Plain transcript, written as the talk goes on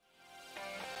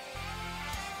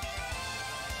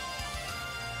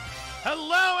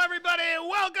Hello, everybody.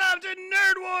 Welcome to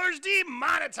Nerd Wars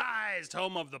Demonetized,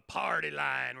 home of the party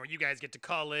line, where you guys get to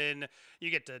call in, you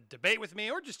get to debate with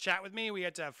me, or just chat with me. We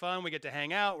get to have fun. We get to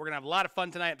hang out. We're gonna have a lot of fun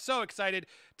tonight. I'm so excited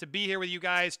to be here with you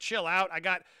guys. Chill out. I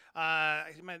got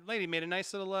my lady made a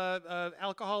nice little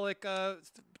alcoholic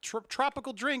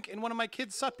tropical drink in one of my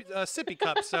kids' sippy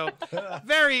cups. So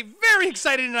very, very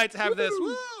excited tonight to have this.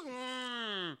 Woo!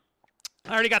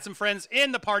 I already got some friends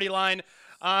in the party line.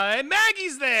 And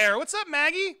Maggie's there. What's up,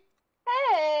 Maggie?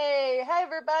 Hey, hi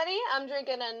everybody. I'm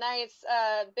drinking a nice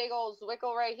big old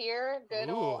Zwickel right here. Good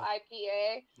old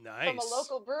IPA. Nice. From a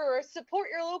local brewer. Support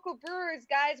your local brewers,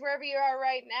 guys, wherever you are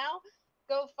right now.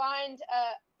 Go find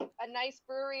a nice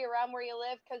brewery around where you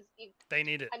live, because they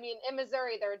need it. I mean, in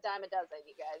Missouri, they're a dime a dozen,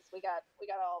 you guys. We got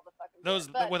all the fucking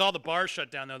those with all the bars shut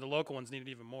down though, the local ones need it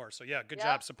even more. So yeah, good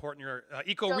job supporting your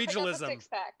eco-regionalism.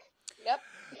 Six-pack.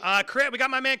 Yep. Chris, we got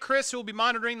my man Chris who will be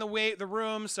monitoring the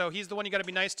room, so he's the one you got to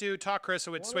be nice to. Talk, Chris,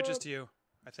 so it switches to you.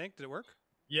 I think. Did it work?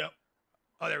 Yep.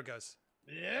 Oh, there it goes.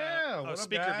 Yeah.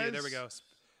 Speaker view. There we go.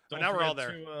 Now we're all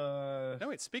there. No,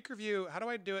 wait. Speaker view. How do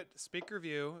I do it? Speaker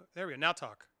view. There we go. Now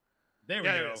talk. There we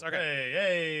go. There it is. Okay.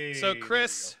 Hey. So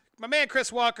Chris, my man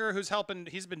Chris Walker, who's helping,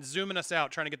 he's been zooming us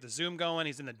out, trying to get the Zoom going.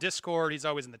 He's in the Discord. He's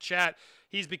always in the chat.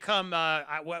 He's become.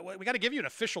 We got to give you an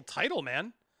official title,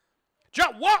 man.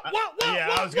 What?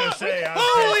 Yeah, I was gonna say.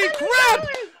 Holy crap!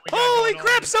 Holy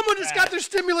crap! Someone just got their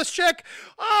stimulus check.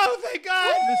 Oh, thank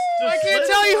God! I can't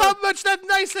tell you how much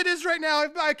nice that is right now.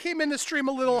 I came in the stream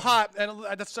a little hot, and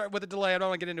let's start with a delay. I don't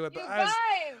want to get into it, but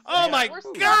oh my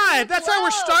God! That's how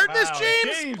we're starting this,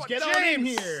 James. James, get on in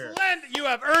here. You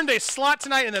have earned a slot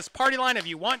tonight in this party line if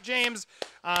you want, James.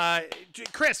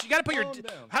 Chris, you got to put your.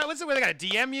 What's the way they got to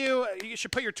DM you? You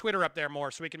should put your Twitter up there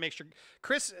more so we can make sure.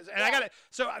 Chris, and I got to.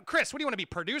 So, Chris, what do you want to be,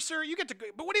 producer? You get to.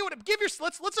 But what do you want to give your?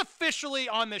 Let's officially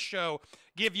on this show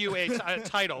give you a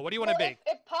title. What do you want to be?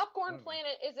 If Popcorn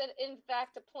Planet isn't in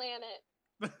fact a planet,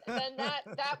 then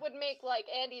that would make like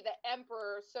Andy the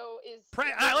Emperor. So is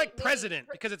I like President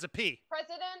because it's a P.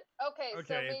 President? Okay.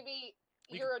 So maybe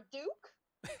you're a Duke.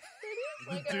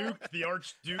 The Duke, the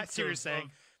Archduke. I see what you're saying.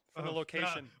 From the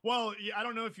location. Well, I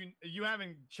don't know if you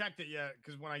haven't checked it yet,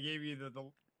 because when I gave you the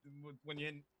when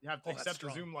you have to accept the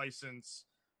Zoom license,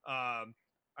 I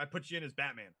put you in as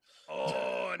Batman.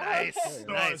 Oh,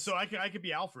 nice. So I could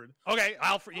be Alfred. Okay,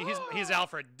 Alfred. He's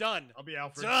Alfred. Done. I'll be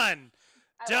Alfred.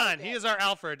 Done. He is our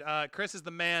Alfred. Chris is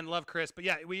the man. Love Chris. But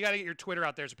yeah, we got to get your Twitter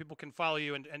out there so people can follow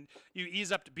you and you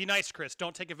ease up. Be nice, Chris.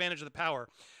 Don't take advantage of the power.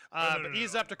 But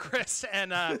ease up to Chris,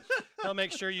 and he'll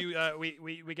make sure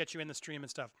we get you in the stream and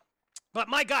stuff. But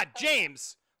my God,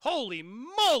 James! Holy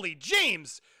moly,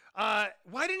 James!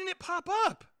 Why didn't it pop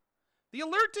up? The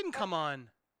alert didn't come on.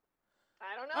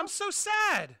 I don't know. I'm so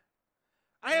sad.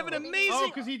 I have an amazing. Oh,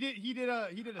 because he did a.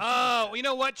 Oh, you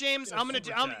know what, James?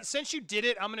 Since you did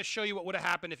it, I'm gonna show you what would have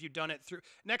happened if you'd done it through.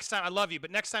 Next time, I love you,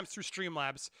 but next time through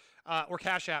Streamlabs or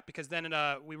Cash App, because then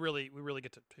we really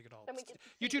get to take it all.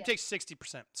 YouTube takes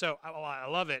 60%, so I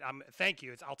love it. Thank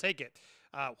you. I'll take it.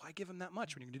 Why give him that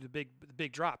much when you can do the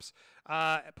big drops?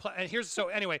 And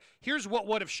here's what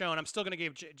would have shown. I'm still gonna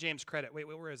give James credit. Wait,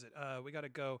 where is it? We gotta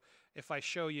go. If I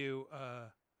show you,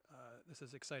 this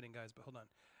is exciting, guys. But hold on.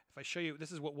 If I show you,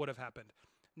 this is what would have happened.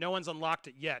 No one's unlocked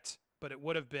it yet, but it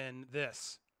would have been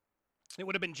this. It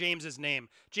would have been James's name.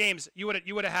 James, you would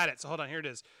have had it. So hold on, here it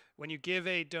is. When you give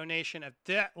a donation at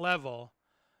that level,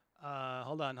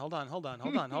 hold on.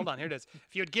 Here it is.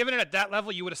 If you had given it at that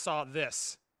level, you would have saw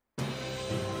this.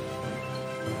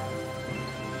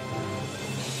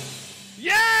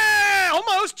 Yeah,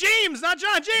 almost. James, not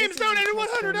John. James donated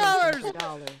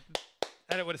 $100.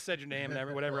 And it would have said your name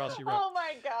and whatever else you wrote. Oh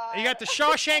my God! You got the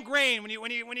Shawshank Rain. When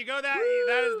you go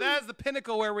that is the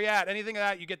pinnacle where we at. Anything of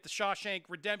that, you get the Shawshank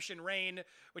Redemption Rain,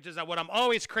 which is what I'm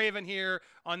always craving here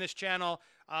on this channel.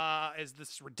 Is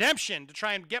this redemption to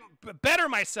try and better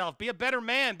myself, be a better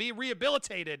man, be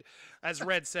rehabilitated, as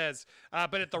Red says,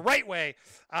 but at the right way.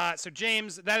 So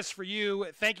James, that is for you.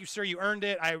 Thank you, sir. You earned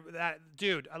it.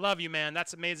 Dude, I love you, man.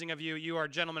 That's amazing of you. You are a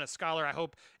gentleman, a scholar. I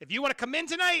hope if you want to come in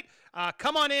tonight,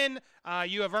 come on in.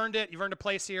 You have earned it. You've earned a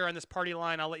place here on this party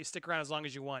line. I'll let you stick around as long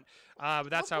as you want. But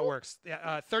that's how it works.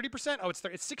 30%. Oh,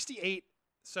 it's 68.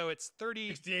 So it's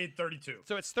 30. 68, 32.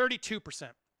 So it's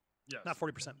 32%. Yes. Not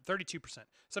 40%, 32%.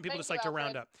 Some people Thank just like you, to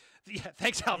round Alfred. up. Yeah,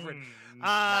 thanks, Alfred.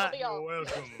 You're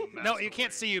welcome. No, you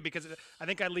can't see you because I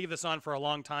think I leave this on for a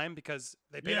long time because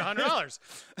they paid $100.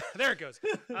 There it goes. So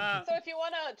if you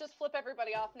want to just flip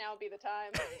everybody off, now would be the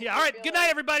time. Yeah, all right. Good night,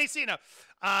 everybody. See you now.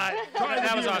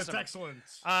 That was awesome. Excellent.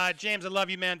 James, I love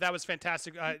you, man. That was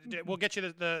fantastic. We'll get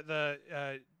you the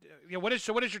what is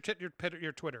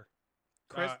your Twitter?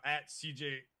 Chris? At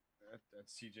CJ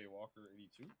Walker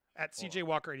 82. At CJ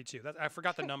Walker 82. I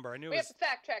forgot the number. I knew we have to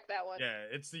fact check that one. Yeah,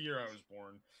 it's the year I was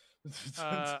born.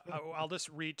 I'll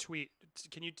just retweet.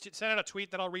 Can you send out a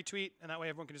tweet that I'll retweet, and that way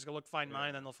everyone can just go find mine,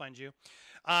 and then they'll find you.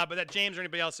 But that James or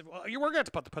anybody else, we're going to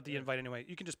have to put the invite anyway.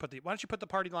 You can just put the. Why don't you put the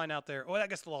party line out there? Oh, I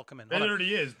guess they'll all come in. It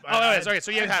already is. Sorry.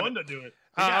 So you have Bunda do it.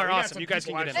 Awesome. You guys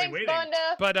can get in. Thanks,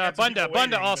 Bunda. But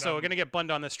Bunda also. We're gonna get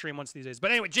Bunda on the stream once these days.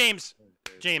 But anyway, James.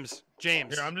 Here,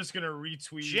 I'm just gonna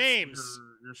retweet James.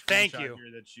 Your thank screenshot you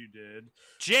here that you did.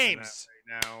 James.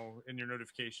 Right now in your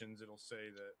notifications, it'll say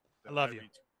that I love you.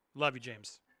 Love you,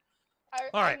 James.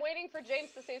 I'm waiting for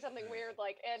James to say something weird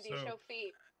like, Andy, show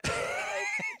feet.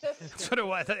 That's what it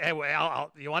was. Hey,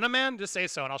 you want a man? Just say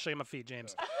so, and I'll show you my feet,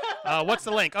 James. What's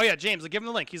the link? Oh, yeah, James, give him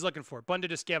the link. He's looking for it. Bunda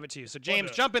just gave it to you. So,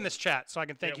 James, jump in this chat so I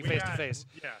can thank you face to face.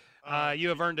 Yeah. You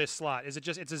have earned a slot.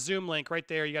 It's a Zoom link right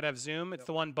there. You got to have Zoom. It's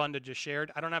the one Bunda just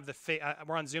shared. I don't have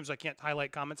we're on Zoom, so I can't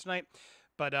highlight comments tonight.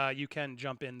 But you can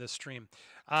jump in this stream.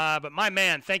 But my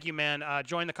man, thank you, man.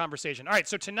 Join the conversation. All right,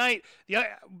 so tonight,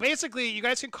 basically, you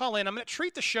guys can call in. I'm going to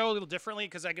treat the show a little differently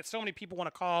because I get so many people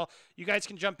want to call. You guys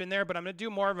can jump in there, but I'm going to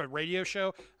do more of a radio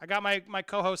show. I got my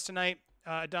co-host tonight,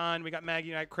 Don. We got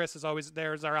Maggie and Chris, as always.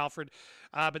 There's our Alfred.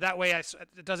 But that way,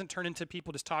 it doesn't turn into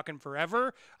people just talking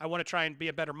forever. I want to try and be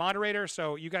a better moderator,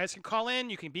 so you guys can call in.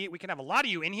 We can have a lot of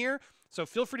you in here, so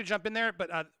feel free to jump in there. But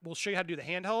we'll show you how to do the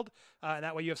handheld, and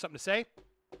that way you have something to say.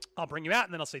 I'll bring you out,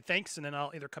 and then I'll say thanks, and then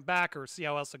I'll either come back or see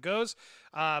how else it goes.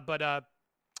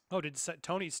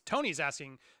 Tony's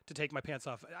asking to take my pants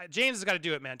off. James has got to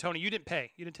do it, man. Tony, you didn't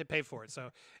pay. You didn't pay for it.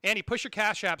 So, Andy, push your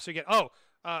Cash App so you get.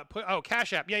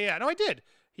 Cash App. Yeah. No, I did.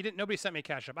 Nobody sent me a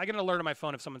Cash App. I get an alert on my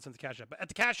phone if someone sends a Cash App. But at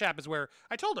the Cash App is where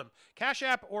I told him Cash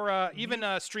App or even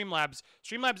Streamlabs.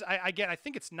 Streamlabs, I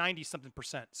think it's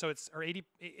 90-something%. So it's 80.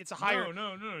 It's a higher.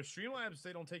 No. Streamlabs,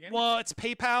 they don't take any. Well, it's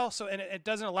PayPal, so and it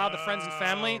doesn't allow the friends and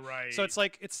family. Right. So it's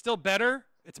like it's still better.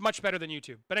 It's much better than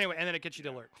YouTube. But anyway, and then it gets you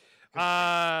the alert.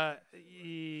 Kind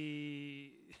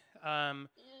of.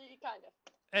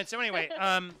 And so anyway,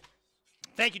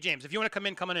 thank you, James. If you want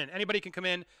to come in. Anybody can come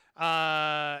in,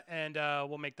 and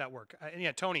we'll make that work. And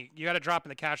yeah, Tony, you got to drop in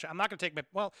the Cash. I'm not going to take my.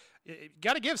 Well, you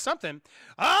got to give something.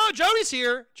 Oh, Jody's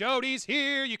here.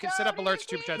 You can set up alerts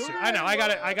for Super Chat too. I know.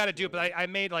 I got to do it, but I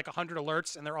made like 100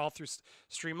 alerts, and they're all through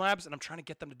Streamlabs, and I'm trying to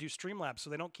get them to do Streamlabs so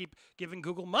they don't keep giving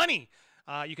Google money.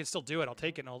 You can still do it. I'll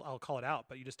take it, and I'll call it out,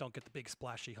 but you just don't get the big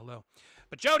splashy hello.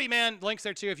 But Jody, man, links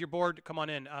there too. If you're bored, come on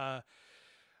in.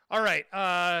 All right.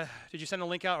 Did you send the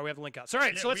link out, or we have the link out? So, all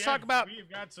right. So let's talk about. We've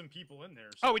got some people in there.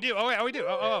 So. Oh, we do. Oh, we do.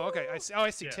 Oh, okay. I see. Oh, I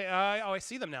see. Yeah. I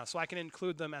see them now. So I can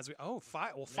include them as we. Oh,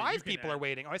 five. Well, five people are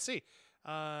waiting. Oh, I see.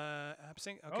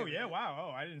 Okay. Oh yeah. Wow.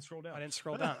 Oh, I didn't scroll down.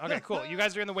 Okay. Cool. You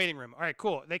guys are in the waiting room. All right.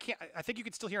 Cool. They can't. I think you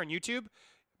can still hear on YouTube,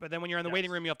 but then when you're in the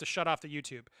waiting room, you have to shut off the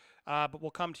YouTube. But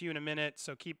we'll come to you in a minute.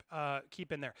 So keep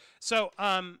in there. So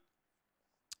let's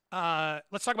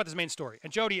talk about this main story.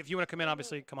 And Jody, if you want to come in,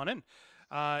 obviously come on in.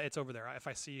 It's over there. If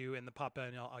I see you in the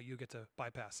pop-in, you get to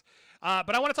bypass.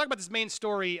 But I want to talk about this main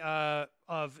story of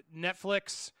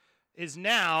Netflix is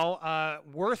now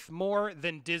worth more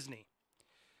than Disney.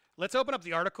 Let's open up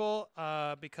the article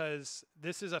because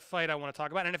this is a fight I want to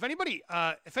talk about. And if anybody's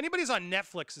on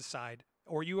Netflix's side,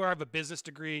 or you have a business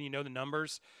degree and you know the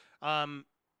numbers, come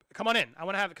on in. I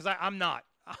want to have it because I'm not.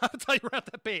 I'll tell you right off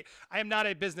the bat. I am not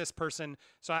a business person,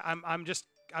 so I'm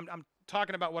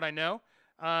talking about what I know.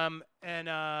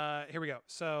 Here we go.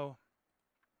 So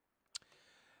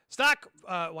stock,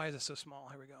 why is it so small?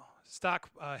 Here we go. Stock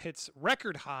hits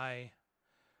record high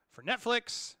for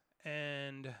Netflix,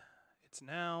 and it's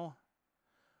now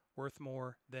worth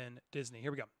more than Disney.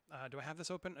 Here we go. Do I have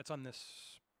this open? It's on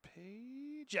this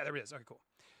page. Yeah, there it is. Okay, cool.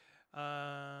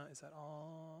 Is that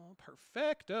all?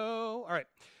 Perfecto. All right.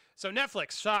 So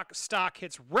Netflix stock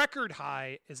hits record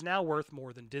high, is now worth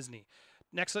more than Disney.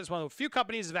 Netflix is one of the few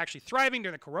companies that have actually thriving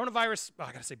during the coronavirus. Oh,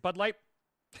 I gotta say Bud Light.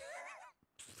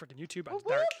 Freaking YouTube. I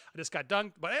just got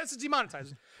dunked, but it's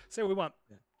demonetized. Say what we want.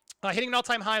 Yeah. Hitting an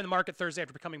all-time high in the market Thursday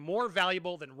after becoming more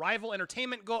valuable than rival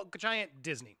entertainment giant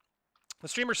Disney. The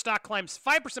streamer stock climbs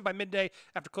 5% by midday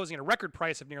after closing at a record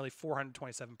price of nearly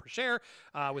 $427 per share,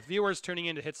 with viewers tuning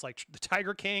into hits like The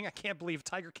Tiger King. I can't believe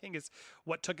Tiger King is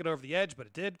what took it over the edge, but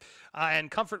it did.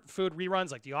 And comfort food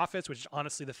reruns like The Office, which is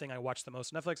honestly the thing I watch the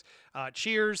most on Netflix.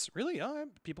 Cheers. Really?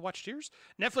 People watch Cheers?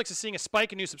 Netflix is seeing a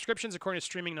spike in new subscriptions, according to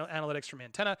streaming analytics from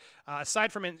Antenna.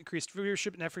 Aside from increased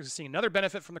viewership, Netflix is seeing another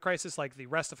benefit from the crisis. Like the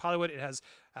rest of Hollywood, it has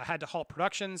had to halt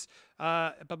productions,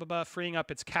 freeing up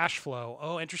its cash flow.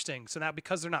 Oh, interesting. So now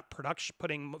because they're not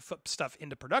putting stuff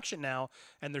into production now,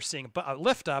 and they're seeing a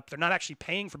lift up, they're not actually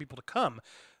paying for people to come.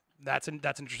 That's an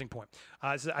interesting point.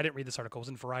 I didn't read this article. It was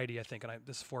in Variety, I think, and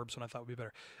this is Forbes one I thought would be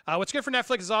better. What's good for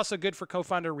Netflix is also good for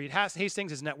co-founder Reed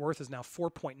Hastings. His net worth is now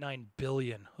 $4.9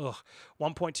 billion. Ugh,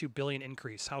 $1.2 billion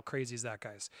increase. How crazy is that,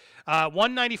 guys?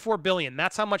 $194 billion.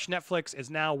 That's how much Netflix is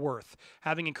now worth,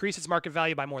 having increased its market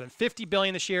value by more than $50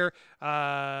 billion this year.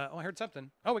 I heard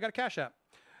something. Oh, we got a Cash App.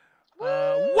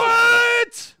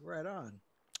 What? Right on.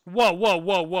 Whoa.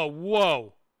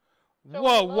 Whoa.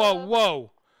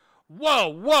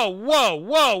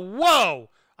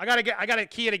 I gotta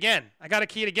key it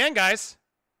again, guys.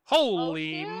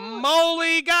 Holy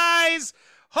moly, guys.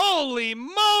 Holy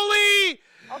moly.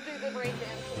 I'll do the brain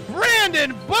dance.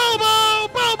 Brandon Bobo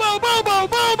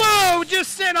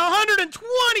just sent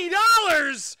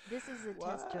 $120. This is a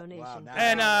test donation. Wow, nice.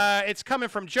 And it's coming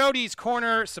from Jody's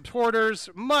Corner supporters.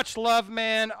 Much love,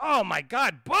 man. Oh my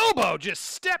God, Bobo just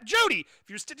stepped. Jody,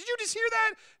 did you just hear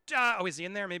that? Is he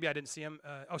in there? Maybe I didn't see him.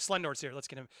 Slendor's here. Let's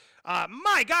get him.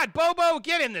 My God, Bobo,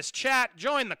 get in this chat.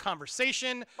 Join the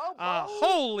conversation.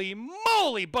 Holy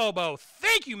moly, Bobo.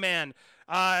 Thank you, man.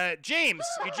 James,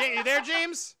 you there,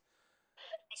 James?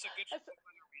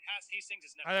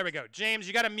 Oh, there we go. James,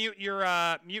 you got to mute your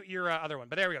other one.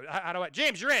 But there we go. How do I?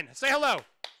 James, you're in. Say hello.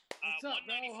 What's up?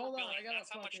 No, hold on. I gotta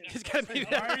fucking. He's got to mute.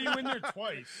 Why are you in there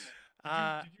twice?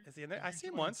 Is he in there? I see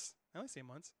him once. I only see him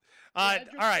once. All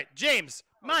right, James.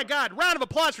 My God, round of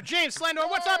applause for James Slendor.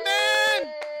 What's up,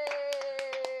 man?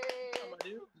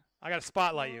 I gotta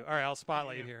spotlight you. All right, I'll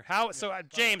spotlight you here.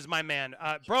 James, my man,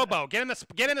 Bobo, get in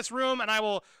this room, and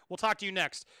we'll talk to you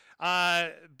next.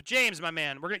 James, my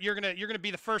man, you're gonna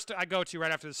be the first I go to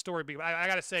right after the story. But I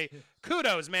gotta say,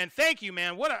 kudos, man. Thank you,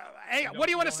 man. What do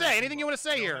you want to say? Anything you want to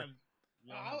say here?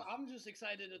 I'm just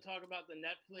excited to talk about the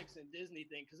Netflix and Disney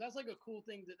thing because that's like a cool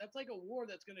thing. That's like a war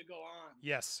that's gonna go on.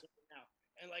 Yes. Now,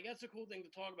 and like that's a cool thing to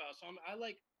talk about. So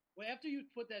well, after you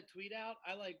put that tweet out,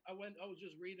 I was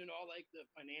just reading all like the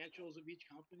financials of each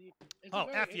company. It's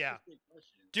yeah,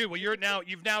 dude. Well, you've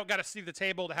now got to see the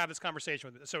table to have this conversation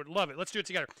with me. So love it. Let's do it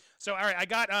together. So all right, I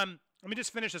got let me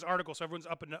just finish this article so everyone's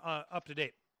up to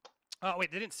date. Oh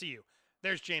wait, they didn't see you.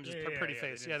 There's James's pretty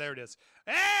face. Yeah, there it is.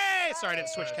 Hey, sorry, I didn't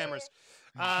switch cameras.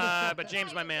 But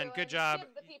James, my man, good job.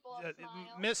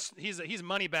 He's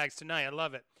money bags tonight. I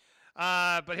love it.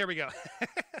 But here we go.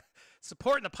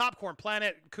 Supporting the popcorn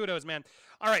planet. Kudos, man.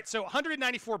 All right, so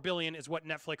 $194 billion is what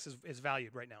Netflix is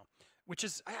valued right now, which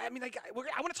is, I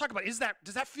want to talk about, does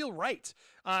that feel right?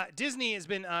 Disney has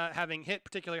been having hit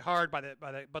particularly hard by the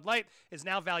Bud Light, is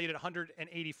now valued at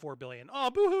 $184 billion. Oh,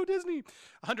 boo-hoo, Disney.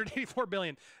 $184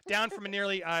 billion. Down from a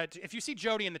nearly, if you see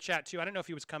Jody in the chat too, I don't know if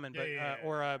he was coming, but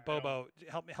or Bobo,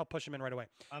 help push him in right away.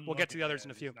 We'll get to the others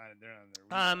in a few.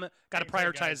 Got to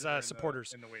prioritize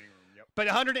supporters. In the waiting room. But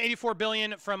 $184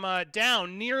 billion from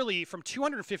down nearly from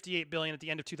 $258 billion at the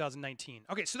end of 2019.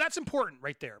 Okay, so that's important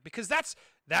right there because that's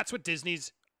what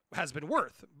Disney's has been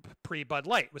worth pre-Bud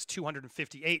Light was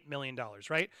 $258 million,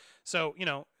 right? So,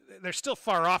 they're still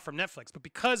far off from Netflix, but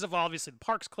because of obviously the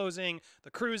parks closing,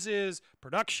 the cruises,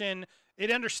 production, it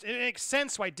makes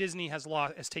sense why Disney has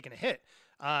taken a hit.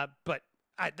 But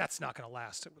that's not going to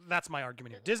last. That's my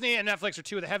argument here. Disney and Netflix are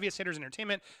two of the heaviest hitters in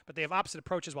entertainment, but they have opposite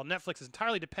approaches. While Netflix is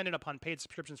entirely dependent upon paid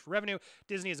subscriptions for revenue,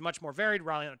 Disney is much more varied,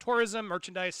 relying on tourism,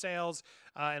 merchandise sales,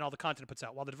 and all the content it puts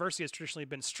out. While the diversity has traditionally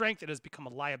been strength, it has become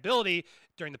a liability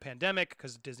during the pandemic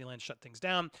because Disneyland shut things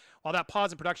down. While that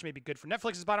pause in production may be good for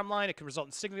Netflix's bottom line, it could result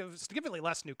in significantly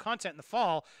less new content in the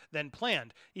fall than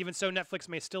planned. Even so, Netflix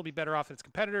may still be better off than its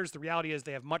competitors. The reality is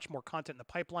they have much more content in the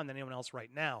pipeline than anyone else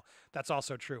right now. That's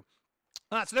also true.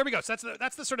 So there we go. So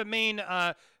that's the sort of main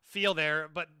feel there.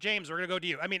 But James, we're gonna go to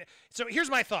you. So here's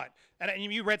my thought, and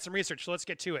you read some research, so let's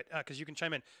get to it because you can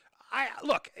chime in.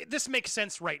 Look, this makes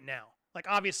sense right now. Like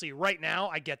obviously, right now,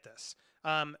 I get this.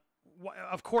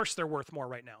 Of course, they're worth more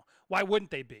right now. Why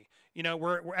wouldn't they be?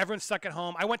 We're everyone's stuck at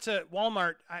home. I went to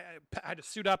Walmart. I had to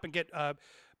suit up and get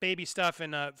baby stuff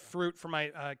and fruit for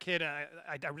my kid. And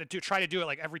I try to do it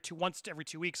like once every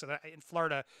 2 weeks. So that in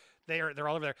Florida. They're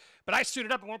all over there. But I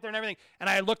suited up and went there and everything. And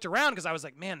I looked around because I was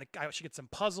like, man, I should get some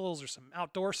puzzles or some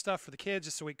outdoor stuff for the kids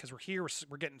just so because we're here,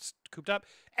 we're getting cooped up.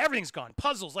 Everything's gone.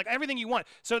 Puzzles, like everything you want.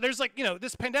 So there's like,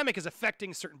 this pandemic is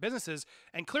affecting certain businesses.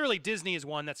 And clearly Disney is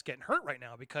one that's getting hurt right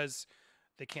now because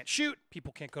they can't shoot.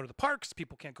 People can't go to the parks.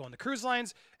 People can't go on the cruise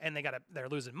lines. And they're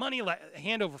losing money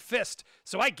hand over fist.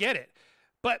 So I get it.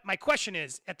 But my question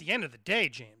is, at the end of the day,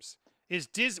 James,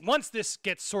 once this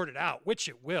gets sorted out, which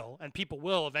it will, and people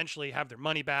will eventually have their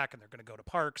money back and they're going to go to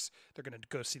parks, they're going to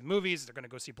go see the movies, they're going to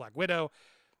go see Black Widow.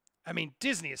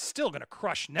 Disney is still going to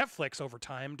crush Netflix over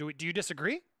time. Do you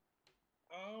disagree?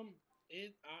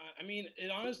 It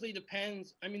honestly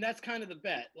depends. That's kind of the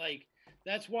bet. Like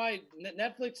That's why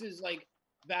Netflix is like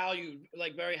valued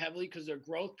like very heavily because their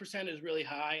growth percent is really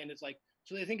high, and it's like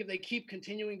so they think if they keep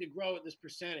continuing to grow at this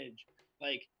percentage,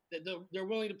 like they're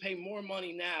willing to pay more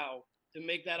money now to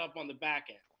make that up on the back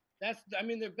end. I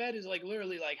mean, their bet is like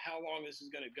literally like how long this is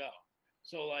gonna go.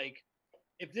 So like,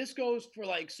 if this goes for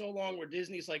like so long, where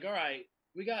Disney's like, all right,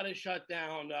 we gotta shut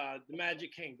down the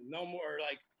Magic Kingdom, no more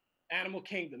like Animal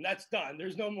Kingdom, that's done.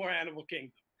 There's no more Animal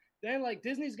Kingdom. Then like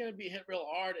Disney's gonna be hit real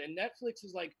hard, and Netflix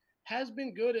is like has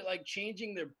been good at like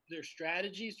changing their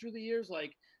strategies through the years.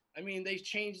 Like, I mean, they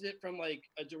changed it from like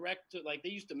a direct to like they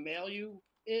used to mail you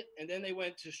it, and then they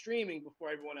went to streaming before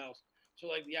everyone else. So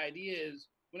like the idea is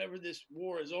whenever this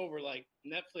war is over, like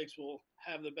Netflix will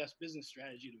have the best business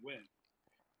strategy to win.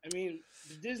 I mean,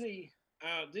 Disney's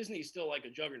still like a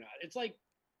juggernaut. It's like,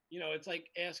 it's like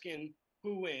asking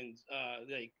who wins,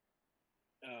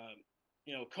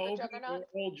 Kobe or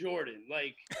old Jordan.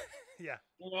 Like, yeah.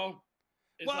 Well,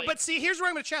 like, but see, here's where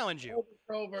I'm going to challenge you.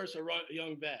 Pro versus a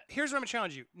young vet. Here's where I'm going to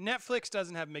challenge you. Netflix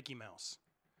doesn't have Mickey Mouse.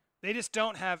 They just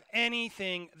don't have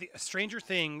anything. Stranger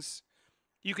Things.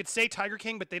 You could say Tiger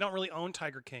King, but they don't really own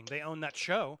Tiger King. They own that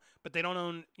show, but they don't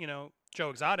own, Joe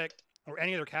Exotic or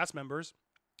any other cast members.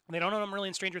 They don't own them really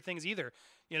in Stranger Things either.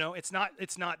 It's not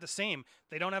the same.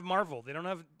 They don't have Marvel. They don't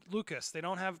have Lucas. They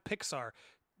don't have Pixar.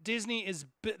 Disney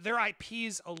their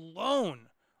IPs alone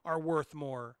are worth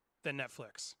more than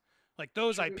Netflix. Like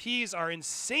those IPs are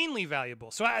insanely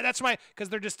valuable. So that's because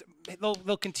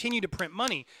they'll continue to print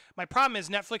money. My problem is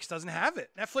Netflix doesn't have it.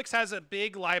 Netflix has a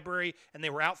big library, and they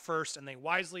were out first, and they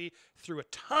wisely threw a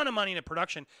ton of money into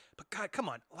production. But God, come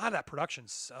on, a lot of that production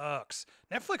sucks.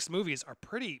 Netflix movies are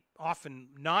pretty often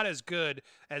not as good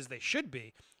as they should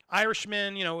be.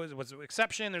 Irishman, was an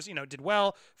exception. There's, did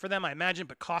well for them, I imagine,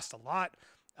 but cost a lot.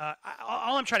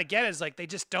 All I'm trying to get is like they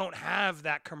just don't have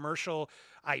that commercial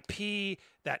IP,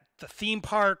 that the theme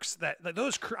parks, that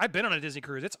those. I've been on a Disney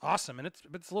cruise. It's awesome, and it's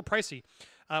a little pricey.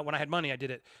 When I had money, I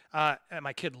did it, and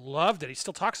my kid loved it. He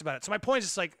still talks about it. So my point is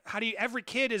just like, how do you? Every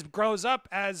kid grows up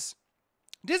as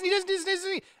Disney.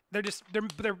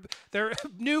 They're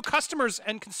new customers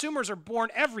and consumers are born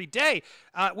every day.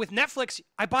 With Netflix,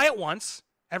 I buy it once.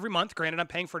 Every month, granted, I'm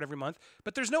paying for it every month,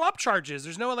 but there's no upcharges.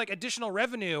 There's no like additional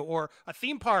revenue or a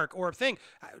theme park or a thing.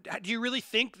 Do you really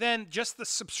think then just the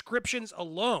subscriptions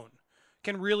alone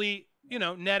can really,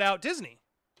 net out Disney?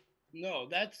 No,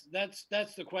 that's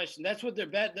the question. That's what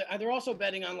they're also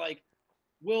betting on. Like,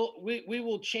 we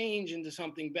will change into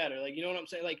something better. Like, you know what I'm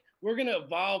saying? Like, we're gonna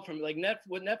evolve from like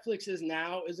what Netflix is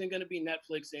now isn't gonna be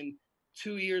Netflix in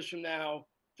 2 years from now,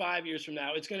 5 years from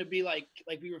now. It's gonna be like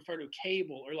we refer to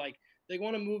cable or like. They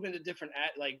want to move into different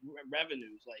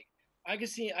revenues. Like I could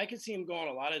see them going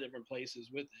a lot of different places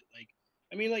with it. Like,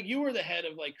 I mean, like you were the head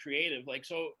of like creative. Like,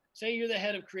 so say you're the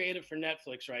head of creative for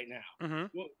Netflix right now. Mm-hmm.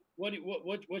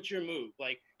 What's your move?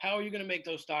 Like, how are you going to make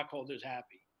those stockholders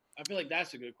happy? I feel like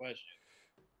that's a good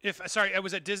question. Sorry,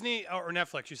 was it Disney or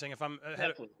Netflix? You're saying if I'm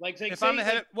ahead Netflix. Like, if I'm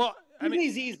ahead,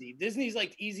 Disney's easy. Disney's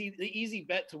like easy. The easy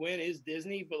bet to win is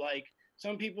Disney, but like.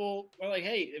 Some people are like,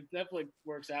 "Hey, if Netflix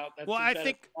works out, that's." Well, I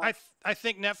think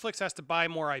Netflix has to buy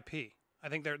more IP. I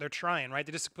think they're trying, right?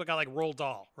 They just got like Roald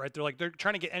Dahl, right? They're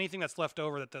trying to get anything that's left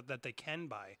over that they can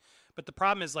buy. But the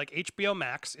problem is like HBO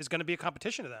Max is going to be a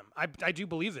competition to them. I do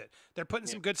believe it. They're putting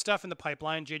some good stuff in the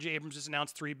pipeline. J.J. Abrams just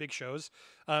announced 3 big shows.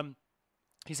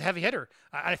 He's a heavy hitter.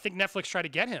 I think Netflix tried to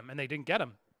get him and they didn't get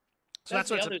him. So that's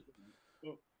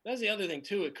the other thing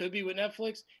too. It could be with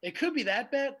Netflix. It could be that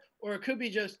bet, or it could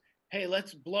be just. Hey,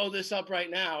 let's blow this up right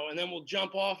now, and then we'll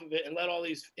jump off of it and let all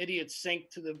these idiots sink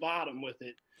to the bottom with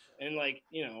it. And like,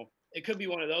 it could be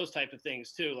one of those type of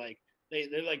things too. Like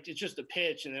they're like, it's just a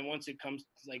pitch, and then once it comes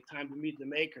like time to meet the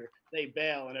maker, they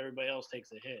bail and everybody else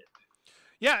takes a hit.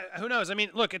 Yeah, who knows? I mean,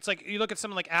 look, it's like you look at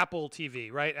something like Apple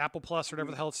TV, right? Apple Plus, or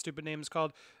whatever the hell its stupid name is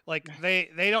called. Like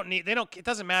it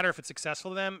doesn't matter if it's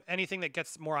successful to them. Anything that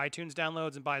gets more iTunes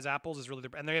downloads and buys Apples is really,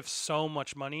 and they have so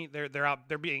much money. They're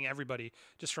beating everybody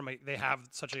just they have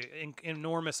such an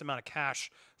enormous amount of cash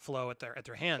flow at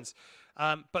their hands.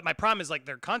 But my problem is like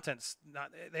their content's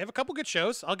they have a couple good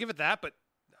shows. I'll give it that, but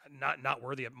not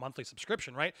worthy of monthly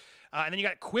subscription, right? And then you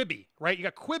got Quibi, right? You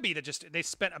got Quibi that they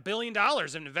spent $1 billion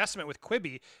in investment with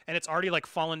Quibi, and it's already like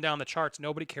fallen down the charts.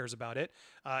 Nobody cares about it.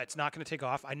 It's not going to take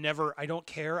off. I don't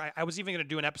care. I was even going to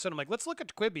do an episode. I'm like, let's look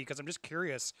at Quibi because I'm just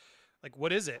curious. Like,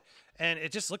 what is it? And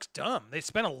it just looks dumb. They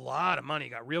spent a lot of money.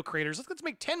 Got real creators. Let's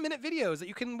make 10-minute videos that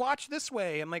you can watch this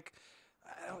way. I'm like,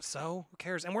 so who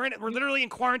cares? And we're literally in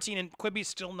quarantine, and Quibi's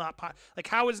still not like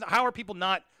how are people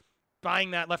not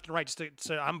buying that left and right just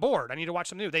to I'm bored. I need to watch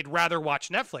something new. They'd rather watch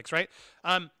Netflix, right?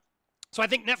 So I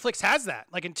think Netflix has that.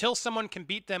 Like until someone can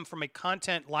beat them from a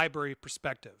content library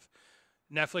perspective,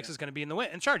 Netflix is going to be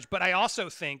in charge. But I also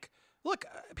think, look,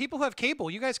 people who have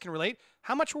cable, you guys can relate.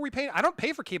 How much were we paying? I don't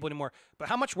pay for cable anymore, but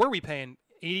how much were we paying?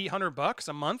 $80-100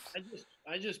 a month?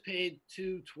 I just paid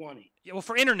 $220. Yeah, well,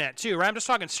 for internet too, right? I'm just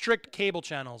talking strict cable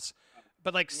channels,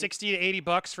 but like $60 to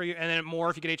 $80 for you, and then more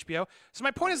if you get HBO. So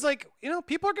my point is like,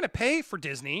 people are going to pay for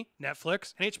Disney,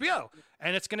 Netflix, and HBO,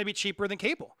 and it's going to be cheaper than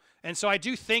cable. And so I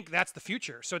do think that's the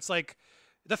future. So it's like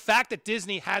the fact that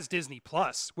Disney has Disney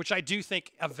Plus, which I do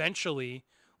think eventually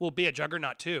will be a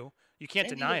juggernaut too. You can't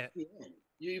deny it.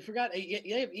 You forgot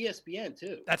you have ESPN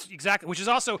too. That's exactly, which is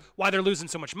also why they're losing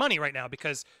so much money right now,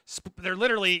 because they're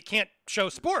literally can't show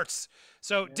sports.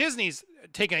 So Disney's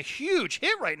taking a huge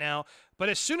hit right now. But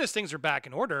as soon as things are back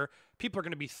in order, people are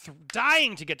going to be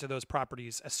dying to get to those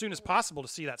properties as soon as possible to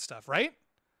see that stuff, right?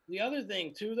 The other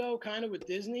thing too, though, kind of with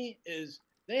Disney is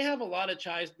they have a lot of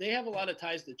ties. They have a lot of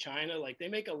ties to China. Like they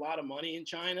make a lot of money in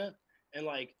China, and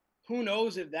like who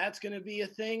knows if that's going to be a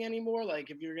thing anymore?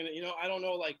 Like if you're gonna, I don't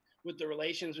know, like. With the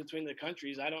relations between the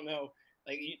countries, I don't know.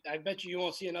 Like, I bet you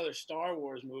won't see another Star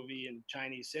Wars movie in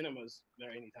Chinese cinemas there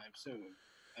anytime soon.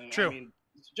 True. I mean,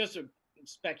 it's just a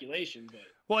speculation, but.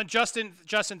 Well, and Justin,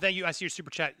 thank you. I see your super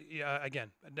chat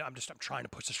again. I'm trying to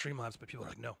push the Streamlabs, but people are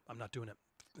like, no, I'm not doing it.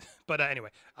 But anyway,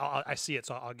 I see it,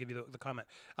 so I'll give you the comment.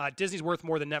 Disney's worth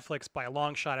more than Netflix by a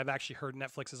long shot. I've actually heard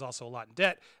Netflix is also a lot in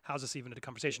debt. How's this even a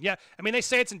conversation? Yeah, I mean, they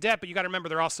say it's in debt, but you got to remember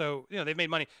they're also, they've made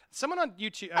money. Someone on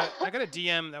YouTube, I got a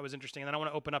DM that was interesting, and then I want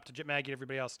to open up to Maggie and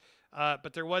everybody else.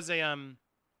 But there was a,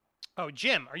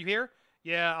 Jim, are you here?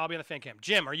 Yeah, I'll be in the fan cam.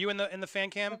 Jim, are you in the fan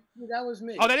cam? That was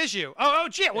me. Oh, that is you. Oh,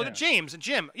 Jim. Well, James and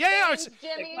Jim. Yeah.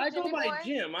 Jimmy, I go by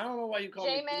Jim. I don't know why you call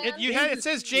me. It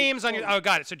says James on your. Oh,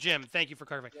 got it. So Jim, thank you for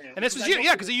clarifying. Yeah, and this was you.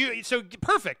 Yeah, because you. So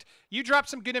perfect. You dropped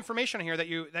some good information on here that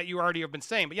you already have been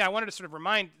saying. But yeah, I wanted to sort of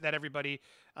remind everybody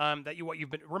that what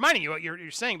you've been reminding you what you're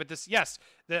saying. But this, yes,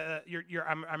 I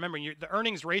remember the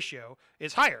earnings ratio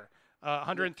is higher.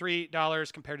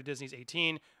 $103 compared to Disney's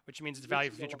 18, which means it's value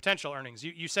for future potential earnings.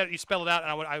 You said, you spelled it out,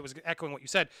 and I was echoing what you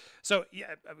said. So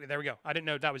yeah, there we go. I didn't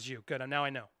know that was you. Good. Now I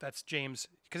know that's James,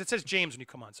 because it says James when you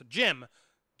come on. So Jim,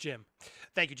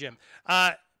 thank you, Jim.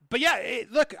 But yeah,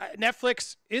 look,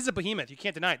 Netflix is a behemoth. You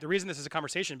can't deny it. The reason this is a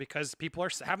conversation because people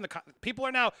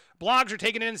are now, blogs are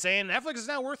taking it in and saying Netflix is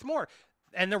now worth more,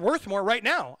 and they're worth more right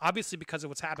now, obviously because of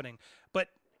what's happening. But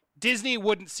Disney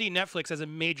wouldn't see Netflix as a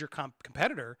major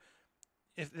competitor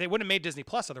if they wouldn't have made Disney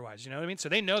Plus otherwise, you know what I mean? So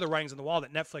they know the writing's on the wall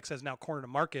that Netflix has now cornered a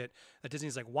market, that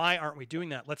Disney's like, why aren't we doing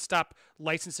that? Let's stop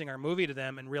licensing our movie to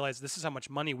them and realize this is how much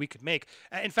money we could make.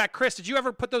 In fact, Chris, did you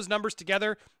ever put those numbers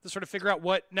together to sort of figure out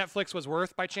what Netflix was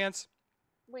worth by chance?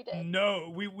 We did.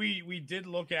 No, we did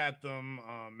look at them.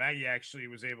 Maggie actually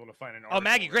was able to find an article. Oh,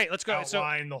 Maggie, great. Let's go.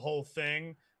 Outline the whole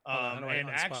thing. And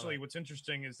actually, spotlight. what's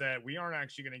interesting is that we aren't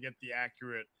actually going to get the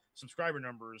accurate subscriber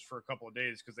numbers for a couple of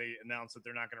days because they announced that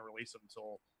they're not going to release them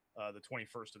until the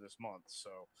 21st of this month. So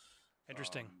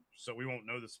interesting. So we won't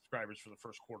know the subscribers for the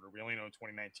first quarter. We only know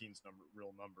 2019's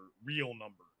real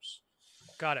numbers.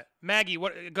 Got it. Maggie,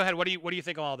 go ahead. What do you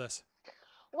think of all this?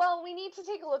 Well, we need to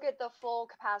take a look at the full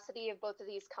capacity of both of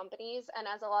these companies. And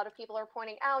as a lot of people are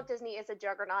pointing out, Disney is a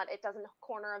juggernaut. It doesn't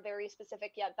corner a very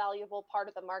specific yet valuable part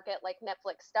of the market like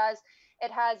Netflix does.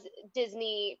 It has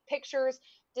Disney Pictures,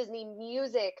 Disney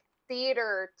Music,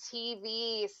 theater,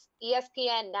 TV,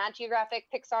 ESPN, Nat Geographic,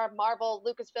 Pixar, Marvel,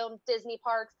 Lucasfilm, Disney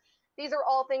Parks. These are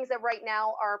all things that right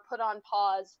now are put on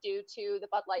pause due to the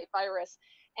Bud Light virus.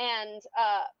 And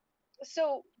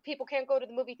so people can't go to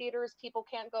the movie theaters. People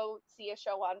can't go see a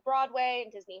show on Broadway,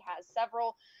 and Disney has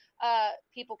several.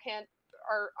 People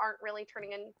aren't really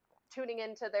tuning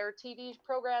into their TV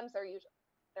programs. They're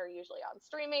usually on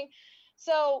streaming.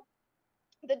 So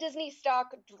the Disney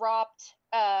stock dropped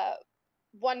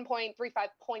 1.35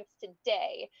 points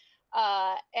today,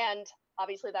 and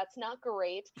obviously that's not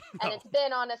great. No. And it's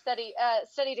been on a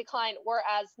steady decline,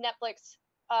 whereas Netflix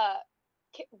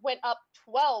went up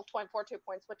 12.42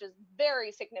 points, which is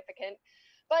very significant.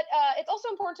 But it's also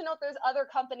important to note there's other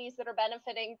companies that are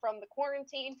benefiting from the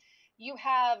quarantine. You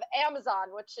have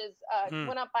Amazon, which is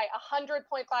went up by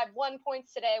 100.51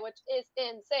 points today, which is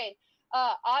insane.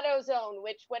 AutoZone,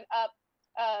 which went up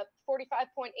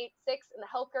 45.86, and the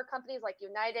healthcare companies like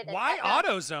United and why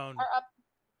AutoZone are up.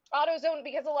 AutoZone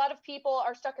because a lot of people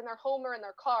are stuck in their home or in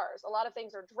their cars. A lot of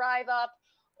things are drive up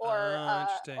or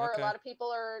interesting. or Okay. a lot of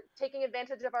people are taking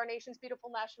advantage of our nation's beautiful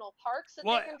national parks that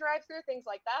Well, they can drive through, things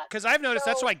like that. Because I've noticed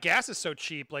that's So- why gas is so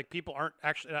cheap. Like people aren't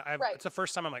actually. Right. It's the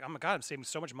first time I'm like, oh my god, I'm saving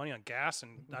so much money on gas,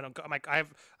 and I don't. I'm like,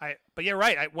 But you're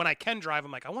right. When I can drive,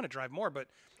 I'm like, I want to drive more. But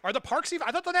are the parks even?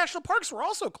 I thought the national parks were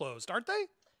also closed, aren't they?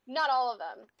 Not all of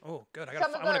them. Oh, good. I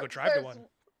Some want of to go drive to one.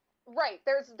 Right.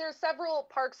 There's several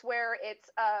parks where it's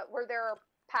where there are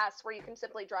paths where you can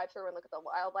simply drive through and look at the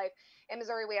wildlife. In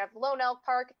Missouri, we have Lone Elk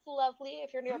Park. It's lovely.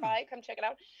 If you're nearby, come check it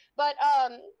out. But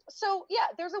so yeah,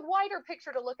 there's a wider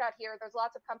picture to look at here. There's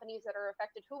lots of companies that are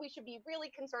affected. Who we should be really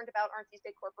concerned about aren't these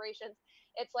big corporations.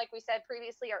 It's like we said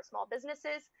previously, our small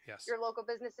businesses, Yes. your local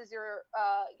businesses, your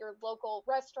local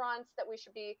restaurants that we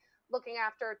should be looking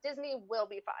after. Disney will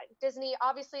be fine. Disney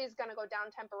obviously is going to go down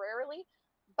temporarily,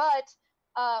 but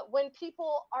when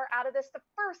people are out of this, the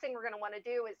first thing we're going to want to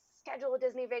do is schedule a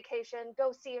Disney vacation,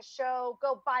 go see a show,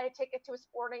 go buy a ticket to a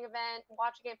sporting event,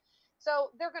 watch a game.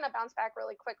 So they're going to bounce back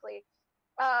really quickly.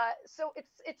 So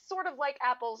it's sort of like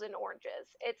apples and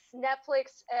oranges. It's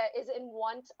Netflix is in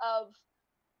want of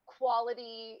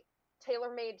quality,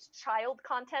 tailor-made child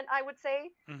content, I would say,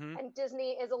 and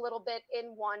Disney is a little bit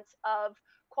in want of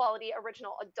quality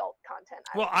original adult content.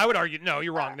 I would argue no,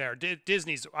 you're wrong there.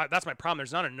 Disney's that's my problem.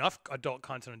 There's not enough adult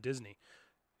content on Disney.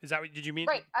 Is that what did you mean?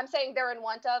 Right. I'm saying they're in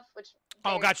want of, which.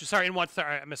 Oh, gotcha. Sorry, in want.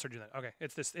 Sorry, I misheard you then. Okay,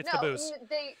 it's the booze.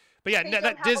 But yeah, they that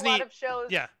don't have Disney. A lot of shows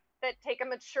yeah. That take a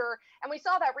mature, and we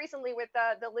saw that recently with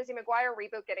the Lizzie McGuire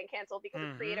reboot getting canceled because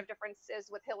of creative differences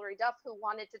with Hilary Duff, who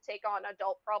wanted to take on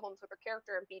adult problems with her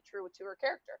character and be true to her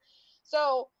character.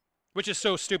 So. Which is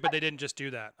so stupid. They didn't just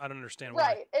do that. I don't understand why.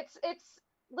 Right. It's.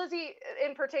 Lizzie,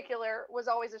 in particular, was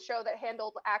always a show that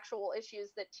handled actual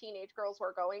issues that teenage girls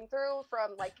were going through,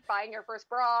 from like buying your first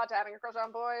bra to having a crush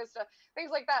on boys to things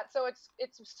like that. So it's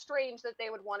strange that they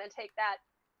would want to take that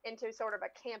into sort of a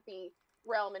campy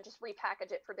realm and just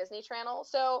repackage it for Disney Channel.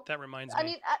 So that reminds me. I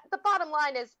mean, the bottom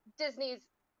line is Disney's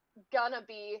gonna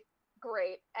be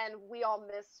great, and we all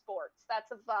miss sports.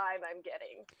 That's a vibe I'm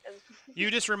getting.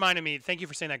 You just reminded me. Thank you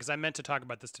for saying that, because I meant to talk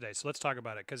about this today. So let's talk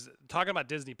about it, because talking about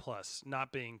Disney Plus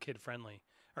not being kid friendly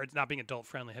or it's not being adult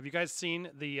friendly. Have you guys seen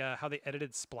the how they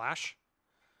edited Splash?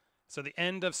 So the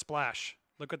end of Splash.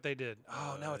 Look what they did.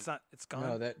 Oh no, it's not. It's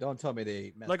gone. No, don't tell me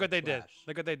they. Look what they did.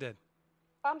 Look what they did.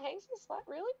 Tom Hanks is what?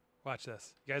 Really? Watch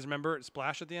this. You guys remember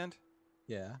Splash at the end?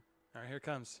 Yeah. All right, here it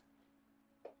comes.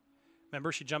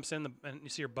 Remember, she jumps in and you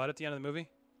see her butt at the end of the movie?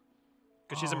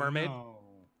 Because she's a mermaid. No.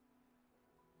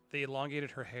 They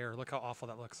elongated her hair. Look how awful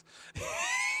that looks.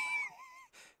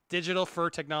 Digital fur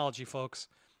technology, folks.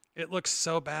 It looks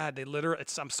so bad. They literally.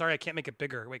 I'm sorry, I can't make it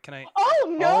bigger. Wait, can I?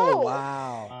 Oh no! Oh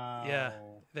wow. Yeah.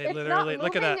 They it's literally. not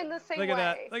look at that. in the same Look at way.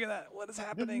 that. Look at that. What is It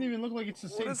happening? doesn't even look like it's the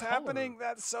same. What is color. happening?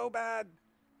 That's so bad.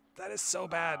 That is so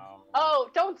bad. Wow. Oh,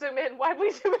 don't zoom in. Why'd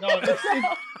we zoom in? No, it's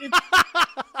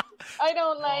I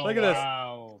don't like Look at this.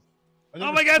 Wow.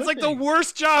 Oh my God! It's like the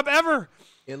worst job ever.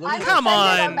 It I'm looks Come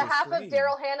offended on. on behalf of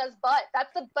Daryl Hannah's butt.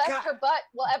 That's the best God. her butt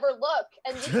will ever look,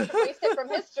 and you can erase it from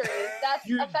history. That's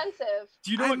You're- offensive.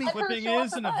 Do you know I what mean- Let her clipping show off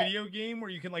is her in a butt. video game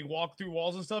where you can like walk through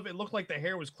walls and stuff? It looked like the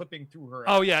hair was clipping through her.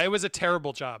 Oh yeah, it was a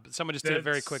terrible job. Someone just did it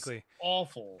very That's quickly.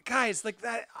 Awful. Guys, like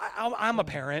that. I'm a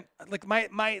parent. Like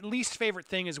my least favorite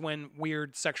thing is when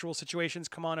weird sexual situations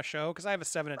come on a show, because I have a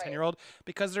 7 and Right. 10-year-old,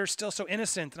 because they're still so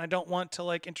innocent, and I don't want to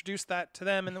like introduce that to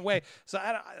them in the way. So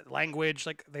language,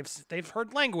 like they've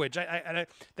heard language.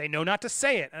 They know not to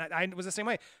say it, and I was the same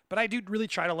way. But I do really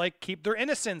try to like keep their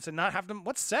innocence and not have them.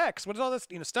 What's sex? What is all this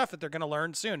stuff that they're gonna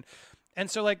learn soon? And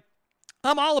so like.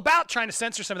 I'm all about trying to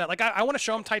censor some of that. Like, I want to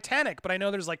show them Titanic, but I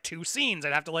know there's like 2 scenes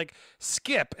I'd have to like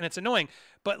skip, and it's annoying.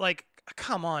 But like,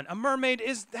 come on, a mermaid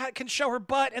can show her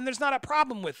butt, and there's not a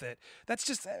problem with it. That's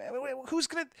just who's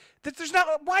gonna? There's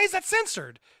not. Why is that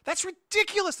censored? That's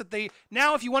ridiculous. That they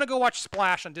now, if you want to go watch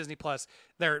Splash on Disney Plus,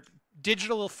 their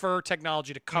digital fur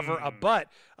technology to cover a butt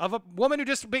of a woman who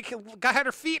just had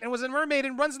her feet and was a mermaid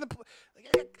and runs in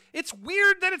the. It's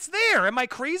weird that it's there. Am I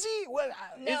crazy?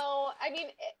 No, I mean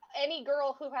any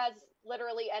girl who has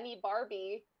literally any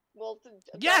Barbie will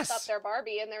Yes! dress up their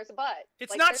Barbie and there's a butt. It's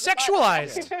Like, not there's a butt.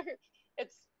 sexualized.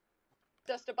 It's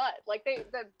just a butt. Like the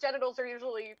genitals are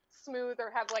usually smooth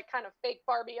or have like kind of fake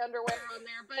Barbie underwear on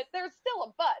there, but there's still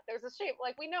a butt. There's a shape.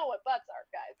 Like we know what butts are,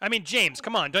 guys. I mean, James,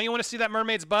 come on! Don't you want to see that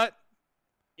mermaid's butt?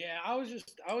 Yeah, I was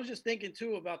just thinking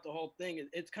too about the whole thing.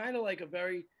 It's kind of like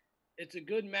it's a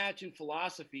good match in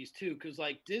philosophies too, because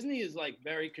like Disney is like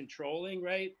very controlling,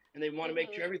 right? And they want to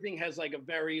make sure everything has like a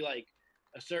very like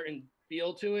a certain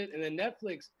feel to it. And then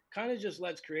Netflix kind of just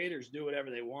lets creators do whatever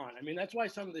they want. I mean, that's why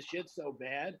some of the shit's so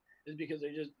bad, is because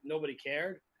nobody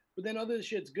cared. But then other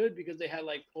shit's good because they had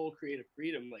like full creative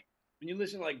freedom. Like when you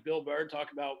listen to like Bill Burr talk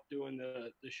about doing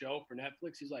the show for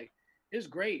Netflix, he's like, it's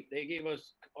great. They gave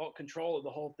us all control of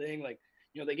the whole thing. Like,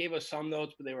 you know, they gave us some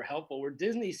notes, but they were helpful. Where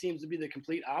Disney seems to be the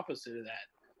complete opposite of that.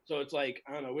 So it's like,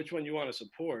 I don't know which one you want to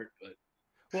support, but.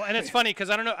 Well, and it's funny because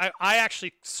I don't know. I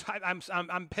actually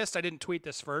I'm pissed I didn't tweet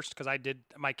this first because I did.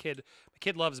 My kid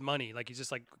loves money. Like he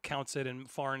just like counts it in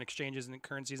foreign exchanges and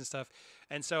currencies and stuff.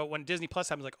 And so when Disney Plus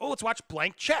happened, I was like, oh, let's watch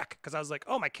Blank Check because I was like,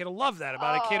 oh, my kid will love that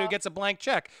about a kid who gets a blank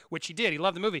check, which he did. He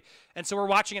loved the movie. And so we're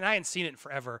watching it. And I hadn't seen it in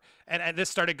forever. And this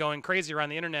started going crazy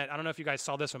around the internet. I don't know if you guys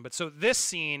saw this one, but so this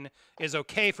scene is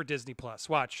okay for Disney Plus.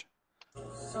 Watch.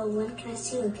 So when can I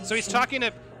see you again? So he's talking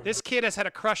to this kid has had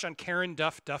a crush on Karen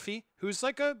Duffy, who's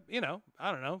like a, you know,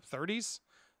 I don't know, 30s,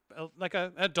 like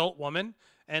an adult woman.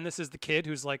 And this is the kid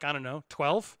who's like, I don't know,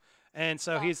 12. And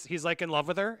so he's like in love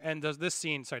with her. And does this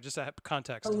scene, sorry, just to have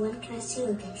context. So when can I see you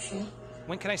again, Shay?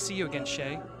 When can I see you again,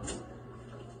 Shay?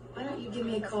 Why don't you give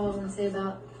me a call in, say,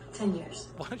 about 10 years?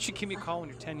 Why don't you give me a call when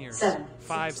you're 10 years? 7.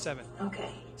 5, 7. Okay.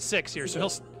 6 years. So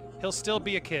he'll still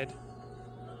be a kid.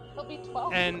 He'll be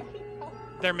 12. And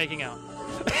they're making out.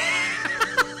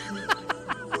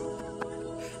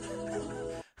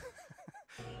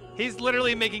 He's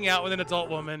literally making out with an adult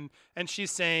woman, and she's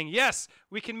saying, "Yes,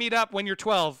 we can meet up when you're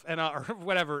 12 and or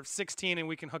whatever, 16, and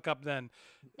we can hook up then."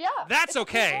 Yeah, that's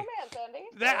okay. Romance, Andy.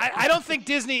 That I don't think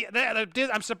Disney.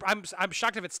 I'm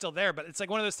shocked if it's still there, but it's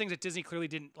like one of those things that Disney clearly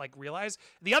didn't like realize.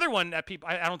 The other one that people,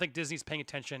 I don't think Disney's paying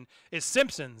attention is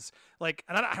Simpsons. Like,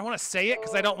 and I don't want to say it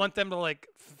because I don't want them to like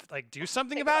do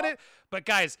something about it. But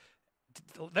guys,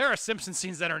 there are Simpsons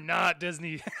scenes that are not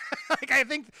Disney. Like I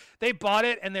think they bought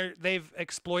it and they've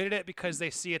exploited it because they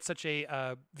see it's such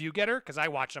a view getter. Because I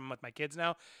watch them with my kids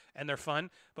now and they're fun.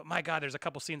 But my God, there's a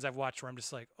couple scenes I've watched where I'm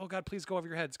just like, oh God, please go over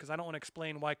your heads because I don't want to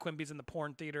explain why Quimby's in the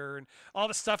porn theater and all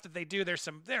the stuff that they do. There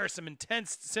are some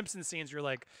intense Simpsons scenes. You're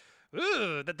like,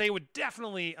 ooh, that they would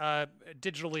definitely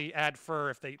digitally add fur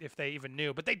if they even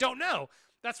knew, but they don't know.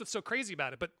 That's what's so crazy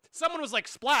about it. But someone was like,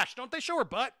 Splash, don't they show her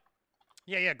butt?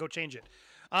 Yeah, go change it.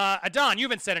 Adon, you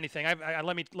haven't said anything.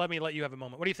 Let me let you have a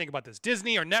moment. What do you think about this?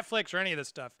 Disney or Netflix or any of this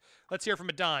stuff? Let's hear from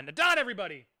Adon. Adon,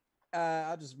 everybody.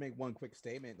 I'll just make one quick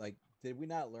statement. Like, did we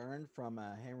not learn from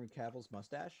Henry Cavill's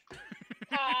mustache?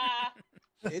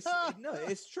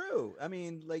 It's true. I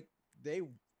mean, like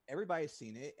everybody's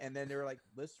seen it, and then they were like,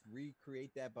 let's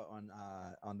recreate that, but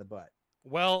on the butt.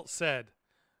 Well said.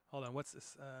 Hold on, what's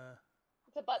this?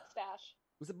 It's a butt stash.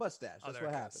 It was a butt stash. That's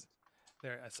what happened.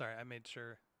 There, sorry, I made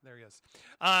sure. There he is.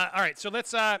 All right, so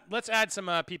let's add some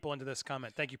people into this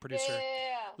comment. Thank you, producer.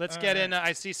 Yeah. Let's get in.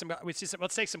 I see some. We see some.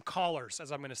 Let's take some callers,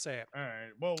 as I'm going to say it. All right.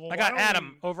 Well, I got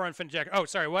Adam over on FinJack. Oh,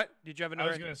 sorry. What did you have another?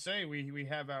 I was going to say we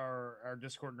have our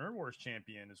Discord Nerd Wars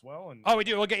champion as well. And oh, we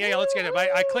do. We'll get. Yeah. Let's get it.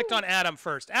 I clicked on Adam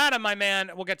first. Adam, my man.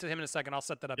 We'll get to him in a second. I'll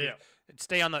set that up. Yeah.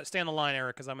 Stay on the line,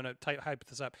 Eric, because I'm going to hype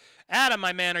this up. Adam,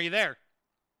 my man, are you there?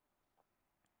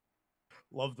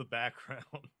 Love the background.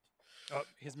 Oh,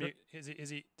 his mute. Is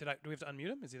he? Do we have to unmute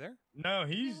him? Is he there? No,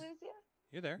 he's.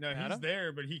 You're there. No, Adam? he's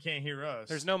there, but he can't hear us.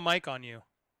 There's no mic on you.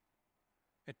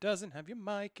 It doesn't have your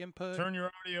mic input. Turn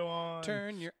your audio on.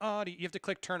 Turn your audio. You have to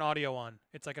click turn audio on.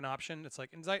 It's like an option. It's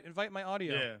like invite my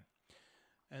audio. Yeah.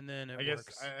 And then it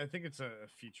works. I think it's a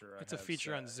feature. It's a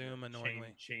feature on Zoom,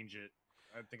 annoyingly. Change it.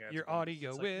 I think I have your to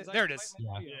audio with. Like, there it is.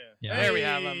 Yeah. There we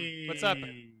have him. What's up?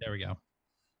 There we go.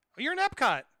 Oh, you're in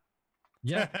Epcot.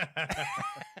 Yeah.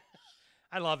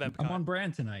 I love Epcot. I'm on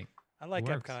brand tonight. I like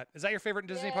Epcot. Is that your favorite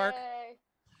Disney park?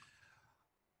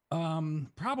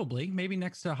 Probably. Maybe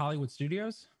next to Hollywood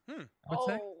Studios. I would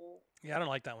say. Yeah, I don't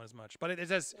like that one as much. But it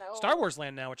says Star Wars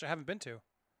Land now, which I haven't been to.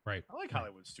 Right. I like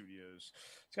Hollywood Studios.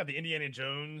 It's got the Indiana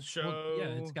Jones show. Well,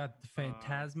 yeah, it's got the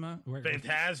Phantasma.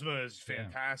 Phantasma is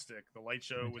fantastic. The light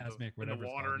show with the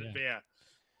water.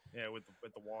 Yeah, with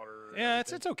the water. Yeah,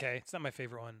 it's okay. It's not my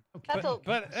favorite one. Okay.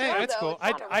 But hey, it's cool.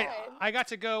 I got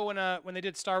to go when they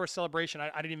did Star Wars Celebration. I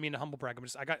didn't even mean to humble brag.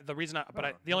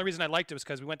 The only reason I liked it was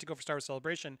because we went to go for Star Wars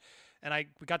Celebration, and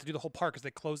we got to do the whole park because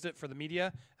they closed it for the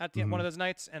media at the one of those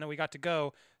nights, and we got to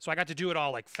go. So I got to do it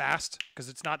all like fast because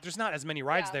there's not as many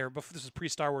rides there. Before this was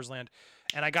pre-Star Wars Land,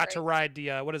 and I got to ride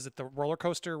the what is it, the roller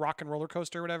coaster, Rock and Roller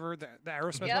Coaster, whatever, the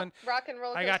Aerosmith one. Rock and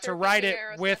Roller Coaster. I got to ride it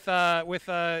with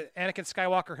Anakin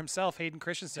Skywalker himself, Hayden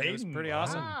Christensen. It was pretty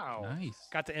awesome. Nice.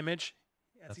 Got the image.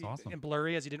 That's awesome. And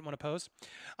blurry as he didn't want to pose.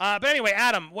 But anyway,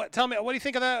 Adam, tell me, what do you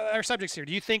think of our subjects here?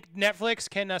 Do you think Netflix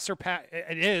can surpass?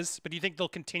 It is, but do you think they'll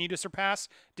continue to surpass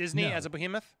Disney as a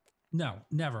behemoth? No,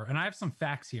 never. And I have some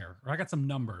facts here. I got some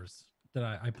numbers that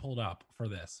I pulled up for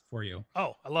this for you.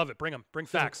 Oh, I love it. Bring them. Bring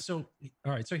facts. So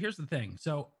all right. So here's the thing.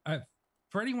 So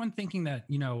for anyone thinking that,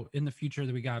 you know, in the future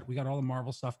that we got all the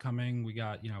Marvel stuff coming, we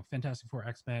got, you know, Fantastic Four,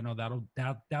 X-Men, oh,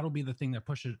 that'll be the thing that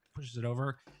pushes it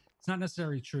over. It's not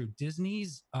necessarily true.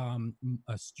 Disney's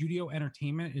studio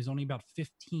entertainment is only about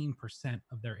 15%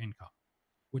 of their income,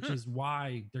 which is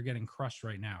why they're getting crushed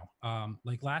right now.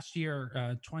 Like last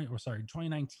year,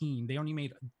 2019, they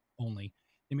made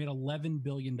 $11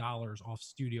 billion off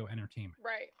studio entertainment.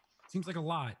 Right. Seems like a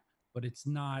lot, but it's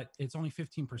not. It's only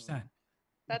 15%.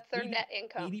 That's their net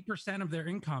income. 80% of their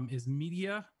income is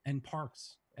media and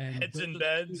parks and heads and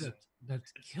beds.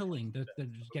 That's killing. They're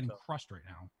just getting crushed right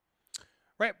now.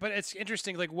 Right, but it's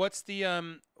interesting. Like, what's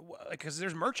the because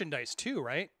there's merchandise too,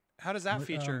 right? How does that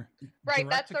feature? Right,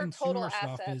 that's their total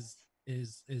assets.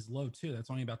 Is low too. That's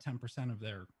only about 10% of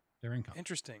their income.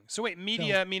 Interesting. So wait,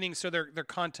 media meaning their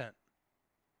content.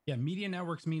 Yeah, media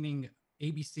networks meaning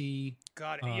ABC.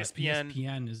 Got it. ESPN.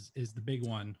 ESPN is the big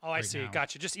one. Oh, I see. Now.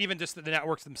 Gotcha. Just the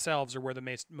networks themselves are where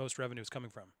the most revenue is coming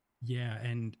from. Yeah,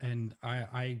 and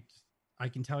I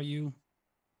can tell you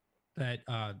that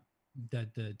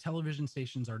that the television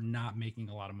stations are not making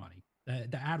a lot of money.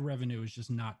 The ad revenue is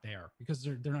just not there because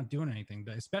they're not doing anything.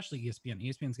 Especially ESPN.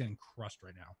 ESPN's getting crushed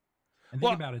right now. And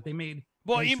think about it. They made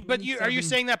are you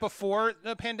saying that before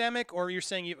the pandemic, or you're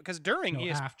saying because during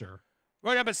after?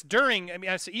 Well, yeah, but it's during. I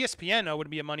mean, ESPN would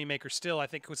be a moneymaker still. I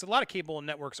think because a lot of cable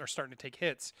networks are starting to take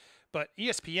hits, but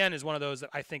ESPN is one of those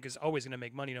that I think is always going to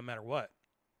make money no matter what.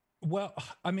 Well,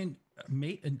 I mean,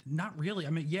 not really. I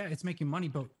mean, yeah, it's making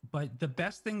money, but the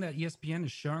best thing that ESPN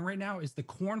is showing right now is the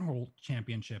cornhole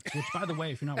championships. Which, by the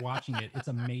way, if you're not watching it, it's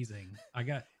amazing.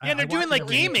 And they're doing like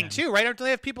gaming too, right? Don't they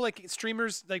have people like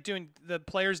streamers like doing the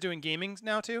players doing gaming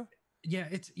now too? Yeah,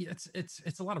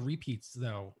 it's a lot of repeats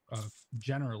though,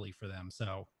 generally for them.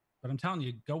 So, but I'm telling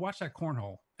you, go watch that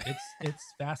cornhole. It's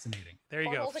fascinating. There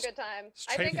you go. Cornhole's a good time.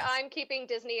 I think I'm keeping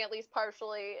Disney at least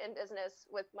partially in business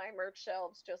with my merch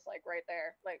shelves, just like right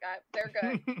there. Like they're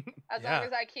good as long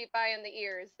as I keep buying the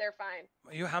ears. They're fine.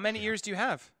 How many ears do you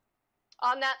have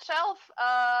on that shelf?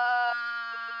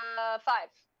 5.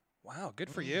 Wow, good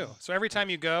for you. So every time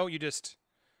you go, you just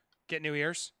get new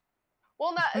ears.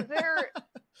 Well, not they're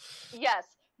yes,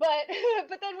 but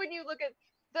then when you look at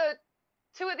the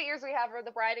 2 of the ears we have are the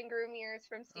bride and groom ears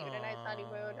from Stephen and I's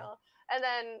honeymoon, and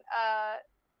then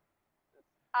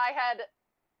I had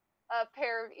a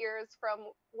pair of ears from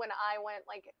when I went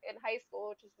like in high school,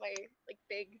 which is my like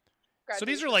big. So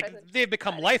these are like they've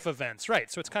become life events, right?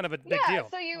 So it's kind of a big deal.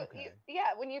 So you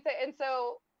when you and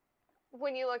so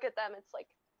when you look at them, it's like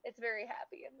it's very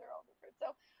happy and they're all different.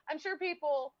 So I'm sure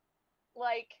people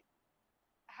like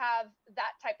have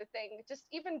that type of thing. Just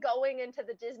even going into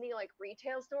the Disney like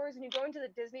retail stores, and you go into the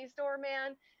Disney store,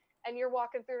 man, and you're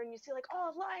walking through and you see like,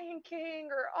 oh, Lion King,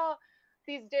 or oh,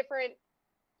 these different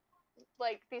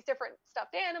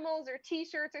stuffed animals or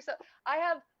T-shirts or stuff. I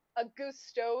have a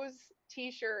Gusteau's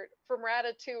T-shirt from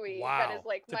Ratatouille that is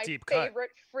like my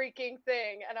favorite freaking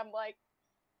thing, and I'm like,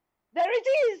 there it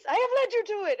is. I have led you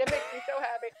to it. It makes me so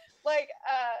happy. Like,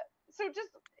 so just.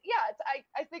 Yeah,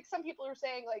 I think some people are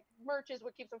saying like merch is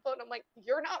what keeps them floating. I'm like,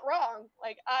 you're not wrong.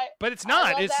 Like but it's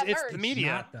not. It's the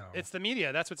media. It's the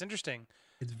media. That's what's interesting.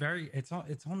 It's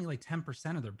only like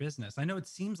 10% of their business. I know it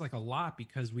seems like a lot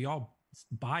because we all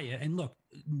buy it. And look,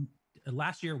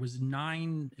 last year was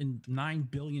 $9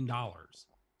 billion.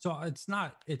 So it's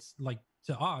not. It's like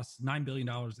to us, $9 billion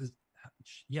is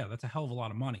that's a hell of a lot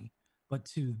of money. But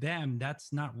to them,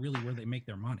 that's not really where they make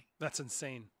their money. That's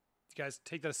insane. Guys,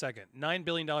 take that a second. $9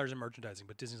 billion in merchandising,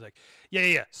 but Disney's like,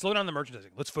 yeah. Slow down the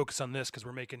merchandising. Let's focus on this because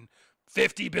we're making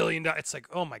 $50 billion. It's like,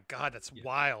 oh my God, that's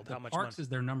wild. How much parks money. Is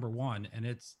their number one, and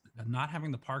it's not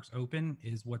having the parks open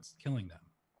is what's killing them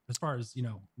as far as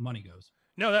money goes.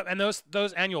 No, and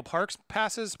those annual parks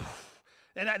passes,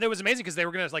 and that was amazing because they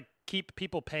were gonna like keep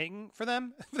people paying for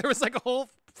them. There was like a whole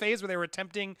phase where they were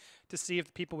attempting to see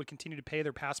if people would continue to pay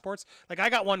their passports. Like I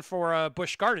got one for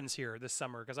Busch Gardens here this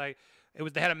summer because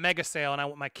they had a mega sale,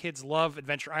 and my kids love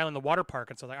Adventure Island, the water park,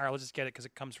 and so I was like, all right, let's just get it because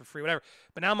it comes for free, whatever.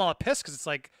 But now I'm all pissed because it's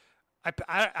like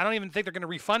I don't even think they're going to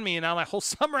refund me, and now my whole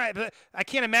summer I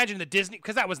can't imagine the Disney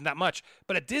because that wasn't that much,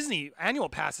 but a Disney annual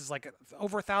pass is like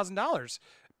over $1,000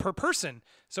 per person,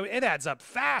 so it adds up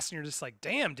fast, and you're just like,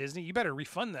 damn, Disney, you better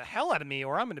refund the hell out of me,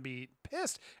 or I'm going to be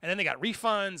pissed. And then they got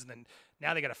refunds, and then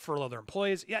now they got to furlough their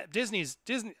employees. Yeah, Disney.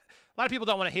 A lot of people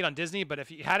don't want to hate on Disney, but if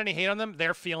you had any hate on them,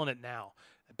 they're feeling it now.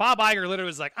 Bob Iger literally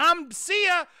was like, see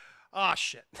ya. Oh,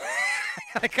 shit.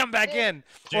 I come back in.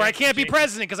 Or I can't be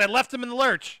president because I left him in the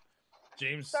lurch.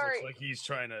 James looks like he's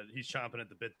chomping at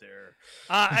the bit there.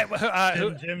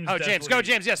 James. Go,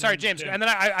 James. Yeah, sorry, James. And then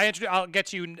I'll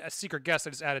get you a secret guest I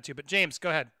just added to. But James, go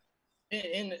ahead.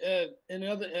 In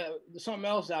other something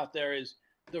else out there is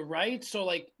the rights. So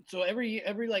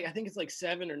every like I think it's like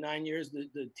 7 or 9 years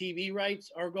the TV rights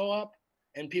go up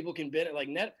and people can bid it. Like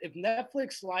if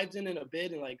Netflix slides in a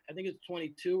bid and like I think it's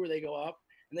 22 where they go up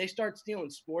and they start stealing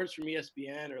sports from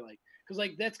ESPN or like because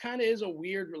like that's kind of is a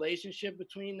weird relationship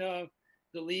between the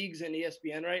leagues and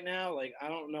ESPN right now. Like I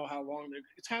don't know how long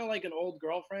it's kind of like an old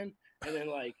girlfriend and then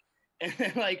like. And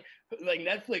then like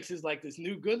Netflix is like this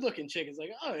new good looking chick. It's like,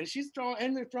 oh,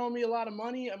 and they're throwing me a lot of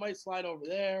money. I might slide over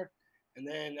there. And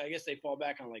then I guess they fall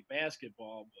back on like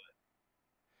basketball,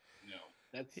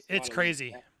 but it's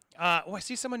crazy. I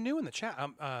see someone new in the chat.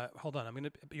 Hold on.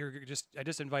 I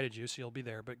just invited you, so you'll be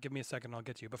there, but give me a second and I'll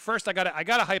get to you. But first I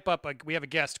gotta hype up, we have a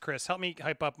guest, Chris. Help me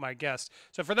hype up my guest.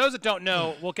 So for those that don't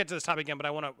know, we'll get to this topic again, but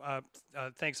I want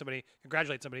to thank somebody,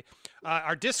 congratulate somebody.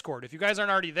 Our Discord, if you guys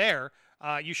aren't already there,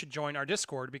 you should join our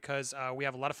Discord because we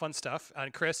have a lot of fun stuff.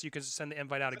 And Chris, you can send the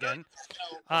invite out again.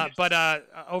 But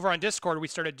over on Discord, we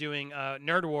started doing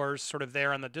Nerd Wars sort of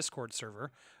there on the Discord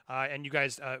server. And you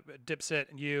guys, Dipset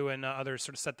and you and others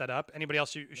sort of set that up. Anybody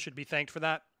else you should be thanked for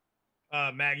that?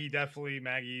 Maggie, definitely.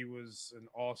 Maggie was an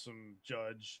awesome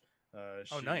judge.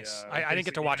 Nice. I didn't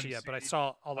get to watch it yet, but I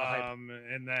saw all the hype.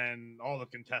 And then all the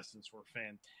contestants were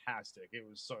fantastic. It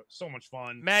was so much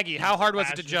fun. Maggie, how hard was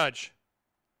it to judge?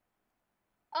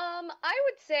 I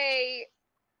would say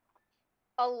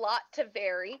a lot to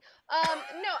vary.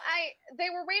 They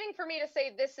were waiting for me to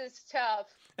say this is tough,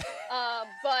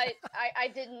 but I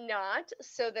did not.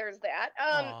 So there's that.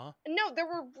 No, there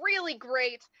were really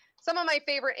great. Some of my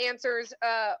favorite answers.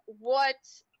 What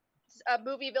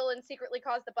movie villain secretly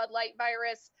caused the Bud Light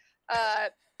virus?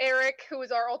 Eric, who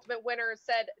was our ultimate winner,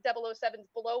 said 007's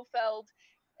Blofeld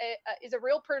is a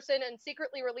real person and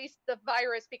secretly released the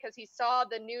virus because he saw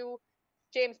the new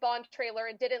James Bond trailer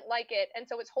and didn't like it, and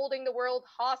so it's holding the world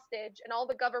hostage, and all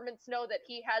the governments know that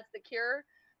he has the cure,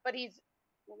 but he's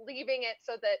leaving it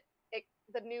so that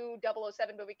the new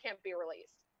 007 movie can't be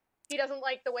released. He doesn't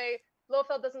like the way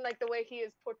Blofeld doesn't like the way he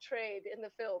is portrayed in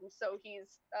the film, so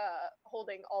he's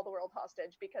holding all the world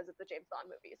hostage because of the James Bond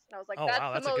movies. And I was like,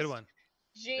 that's a good one.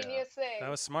 Genius thing. That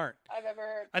was smart. I've ever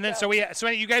heard. And then so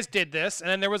you guys did this, and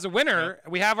then there was a winner. Yeah.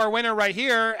 We have our winner right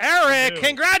here, Eric.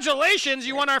 Congratulations!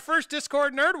 You won our first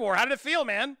Discord Nerd War. How did it feel,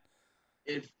 man?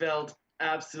 It felt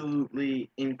absolutely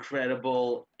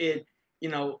incredible.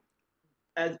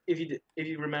 As if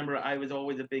you remember, I was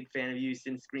always a big fan of you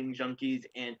since Screen Junkies,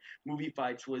 and Movie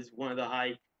Fights was one of the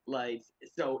highlights.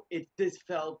 So this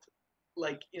felt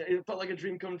like it felt like a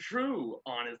dream come true,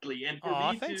 honestly. And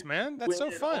for me thanks, man. That's so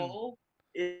fun.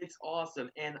 It's awesome,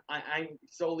 and I'm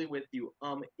solely with you.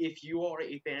 If you are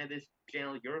a fan of this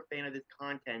channel, you're a fan of this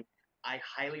content, I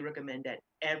highly recommend that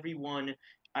everyone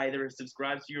either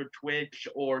subscribes to your Twitch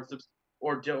or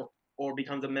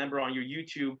becomes a member on your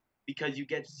YouTube, because you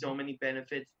get so many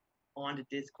benefits on the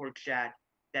Discord chat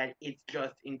that it's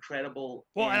just incredible.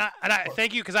 Well, and I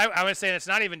thank you, because I was saying it's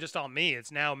not even just all me.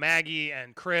 It's now Maggie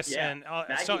and Chris and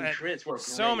Chris were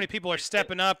so many people are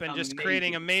stepping up and just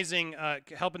creating amazing,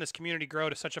 helping this community grow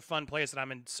to such a fun place that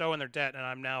I'm in their debt, and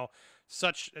I'm now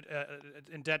such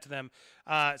in debt to them.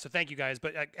 So thank you guys.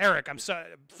 But Eric,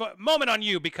 moment on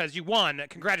you because you won.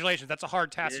 Congratulations. That's a hard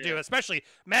task to do, especially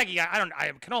Maggie.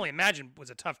 I can only imagine was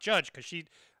a tough judge because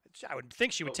I would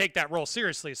think she would take that role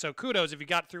seriously. So kudos if you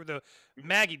got through the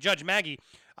Judge Maggie.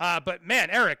 But man,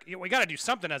 Eric, we got to do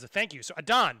something as a thank you. So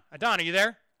Adon, are you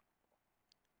there?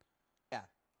 Yeah. All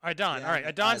right, Adon. Yeah, all right,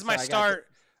 Adon's my star.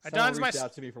 Adon's reached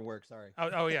out to me from work. Sorry.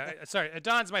 Oh yeah. Sorry.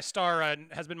 Adon's my star.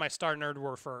 Has been my star Nerd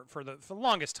War for the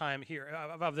longest time here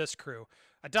of this crew.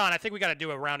 Adon, I think we got to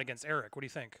do a round against Eric. What do you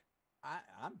think?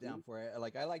 I'm down for it. I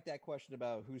like that question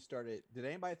about who started. Did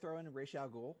anybody throw in Ra's al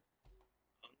Ghul?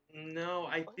 No,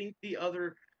 I think the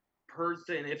other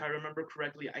person, if I remember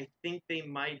correctly, I think they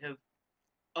might have.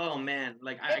 Oh man,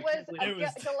 it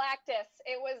was Galactus.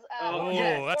 It was.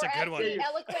 That's a good one. He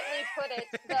eloquently put it,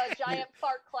 the giant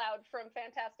fart cloud from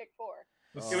Fantastic Four.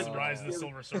 It was Rise of the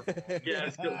Silver Surfer.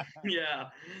 Yeah,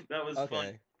 that was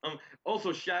fun.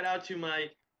 Also, shout out to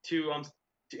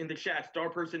in the chat,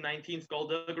 StarPerson19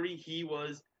 Skullduggery. He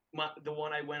was the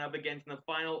one I went up against in the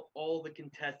final. All the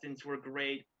contestants were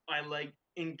great.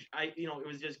 It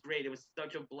was just great. It was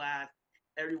such a blast.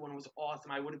 Everyone was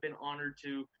awesome. I would have been honored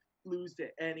to lose to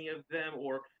any of them,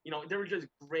 or they were just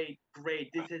great.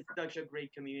 This is such a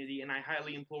great community, and I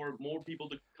highly implore more people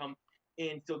to come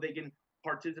in so they can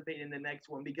participate in the next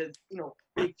one, because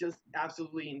it's just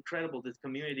absolutely incredible, this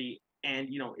community, and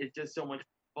it's just so much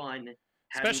fun.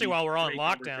 Especially while we're on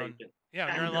lockdown. Yeah,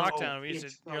 when you're in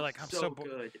lockdown, you're like, I'm so bored.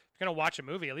 If you're gonna watch a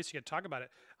movie, at least you can talk about it.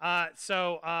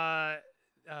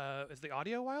 Is the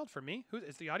audio wild for me? Who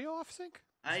is the audio off sync?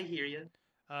 I hear you.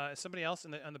 Is somebody else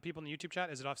on the people in the YouTube chat?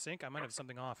 Is it off sync? I might have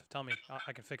something off. Tell me.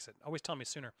 I can fix it. Always tell me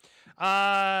sooner.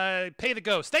 Pay the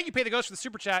Ghost. Thank you, Pay the Ghost, for the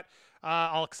super chat.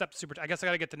 I'll accept the super chat. I guess I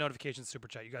got to get the notifications super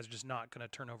chat. You guys are just not going to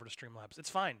turn over to Streamlabs. It's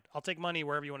fine. I'll take money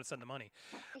wherever you want to send the money.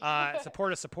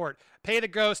 Support is support. Pay the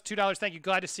Ghost, $2. Thank you.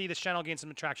 Glad to see this channel gain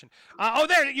some traction. Oh,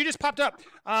 there. You just popped up.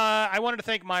 I wanted to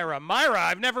thank Myra. Myra,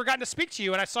 I've never gotten to speak to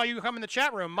you, and I saw you come in the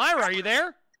chat room. Myra, are you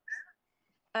there?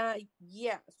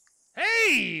 Yes.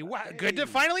 Hey, wow, good to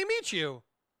finally meet you.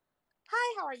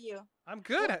 Hi, how are you? I'm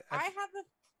good. Well, I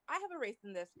have a race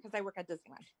in this because I work at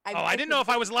Disneyland. I didn't know if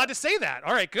I was allowed to say that.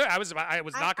 All right, good. I was not going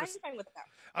to. I'm fine with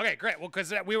that. Okay, great. Well,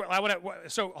 because I want to.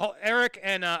 So Eric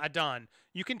and Adon,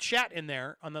 you can chat in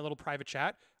there on the little private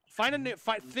chat. Find a new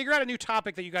figure out a new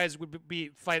topic that you guys would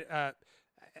be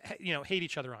hate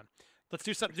each other on. Let's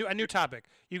do a new topic.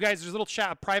 You guys, there's a little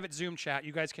chat, a private Zoom chat.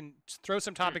 You guys can throw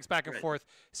some topics back and forth.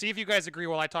 See if you guys agree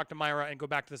while I talk to Myra and go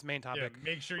back to this main topic.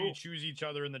 Yeah, make sure you choose each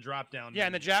other in the drop down. Yeah,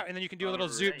 in the chat, and then you can do a little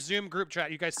Zoom group chat.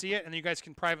 You guys see it, and then you guys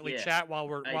can privately chat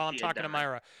while I'm talking to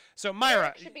Myra. So Myra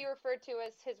Eric should be referred to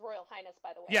as His Royal Highness,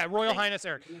 by the way. Yeah, Royal Highness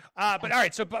Eric. But all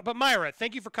right, so but Myra,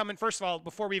 thank you for coming. First of all,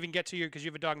 before we even get to you, because you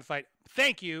have a dog in the fight,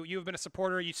 thank you. You have been a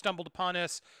supporter. You stumbled upon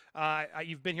us.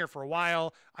 You've been here for a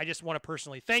while. I just want to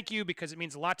personally thank you because it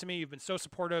means a lot to me. You've been so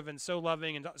supportive and so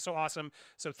loving and so awesome.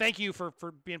 So thank you for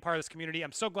being part of this community.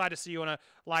 I'm so glad to see you on a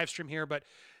live stream here. But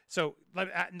so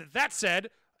that said,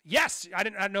 yes, I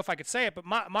don't know if I could say it, but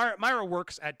Myra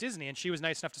works at Disney, and she was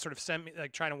nice enough to sort of send me,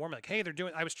 like, trying to warn me, like, hey, they're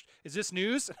doing. Is this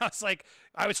news? And I was like,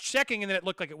 I was checking, and then it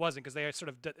looked like it wasn't because they sort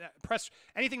of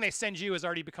anything they send you has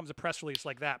already becomes a press release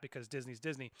like that because Disney's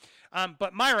Disney.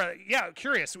 But Myra, yeah,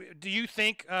 curious. Do you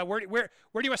think where do you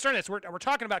want to start this? We're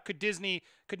talking about could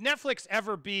Netflix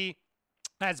ever be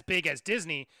as big as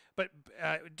Disney? But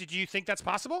did you think that's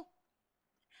possible?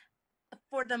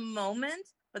 For the moment.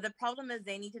 But the problem is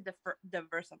they need to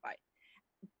diversify.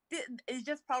 It's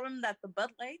just problem that the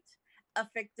Bud Light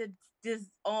affected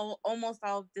almost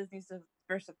all of Disney's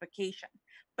diversification.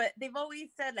 But they've always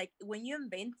said, like, when you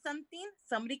invent something,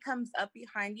 somebody comes up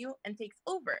behind you and takes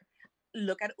over.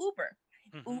 Look at Uber.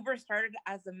 Mm-hmm. Uber started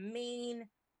as the main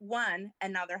one,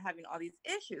 and now they're having all these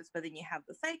issues. But then you have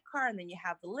the sidecar, and then you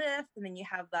have the Lyft, and then you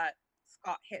have that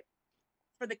Scott hit.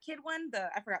 For the kid one,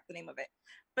 I forgot the name of it,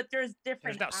 but there's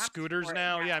different. There's now scooters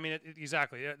now. Yeah, I mean,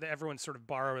 exactly. Everyone sort of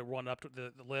borrowed one up to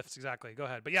the lifts. Exactly. Go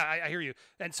ahead. But yeah, I hear you.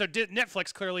 And so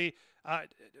Netflix clearly.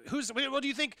 What do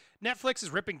you think? Netflix is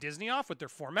ripping Disney off with their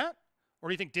format, or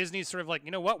do you think Disney's sort of like,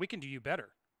 you know what, we can do you better?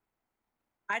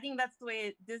 I think that's the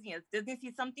way Disney is. Disney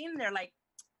sees something, they're like,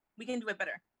 we can do it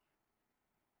better.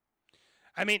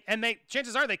 I mean, and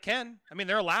chances are they can. I mean,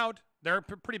 they're allowed. They're a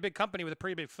pretty big company with a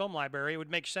pretty big film library. It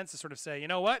would make sense to sort of say, you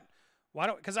know what? Why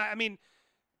don't? Because I mean,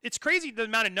 it's crazy the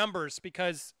amount of numbers.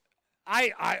 Because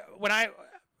I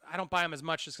don't buy them as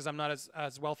much just because I'm not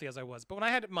as wealthy as I was. But when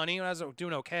I had money and I was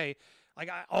doing okay, like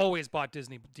I always bought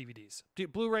Disney DVDs,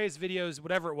 Blu-rays, videos,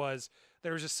 whatever it was.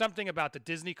 There was just something about the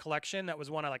Disney collection that was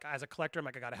one I like as a collector. I'm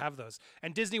like, I got to have those.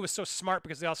 And Disney was so smart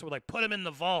because they also would like put them in the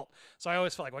vault. So I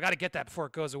always felt like, well, I got to get that before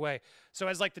it goes away. So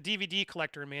as like the DVD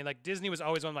collector in me, like Disney was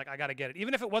always one like, I got to get it,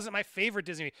 even if it wasn't my favorite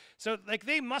Disney. So like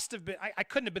they must have been. I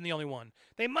couldn't have been the only one.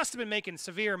 They must have been making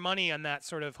severe money on that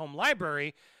sort of home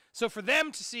library. So for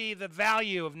them to see the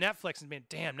value of Netflix and being,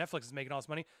 damn, Netflix is making all this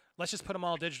money. Let's just put them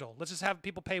all digital. Let's just have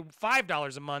people pay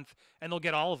 $5 a month and they'll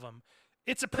get all of them.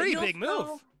 It's a pretty big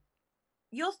move.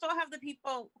 You'll still have the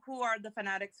people who are the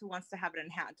fanatics who wants to have it in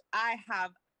hand. I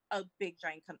have a big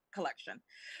giant collection.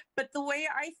 But the way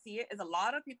I see it is a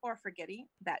lot of people are forgetting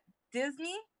that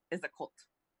Disney is a cult.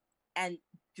 And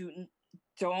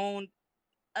don't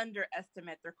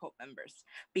underestimate their cult members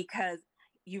because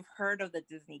you've heard of the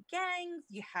Disney gangs,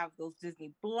 you have those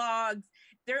Disney blogs.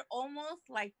 They're almost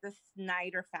like the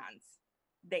Snyder fans.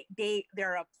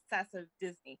 They're obsessive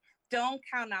Disney. Don't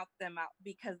count them out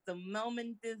because the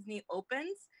moment Disney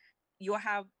opens, you'll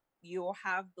have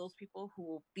those people who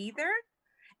will be there.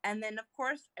 And then of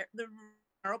course the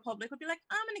general public would be like,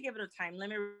 I'm gonna give it a time, let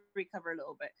me recover a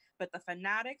little bit. But the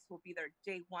fanatics will be there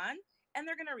day one and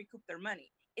they're gonna recoup their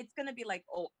money. It's gonna be like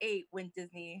 2008 when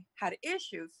Disney had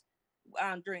issues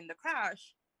during the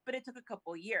crash, but it took a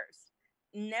couple years.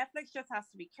 Netflix just has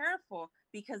to be careful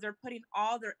because they're putting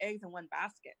all their eggs in one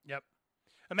basket. Yep.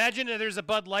 Imagine there's a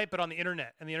Bud Light, but on the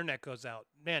internet, and the internet goes out.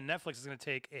 Man, Netflix is going to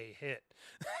take a hit.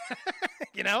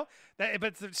 You know?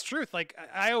 But it's truth. Like,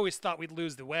 I always thought we'd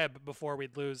lose the web before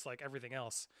we'd lose, like, everything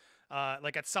else.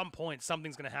 Like at some point,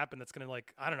 something's going to happen that's going to,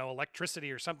 like, I don't know,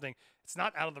 electricity or something. It's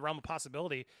not out of the realm of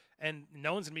possibility, and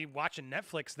no one's going to be watching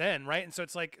Netflix then, right? And so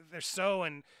it's like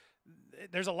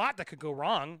there's a lot that could go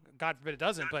wrong. God forbid it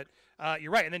doesn't, but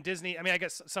you're right. And then Disney, I mean, I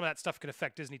guess some of that stuff could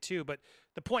affect Disney too, but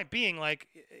the point being, like,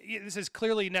 this is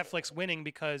clearly Netflix winning,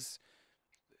 because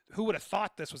who would have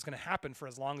thought this was going to happen for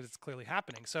as long as it's clearly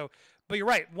happening? So, but you're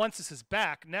right. Once this is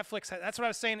back, Netflix, that's what I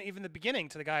was saying even in the beginning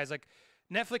to the guys, like,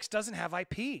 Netflix doesn't have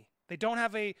IP.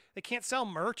 They can't sell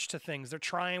merch to things. They're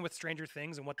trying with Stranger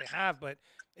Things and what they have, but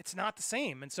it's not the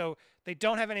same. And so they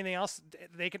don't have anything else.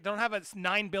 They don't have a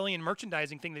 9 billion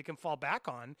merchandising thing they can fall back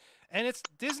on. And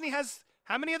Disney has,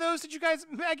 how many of those did you guys,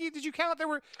 Maggie, did you count?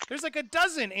 There's like a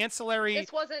dozen ancillary.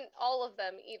 This wasn't all of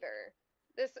them either.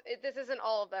 This isn't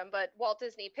all of them, but Walt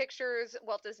Disney Pictures,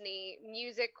 Walt Disney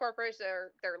Music Corporation,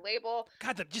 their label.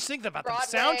 God, just think about Broadway,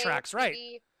 the soundtracks, right?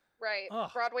 TV, right. Ugh.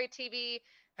 Broadway TV.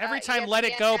 Every time Let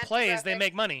It Go plays, they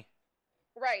make money.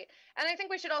 Right. And I think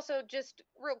we should also just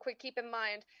real quick keep in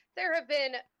mind, there have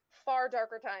been far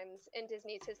darker times in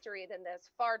Disney's history than this,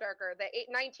 far darker. The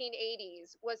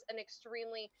 1980s was an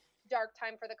extremely dark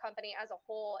time for the company as a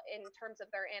whole in terms of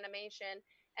their animation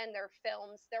and their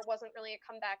films. There wasn't really a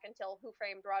comeback until Who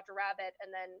Framed Roger Rabbit,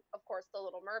 and then of course The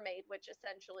Little Mermaid, which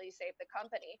essentially saved the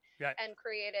company and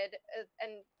created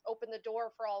and opened the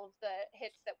door for all of the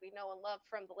hits that we know and love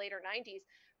from the later 90s.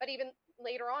 But even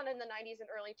later on in the 90s and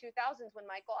early 2000s, when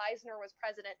Michael Eisner was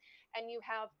president, and you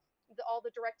have all the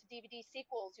direct-to-DVD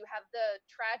sequels, you have the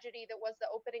tragedy that was the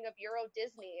opening of Euro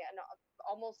Disney and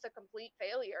almost a complete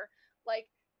failure. Like,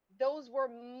 those were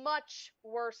much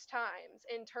worse times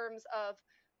in terms of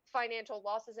financial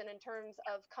losses and in terms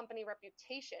of company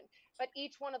reputation. But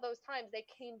each one of those times they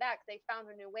came back, they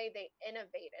found a new way, they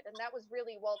innovated. And that was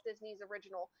really Walt Disney's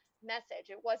original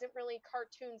message. It wasn't really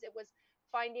cartoons, it was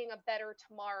finding a better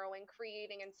tomorrow and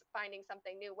creating and finding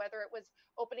something new, whether it was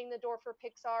opening the door for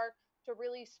Pixar to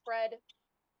really spread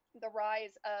the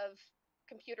rise of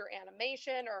computer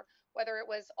animation, or whether it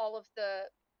was all of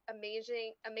the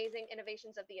amazing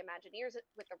innovations of the Imagineers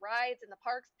with the rides and the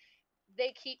parks.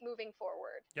 They keep moving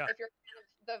forward. If you're a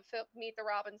fan of the Meet the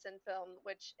Robinson film,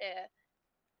 which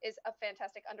is a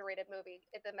fantastic underrated movie,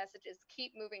 the message is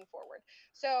keep moving forward.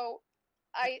 So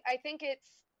I think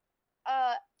it's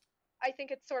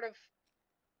sort of,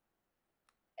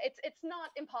 it's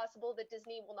not impossible that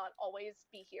Disney will not always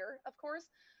be here, of course,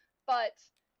 but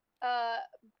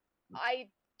I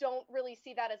don't really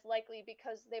see that as likely,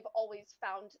 because they've always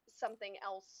found something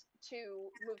else to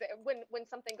move it. When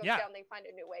something goes down, they find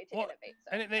a new way to innovate.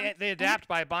 So. And they adapt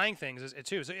by buying things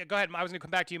too. So go ahead. I was going to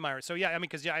come back to you, Myra. So yeah, I mean,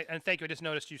 because and thank you. I just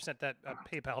noticed you sent that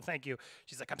PayPal. Thank you.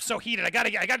 She's like, I'm so heated. I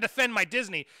gotta defend my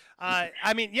Disney.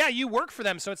 I mean, yeah, you work for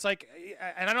them, so it's like,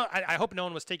 and I hope no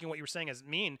one was taking what you were saying as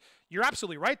mean. You're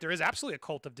absolutely right. There is absolutely a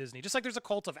cult of Disney, just like there's a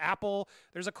cult of Apple.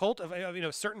 There's a cult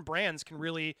of certain brands can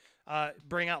really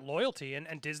bring out loyalty,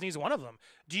 and Disney's one of them.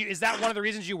 Is that one of the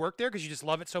reasons you work there, because you just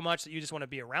love it so much that you just want to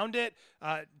be around it?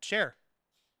 Share.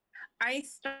 I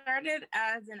started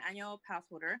as an annual pass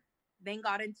holder, then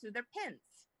got into their pins.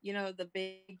 The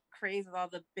big craze of all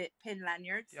the pin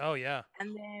lanyards. Oh yeah.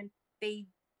 And then they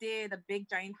did a big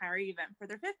giant hiring event for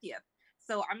their 50th.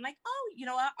 So I'm like, oh, you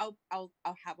know what?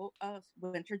 I'll have a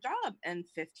winter job, and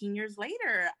 15 years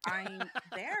later, I'm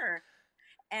there,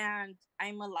 and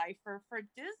I'm a lifer for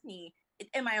Disney.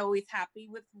 Am I always happy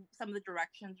with some of the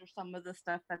directions or some of the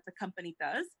stuff that the company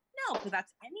does? No, because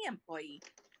that's any employee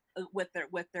with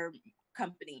their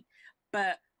company.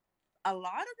 But a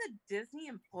lot of the Disney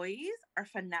employees are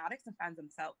fanatics and fans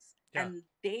themselves, and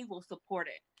they will support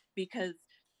it because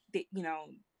they,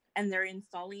 and they're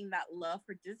installing that love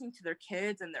for Disney to their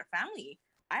kids and their family.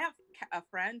 I have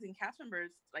friends and cast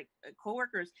members, like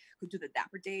coworkers, who do the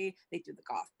Dapper Day, they do the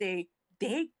Goth Day.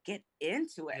 They get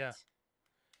into it. Yeah.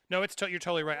 No, you're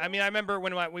totally right. I mean, I remember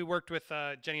when we worked with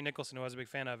Jenny Nicholson, who I was a big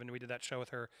fan of, and we did that show with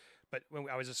her. But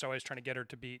I was just always trying to get her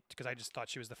to beat, because I just thought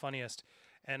she was the funniest.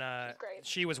 And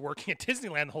she was working at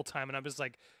Disneyland the whole time, and I was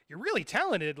like, "You're really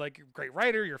talented. Like, you're a great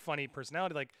writer. You're a funny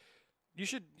personality. Like, you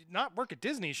should not work at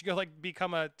Disney. You should go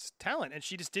become a talent." And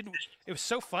she just didn't. It was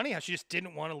so funny how she just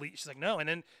didn't want to leave. She's like, no. And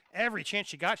then every chance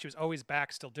she got, she was always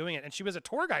back, still doing it. And she was a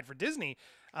tour guide for Disney.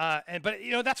 But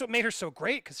that's what made her so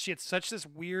great, because she had such this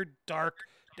weird,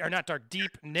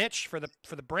 deep niche for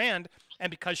the brand. And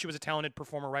because she was a talented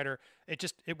performer writer, it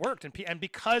worked. And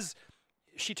because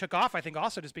she took off, I think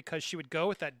also just because she would go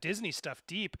with that Disney stuff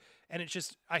deep. And it's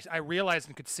just, I realized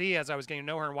and could see as I was getting to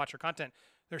know her and watch her content,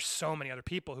 there's so many other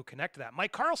people who connect to that.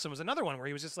 Mike Carlson was another one where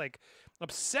he was just like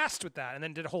obsessed with that, and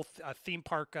then did a whole theme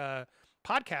park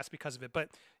podcast because of it. But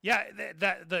yeah,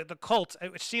 the cult,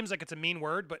 which seems like it's a mean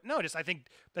word, but no, just I think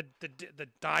the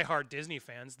diehard Disney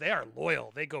fans, they are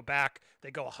loyal. They go back.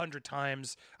 They go 100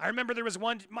 times. I remember there was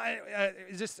one.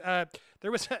 Because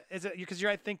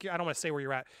I think I don't want to say where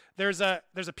you're at. There's a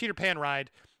Peter Pan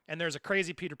ride, and there's a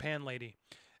crazy Peter Pan lady.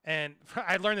 And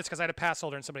I learned this because I had a pass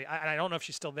holder and somebody, I don't know if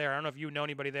she's still there. I don't know if you know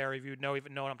anybody there, or if you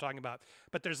even know what I'm talking about.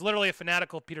 But there's literally a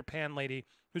fanatical Peter Pan lady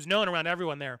who's known around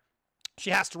everyone there. She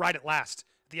has to ride it last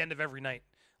at the end of every night.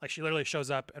 Like she literally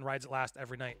shows up and rides it last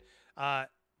every night.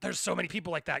 There's so many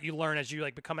people like that. You learn as you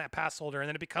like become a pass holder, and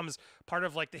then it becomes part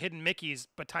of like the hidden Mickeys,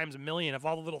 but times a million of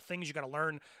all the little things you got to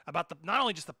learn about not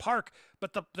only just the park,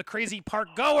 but the crazy park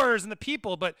goers and the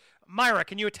people. But Myra,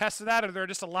 can you attest to that? Are there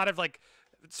just a lot of like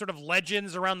sort of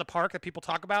legends around the park that people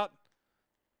talk about?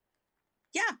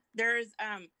 Yeah, there's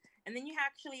and then you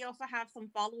actually also have some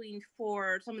following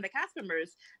for some of the cast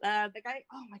members. The guy,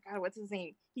 oh my god, what's his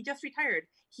name? He just retired.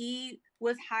 He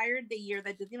was hired the year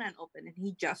that Disneyland opened, and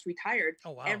he just retired.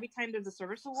 Oh wow! Every time there's a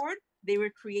service award, they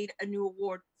would create a new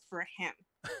award for him.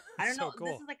 I don't know. Cool.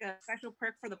 This is like a special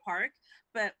perk for the park,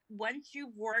 but once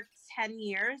you've worked 10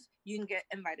 years, you can get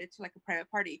invited to like a private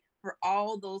party for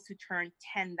all those who turned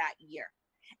 10 that year.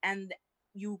 And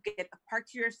you get the park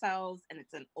to yourselves, and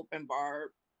it's an open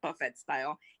bar buffet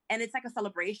style, and it's like a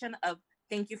celebration of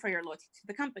thank you for your loyalty to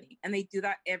the company. And they do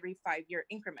that every 5-year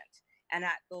increment, and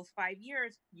at those 5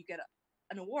 years you get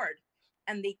an award.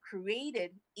 And they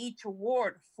created each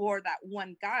award for that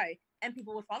one guy, and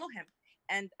people would follow him.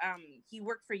 And he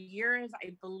worked for years,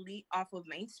 I believe, off of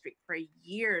Main Street for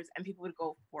years, and people would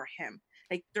go for him.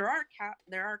 Like there are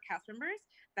cast members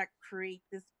that create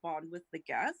this bond with the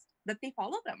guests that they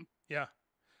follow them. Yeah.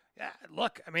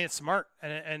 Look, I mean, it's smart,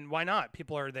 and why not?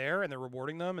 People are there, and they're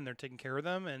rewarding them, and they're taking care of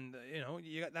them, and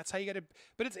that's how you got to.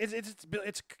 But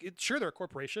it's sure they're a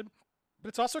corporation, but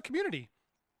it's also a community.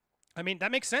 I mean,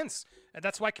 that makes sense. And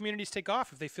that's why communities take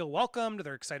off. If they feel welcomed,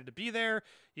 they're excited to be there.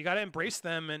 You got to embrace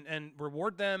them and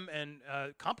reward them and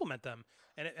compliment them.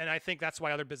 And I think that's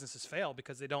why other businesses fail,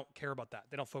 because they don't care about that.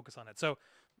 They don't focus on it. So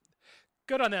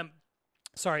good on them.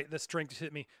 Sorry, this drink just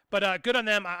hit me. But good on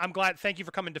them. I'm glad. Thank you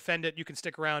for coming to defend it. You can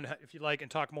stick around if you like and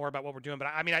talk more about what we're doing. But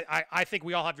I mean, I think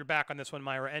we all have your back on this one,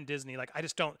 Myra, and Disney. Like, I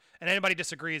just don't. And anybody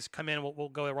disagrees, come in. We'll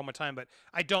go there one more time. But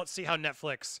I don't see how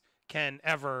Netflix can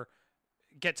ever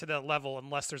get to the level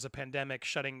unless there's a pandemic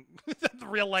shutting the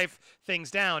real life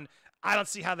things down. I don't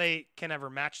see how they can ever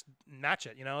match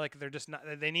it. Like they're just not.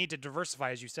 They need to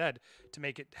diversify, as you said, to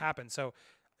make it happen. So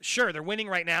sure, they're winning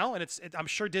right now, and I'm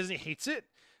sure Disney hates it.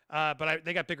 But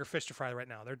they got bigger fish to fry right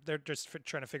now. They're just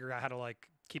trying to figure out how to like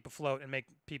keep afloat and make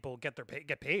people get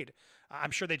paid.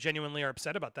 I'm sure they genuinely are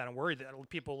upset about that and worried that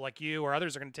people like you or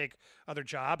others are going to take other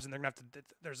jobs, and they're going to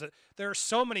have to. There are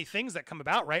so many things that come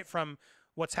about right from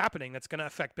what's happening that's going to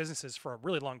affect businesses for a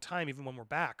really long time, even when we're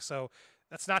back. So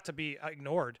that's not to be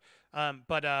ignored.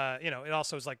 But it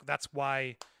also is like that's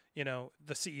why the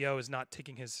CEO is not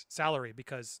taking his salary,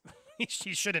 because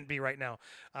he shouldn't be right now.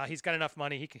 He's got enough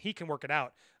money. He can work it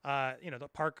out. The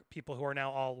park people who are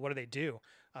now all, what do?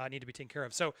 Need to be taken care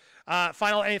of. So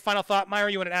any final thought, Myra,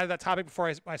 you want to add to that topic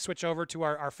before I switch over to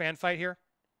our fan fight here?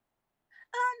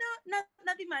 No,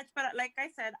 nothing much. But like I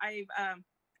said, I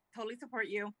totally support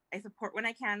you. I support when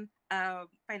I can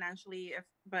financially,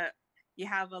 but you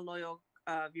have a loyal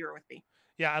viewer with me.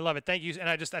 Yeah, I love it. Thank you, and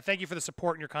I thank you for the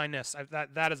support and your kindness.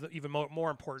 That is even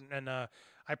more important, and I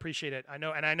appreciate it.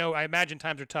 I imagine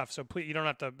times are tough, so please, you don't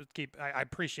have to keep. I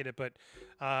appreciate it, but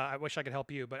I wish I could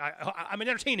help you. But I'm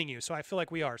entertaining you, so I feel like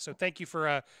we are. So thank you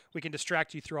for we can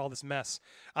distract you through all this mess.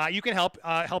 You can help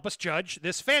us judge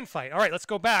this fan fight. All right, let's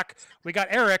go back. We got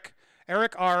Eric.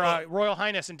 Eric, our Royal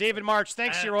Highness, and David March.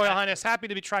 Thanks, Your Royal Highness. Happy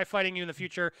to try fighting you in the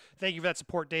future. Thank you for that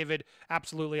support, David.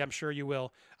 Absolutely, I'm sure you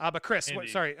will. But Chris,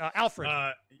 Alfred.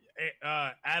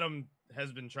 Adam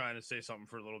has been trying to say something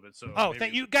for a little bit. So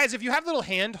thank you guys. If you have a little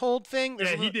handhold thing,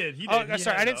 he did.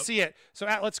 Sorry, I didn't see it. So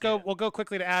let's go. Yeah. We'll go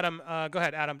quickly to Adam. Go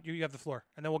ahead, Adam. You have the floor,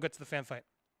 and then we'll get to the fan fight.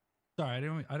 Sorry,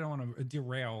 I don't want to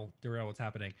derail what's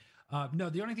happening. No,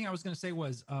 the only thing I was going to say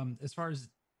was as far as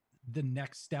the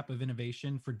next step of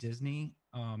innovation for Disney,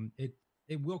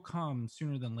 it will come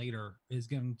sooner than later. Is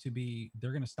going to be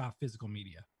they're going to stop physical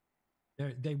media.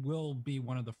 They will be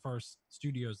one of the first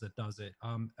studios that does it.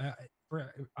 I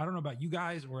don't know about you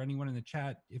guys or anyone in the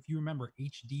chat, if you remember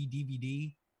HD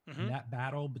DVD and that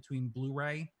battle between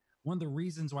Blu-ray. One of the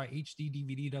reasons why HD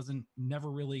DVD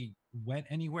never really went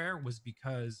anywhere was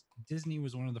because Disney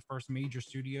was one of the first major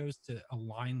studios to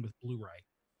align with Blu-ray,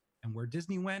 and where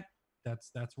Disney went,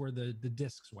 that's where the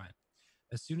discs went.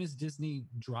 as soon as Disney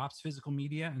drops physical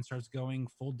media and starts going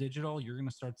full digital, you're going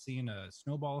to start seeing a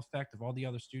snowball effect of all the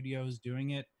other studios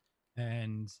doing it.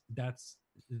 And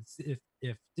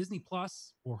if Disney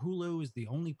Plus or Hulu is the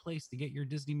only place to get your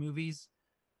Disney movies,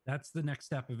 that's the next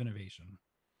step of innovation.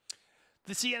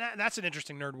 See, and that's an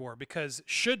interesting nerd war, because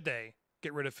should they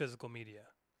get rid of physical media?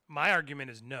 My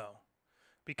argument is no.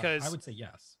 Because I would say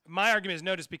yes. My argument is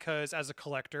no, just because as a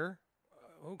collector,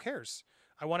 who cares?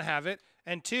 I want to have it.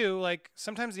 And two, like,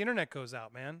 sometimes the internet goes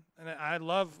out, man. And I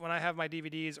love when I have my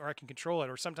DVDs or I can control it.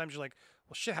 Or sometimes you're like,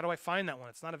 well, shit, how do I find that one?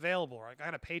 It's not available. Or I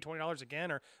got to pay $20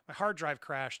 again. Or my hard drive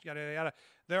crashed. Yada, yada, yada.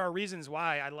 There are reasons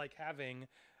why I like having,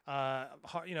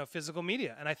 physical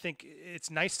media. And I think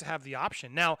it's nice to have the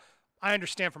option. Now, I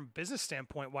understand from a business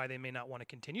standpoint why they may not want to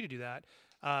continue to do that.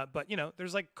 But,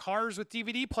 there's like cars with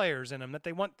DVD players in them that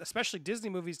they want, especially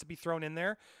Disney movies, to be thrown in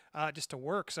there just to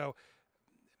work. So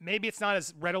maybe it's not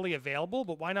as readily available,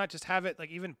 but why not just have it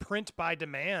like even print by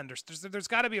demand? There's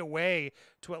got to be a way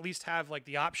to at least have like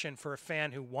the option for a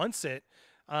fan who wants it.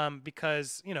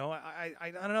 Because,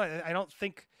 I don't know. I don't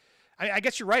think, I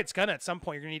guess you're right. It's gonna, at some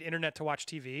point, you're gonna need internet to watch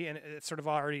TV, and it's sort of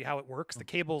already how it works. The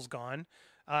cable's gone.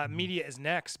 Media is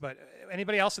next, but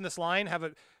anybody else in this line have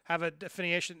a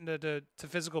definition to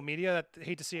physical media that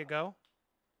hate to see it go?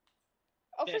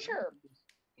 Oh, for sure.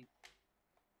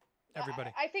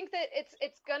 Everybody. I think that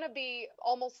it's gonna be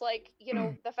almost like,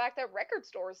 the fact that record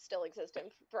stores still exist and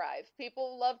thrive.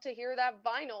 People love to hear that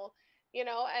vinyl,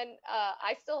 and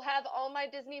I still have all my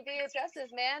Disney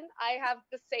VHSs, man. I have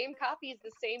the same copies,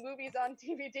 the same movies on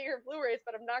DVD or Blu-rays,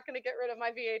 but I'm not gonna get rid of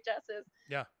my VHSs.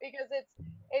 Yeah. Because it's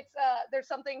there's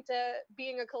something to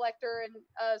being a collector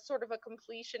and sort of a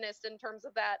completionist in terms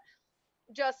of that,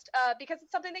 just because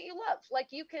it's something that you love.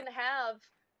 Like you can have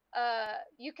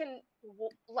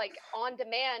like on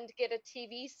demand get a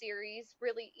TV series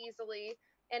really easily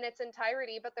in its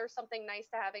entirety, but there's something nice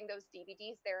to having those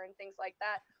DVDs there and things like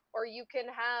that. Or you can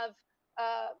have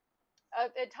an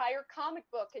entire comic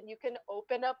book and you can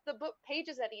open up the book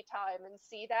pages any time and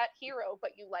see that hero,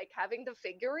 but you like having the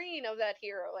figurine of that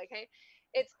hero. Like, hey,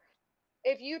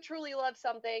 if you truly love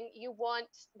something, you want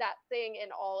that thing in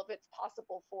all of its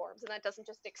possible forms. And that doesn't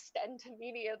just extend to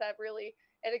media,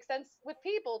 it extends with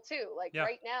people too. Like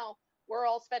right now, we're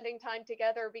all spending time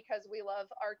together because we love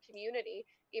our community,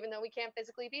 even though we can't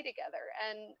physically be together.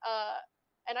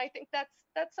 And I think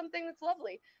that's something that's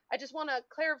lovely. I just want to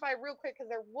clarify real quick, because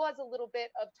there was a little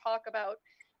bit of talk about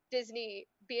Disney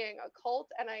being a cult,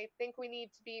 and I think we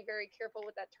need to be very careful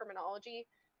with that terminology,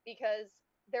 because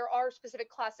there are specific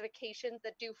classifications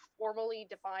that do formally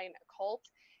define a cult,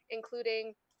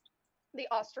 including the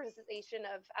ostracization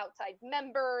of outside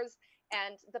members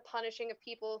and the punishing of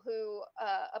people who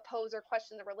oppose or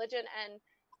question the religion. And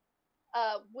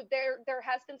there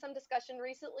has been some discussion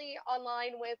recently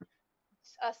online with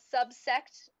a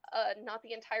subsect, not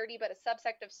the entirety, but a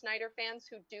subsect of Snyder fans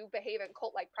who do behave in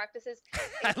cult-like practices.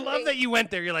 I love that you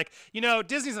went there. You're like,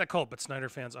 Disney's not a cult, but Snyder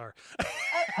fans are.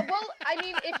 Well, I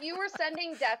mean, if you were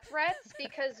sending death threats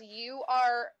because you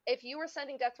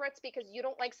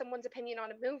don't like someone's opinion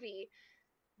on a movie,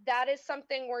 that is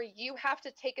something where you have to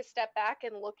take a step back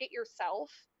and look at yourself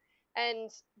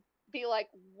and be like,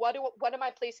 what am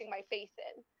I placing my faith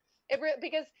in?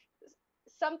 Because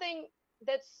something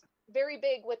that's very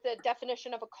big with the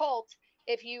definition of a cult,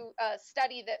 if you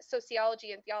study the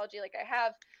sociology and theology like I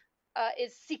have,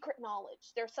 is secret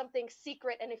knowledge. There's something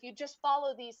secret, and if you just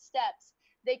follow these steps,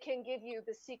 they can give you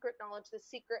the secret knowledge, the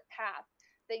secret path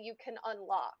that you can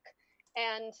unlock.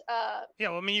 And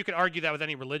you could argue that with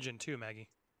any religion too, Maggie.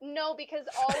 No, because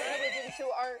all religions who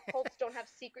aren't cults don't have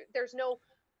secret. There's no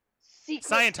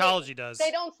secret. Scientology does. They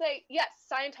don't say, yes,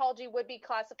 Scientology would be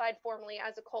classified formally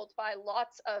as a cult by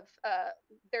lots of,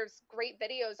 there's great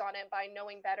videos on it by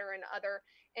Knowing Better and other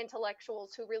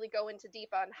intellectuals who really go into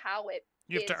deep on how it.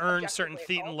 You have to earn certain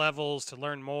thetan levels to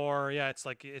learn more. Yeah, it's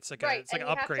like an upgrade. You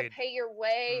have to pay your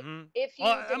way. Mm-hmm. If you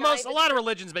a lot of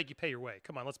religions make you pay your way.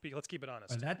 Come on, let's keep it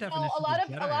honest. That definition a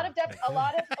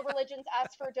lot of religions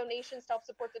ask for donations to help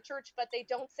support the church, but they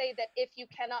don't say that if you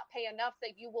cannot pay enough,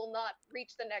 that you will not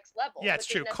reach the next level. Yeah, it's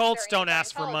true. Cults don't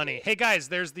ask for money. Hey guys,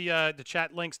 there's the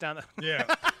chat links down there. Yeah.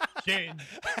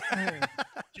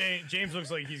 James looks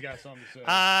like he's got something to say.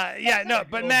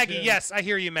 But Maggie, yes, I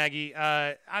hear you, Maggie.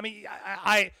 I mean,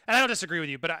 I don't disagree with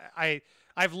you, but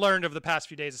I've learned over the past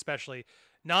few days, especially,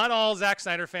 not all Zack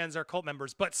Snyder fans are cult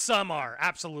members, but some are.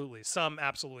 Absolutely, some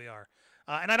absolutely are.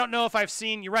 And I don't know if I've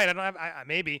seen. You're right. I don't have.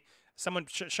 Maybe someone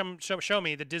show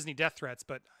me the Disney death threats,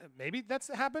 but maybe that's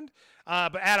happened.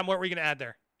 But Adam, what were you going to add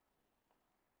there?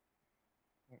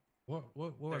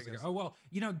 What was it? Oh well,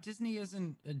 Disney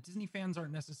isn't. Disney fans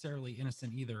aren't necessarily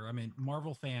innocent either. I mean,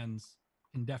 Marvel fans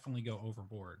can definitely go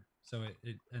overboard. So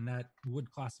and that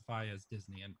would classify as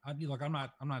Disney. And I'd be like, I'm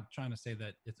not trying to say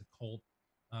that it's a cult,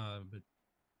 but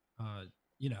I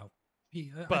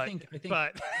think.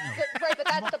 Right, but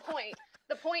that's the point.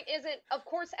 The point isn't, of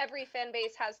course, every fan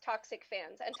base has toxic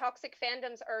fans, and toxic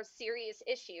fandoms are a serious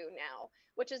issue now,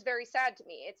 which is very sad to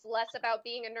me. It's less about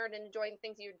being a nerd and enjoying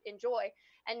things you enjoy,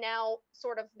 and now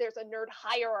sort of there's a nerd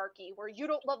hierarchy where you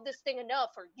don't love this thing enough,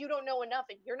 or you don't know enough,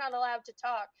 and you're not allowed to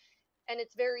talk. And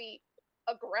it's very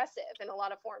aggressive in a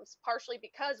lot of forms, partially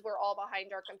because we're all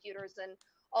behind our computers, and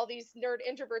all these nerd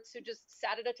introverts who just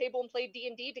sat at a table and played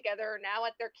D&D together are now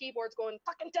at their keyboards going,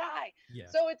 fucking die. Yeah.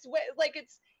 So it's like,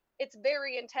 it's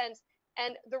very intense.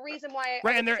 And the reason why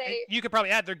you could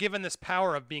probably add, they're given this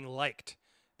power of being liked.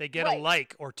 They get a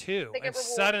like or two, and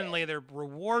suddenly they're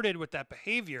rewarded with that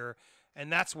behavior.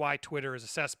 And that's why Twitter is a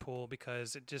cesspool,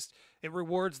 because it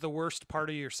rewards the worst part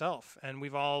of yourself. And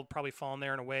we've all probably fallen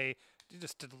there in a way,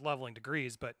 just to leveling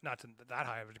degrees, but not to that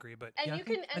high of a degree. But and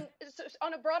so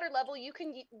on a broader level, you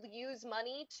can use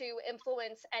money to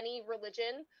influence any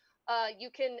religion. You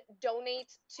can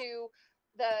donate to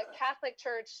the Catholic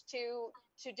Church,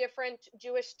 to different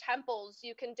Jewish temples.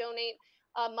 You can donate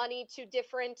money to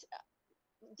different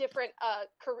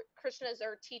Krishnas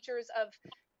or teachers of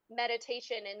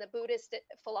meditation in the Buddhist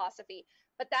philosophy.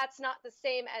 But that's not the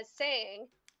same as saying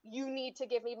you need to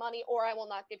give me money or I will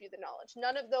not give you the knowledge.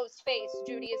 None of those faiths,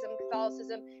 Judaism,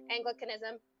 Catholicism,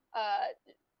 Anglicanism,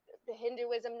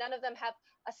 Hinduism, none of them have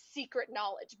a secret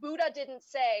knowledge. Buddha didn't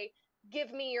say,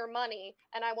 give me your money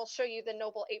and I will show you the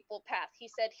Noble Eightfold Path. He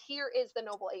said, here is the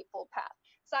Noble Eightfold Path.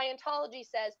 Scientology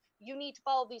says you need to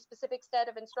follow these specific set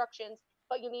of instructions,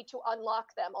 but you need to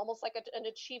unlock them, almost like an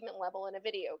achievement level in a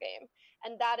video game.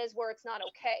 And that is where it's not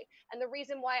okay. And the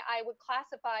reason why I would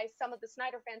classify some of the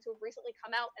Snyder fans who have recently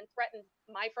come out and threatened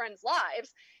my friends'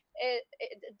 lives, it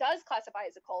does classify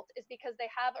as a cult, is because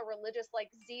they have a religious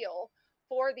zeal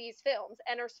for these films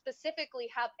and are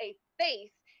specifically have a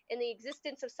faith in the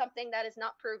existence of something that is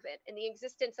not proven, in the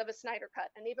existence of a Snyder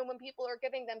Cut. And even when people are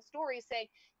giving them stories saying,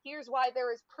 here's why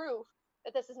there is proof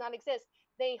that this does not exist,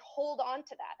 they hold on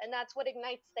to that. And that's what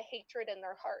ignites the hatred in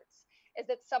their hearts, is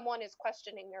that someone is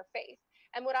questioning their faith.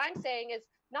 And what I'm saying is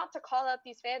not to call out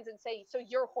these fans and say, so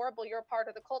you're horrible, you're a part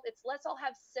of the cult. It's let's all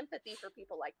have sympathy for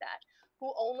people like that,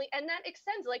 and that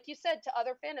extends, like you said, to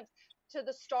other fandoms, to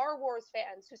the Star Wars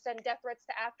fans who send death threats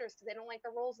to actors because they don't like the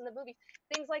roles in the movies,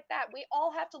 things like that. We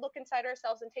all have to look inside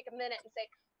ourselves and take a minute and say,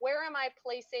 where am I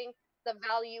placing the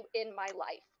value in my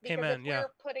life? Because Amen,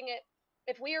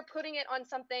 if we are putting it on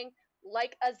something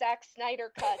like a Zack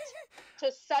Snyder cut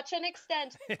to such an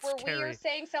extent where we are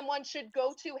saying someone should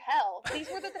go to hell. These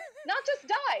were not just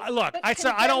die. Look,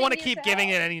 I don't want to keep giving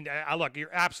it any. Look,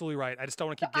 you're absolutely right. I just don't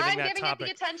want to keep giving that topic. I'm giving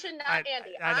it the attention, not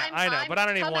Andy. I know, but I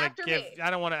don't even want to give. I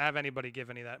don't want to have anybody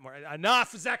give any of that more.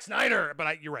 Enough, Zack Snyder.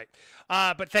 But you're right.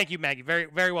 But thank you, Maggie. Very,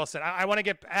 very well said. I want to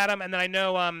get Adam, and then I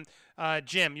know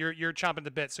Jim, you're chomping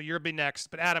the bit, so you'll be next.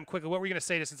 But Adam, quickly, what were you going to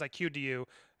say since I cued to you?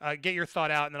 Get your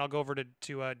thought out, and then I'll go over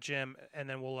to Jim, and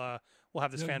then we'll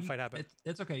have this fan fight happen.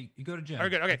 It's okay. You go to Jim.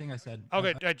 Good. Okay. I think I said.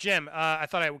 Okay, Jim. I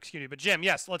thought I excused you, but Jim,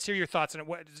 yes, let's hear your thoughts. And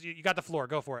you got the floor.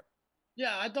 Go for it.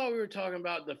 Yeah, I thought we were talking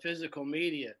about the physical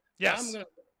media. Yes.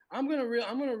 I'm gonna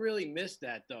really miss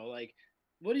that though. Like,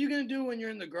 what are you gonna do when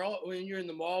you're in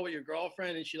the mall with your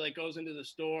girlfriend and she goes into the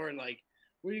store and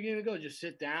where are you gonna go? Just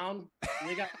sit down? And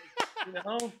they got.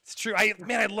 It's true.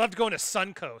 I loved going to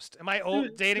Suncoast. Am I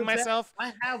dating myself?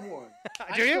 I have one.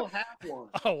 Do you? I still have one.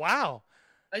 Oh wow.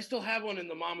 I still have one in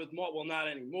the Monmouth Mall. Well, not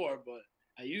anymore, but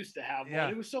I used to have one. Yeah.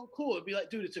 It was so cool. It'd be like,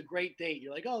 dude, it's a great date.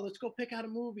 You're like, oh, let's go pick out a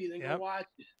movie, then go watch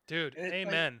it. Dude,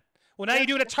 amen. Well, now you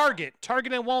do it at Target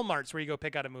and Walmart's where you go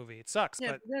pick out a movie. It sucks.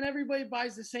 Yeah, but then everybody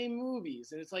buys the same movies,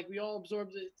 and it's like we all absorb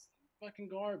it. It's fucking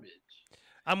garbage.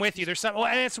 I'm with you. There's some. Well,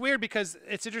 and it's weird because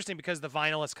it's interesting because the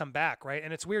vinyl has come back, right?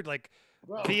 And it's weird.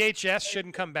 VHS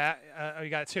shouldn't come back. You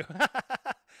got it too. What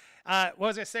I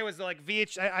was gonna say was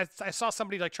VH. I saw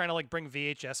somebody trying to bring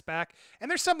VHS back, and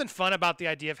there's something fun about the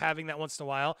idea of having that once in a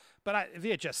while. But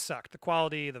VHS sucked. The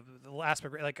quality, the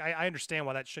aspect. I understand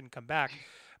why that shouldn't come back.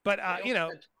 But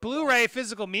Blu-ray,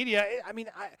 physical media. I mean,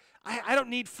 I don't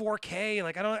need 4K.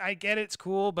 I get it. It's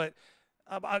cool, but.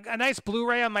 A nice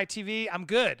Blu-ray on my TV, I'm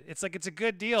good. It's a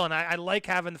good deal, and I like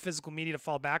having the physical media to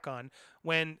fall back on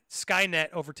when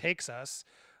Skynet overtakes us.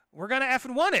 we're gonna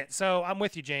effing want it. So I'm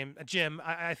with you, Jim.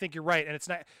 I think you're right, and it's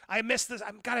not. I miss this.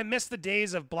 I miss the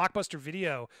days of Blockbuster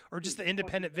Video or just the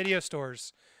independent video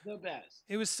stores. The best.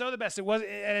 It was so the best. It was,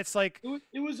 and it's like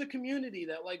it was a community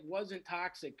that like wasn't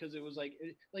toxic because it was like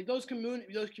those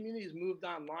communities moved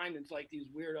online into like these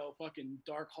weirdo fucking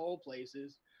dark hole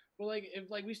places. But like if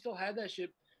like we still had that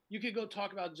shit. You could go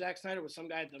talk about Zack Snyder with some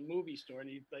guy at the movie store, and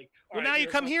he's like, well, now you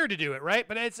come here to do it, right?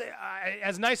 But it's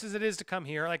as nice as it is to come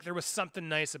here. Like there was something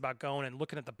nice about going and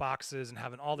looking at the boxes and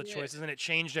having all the choices, and it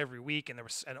changed every week, and there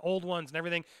was old ones and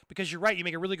everything. Because you're right, you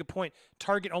make a really good point.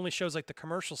 Target only shows like the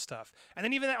commercial stuff, and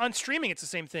then even on streaming, it's the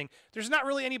same thing. There's not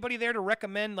really anybody there to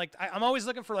recommend. Like I'm always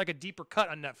looking for like a deeper cut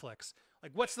on Netflix.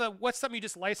 Like what's something you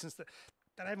just licensed that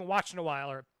I haven't watched in a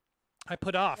while or I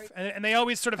put off, and they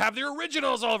always sort of have the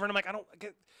originals all over, and I'm like,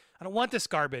 I don't want this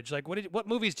garbage. Like, what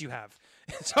movies do you have?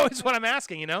 It's always what I'm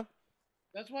asking, you know?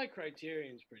 That's why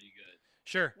Criterion's pretty good.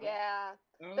 Sure. Yeah.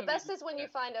 The best is when you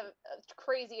find a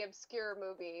crazy obscure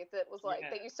movie that was like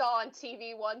that you saw on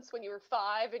TV once when you were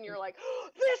 5, and you're like, oh,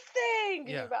 this thing.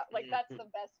 Yeah. Like that's the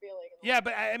best feeling. Yeah,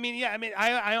 but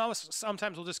I always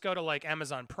sometimes will just go to like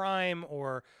Amazon Prime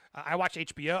or I watch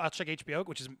HBO. I'll check HBO,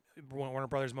 which is Warner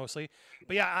Brothers mostly.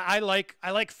 But yeah, I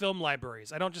like film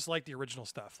libraries. I don't just like the original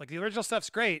stuff. Like the original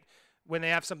stuff's great when they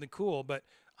have something cool, but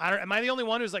am I the only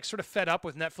one who's like sort of fed up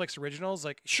with Netflix originals?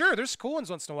 Like, sure, there's cool ones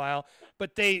once in a while,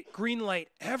 but they greenlight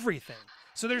everything.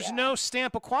 So there's no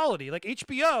stamp of quality. Like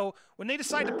HBO, when they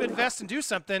decide to invest and do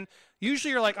something,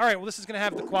 usually you're like, all right, well, this is going to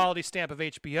have the quality stamp of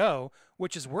HBO,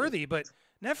 which is worthy. But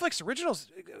Netflix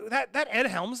originals, that Ed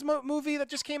Helms movie that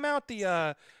just came out,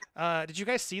 did you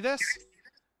guys see this?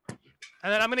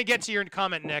 And then I'm going to get to your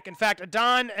comment, Nick. In fact,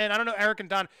 Don, and I don't know, Eric and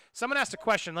Don, someone asked a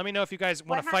question. Let me know if you guys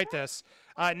want to fight this.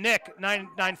 Nick,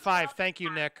 995. Thank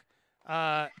you, Nick.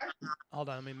 Hold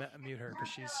on, let me mute her because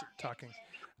she's talking.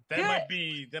 That might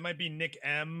be Nick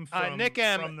M. From, Nick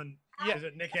M. From the, is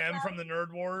it Nick M. from the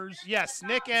Nerd Wars? Yes,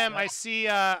 Nick M. I see.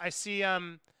 Hold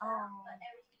on,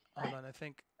 I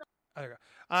think. Oh, there we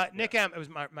go. Nick M. It was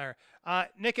Myra.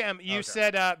 Nick M. You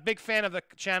said big fan of the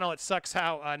channel. It sucks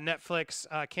how Netflix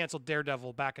canceled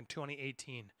Daredevil back in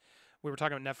 2018. We were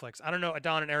talking about Netflix. I don't know,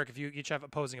 Don and Eric, if you each have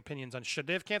opposing opinions on should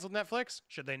they have canceled Netflix?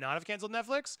 Should they not have canceled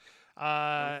Netflix?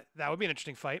 That would be an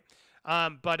interesting fight. Yeah,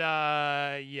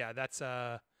 that's.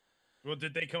 Well,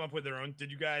 did they come up with their own? Did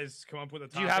you guys come up with a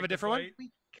topic? Do you have a different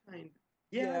one?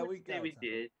 Yeah, we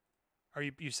did. Or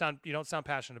you don't sound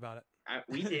passionate about it.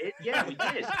 We did. Yeah, we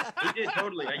did. We did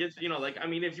totally. I guess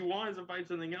if you want us to fight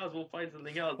something else, we'll fight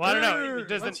something else. Well, I don't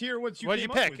know. Let's hear what you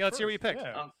pick. Let's hear what you pick.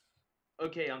 Yeah.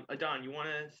 Okay, Don, you want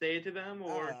to say it to them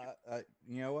or?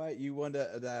 You know what? You won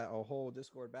a whole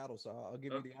Discord battle, so I'll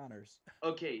give you the honors.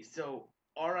 Okay, so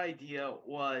our idea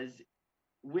was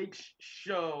which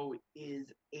show is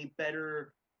a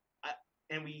better,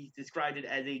 and we described it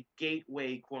as a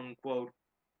gateway, quote unquote,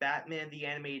 Batman the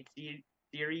Animated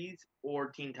Series or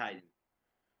Teen Titans.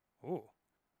 Ooh.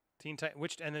 Teen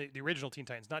Titans, the original Teen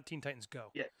Titans, not Teen Titans Go.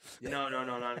 Yeah. No,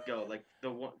 not Go. Like the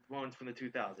ones from the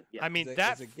 2000s. Yeah. I mean,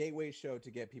 that's a gateway show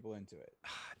to get people into it.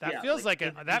 That feels like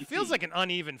an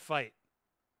uneven fight.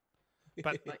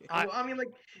 But I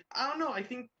don't know. I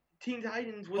think Teen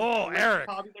Titans was Eric.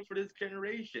 popular for this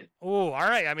generation. Oh, all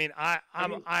right. I mean,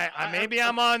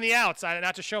 I'm on the outs.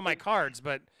 Not to show my cards,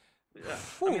 but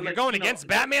you're going against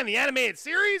Batman the Animated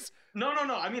Series. No.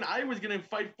 I mean, I was gonna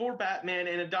fight for Batman,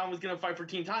 and Don was gonna fight for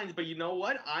Teen Titans. But you know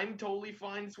what? I'm totally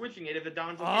fine switching it if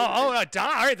Don's okay. Don.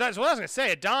 All right, that's what I was gonna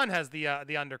say. Don has the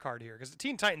undercard here because the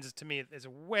Teen Titans to me is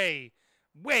way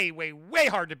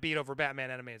hard to beat over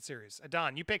Batman Animated Series.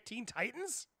 Don, you picked Teen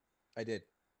Titans? I did.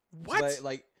 What?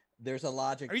 But, there's a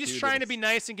logic. Are you just trying to be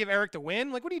nice and give Eric the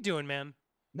win? Like, what are you doing, man?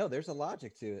 No, there's a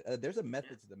logic to it. There's a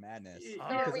method to the madness. So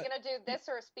are we gonna do this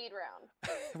or a speed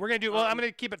round? We're gonna do. Well, I'm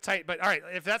gonna keep it tight. But all right,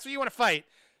 if that's what you want to fight,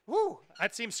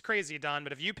 that seems crazy, Don.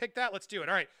 But if you pick that, let's do it.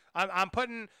 All right, I'm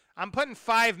putting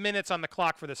 5 minutes on the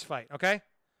clock for this fight. Okay.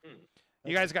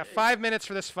 You guys got 5 minutes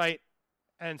for this fight,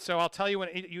 and so I'll tell you when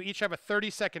you each have a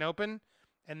 30-second open,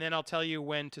 and then I'll tell you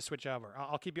when to switch over.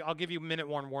 I'll give you minute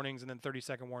warnings and then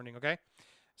 30-second warning. Okay.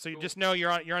 So you just know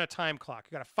you're on a time clock.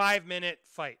 You got a 5-minute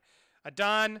fight.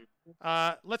 Don,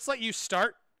 let's let you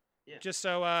start, just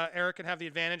so Eric can have the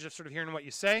advantage of sort of hearing what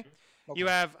you say. Okay. You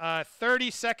have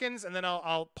 30 seconds, and then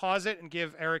I'll pause it and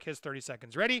give Eric his 30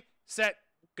 seconds. Ready, set,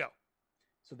 go.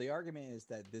 So the argument is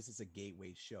that this is a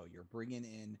gateway show. You're bringing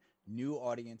in new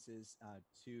audiences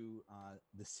to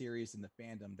the series and the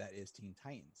fandom that is Teen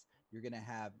Titans. You're going to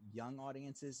have young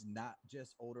audiences, not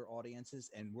just older audiences.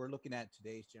 And we're looking at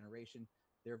today's generation.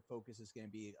 Their focus is going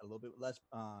to be a little bit less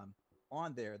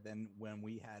on there than when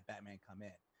we had Batman come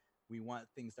in. We want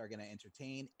things that are going to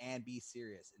entertain and be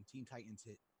serious. And Teen Titans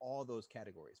hit all those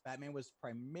categories. Batman was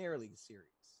primarily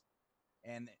serious.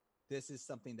 And this is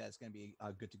something that's going to be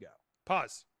good to go.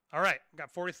 Pause. All right. Got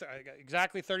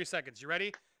exactly 30 seconds. You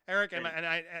ready, Eric? And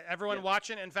everyone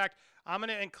watching? In fact, I'm going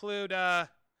to include, let's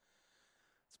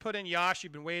put in Yash.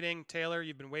 You've been waiting. Taylor,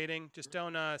 you've been waiting. Just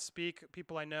don't speak.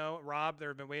 People I know. Rob,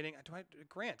 they've been waiting.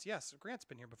 Grant, yes. Grant's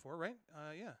been here before, right?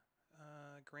 Yeah.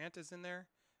 Grant is in there.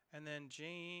 And then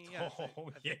Jane. Yeah, I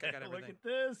think I got everything. Look at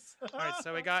this. All right,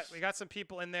 so we got some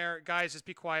people in there. Guys, just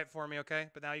be quiet for me, okay?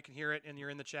 But now you can hear it, and you're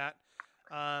in the chat.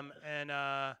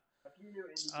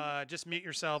 Just mute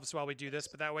yourselves while we do this.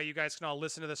 But that way, you guys can all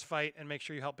listen to this fight and make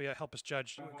sure you help us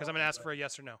judge. Because I'm gonna ask for a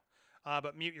yes or no.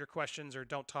 But mute your questions or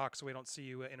don't talk so we don't see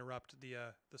you interrupt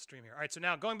the stream here. All right, so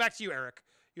now going back to you, Eric.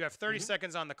 You have 30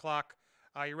 seconds on the clock.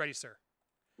 You ready, sir?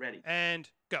 Ready. And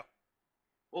go.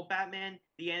 Well, Batman,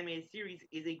 the animated series,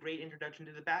 is a great introduction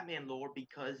to the Batman lore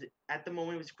because at the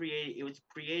moment it was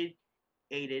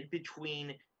created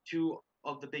between two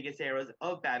of the biggest eras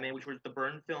of Batman, which was the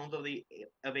Byrne films of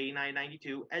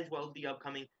 89-92, as well as the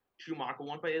upcoming Schumacher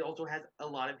one. But it also has a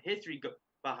lot of history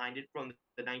behind it from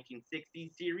the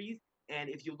 1960s series. And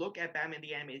if you look at Batman,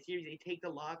 the animated series, it takes a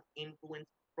lot of influence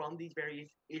from these various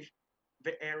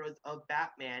eras of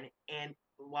Batman. And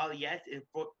while yes, it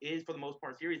is for the most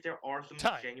part serious, there are some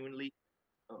genuinely.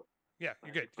 Oh, yeah,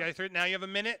 you're good. Now you have a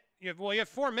minute. You have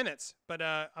 4 minutes, but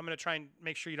I'm gonna try and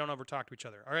make sure you don't overtalk to each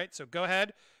other. All right, so go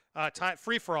ahead. Time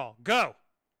free for all. Go.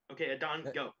 Okay,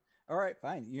 Adon, go. All right,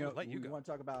 fine. We want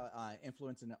to talk about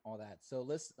influence and all that. So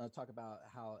let's talk about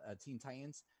how Teen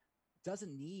Titans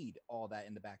doesn't need all that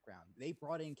in the background. They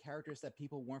brought in characters that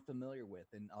people weren't familiar with,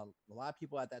 and a lot of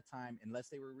people at that time, unless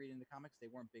they were reading the comics, they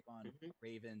weren't big on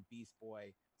Raven, Beast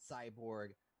Boy, Cyborg.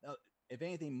 If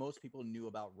anything, most people knew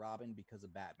about Robin because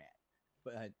of Batman.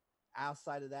 But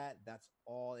outside of that, that's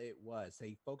all it was.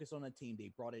 They focused on a team.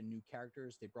 They brought in new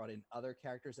characters. They brought in other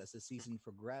characters as the season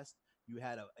progressed. You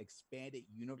had an expanded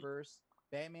universe.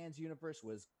 Batman's universe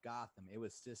was Gotham. It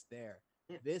was just there.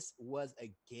 Yeah. This was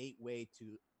a gateway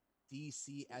to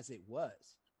DC as it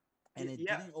was, and it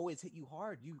didn't always hit you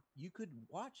hard. You could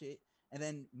watch it, and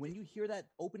then when you hear that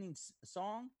opening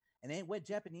song and it went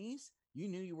Japanese, you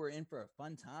knew you were in for a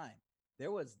fun time. There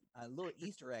was little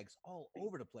Easter eggs all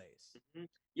over the place.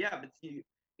 Yeah, but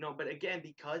but again,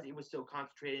 because it was so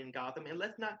concentrated in Gotham, and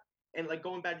like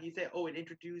going back to you said, it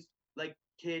introduced like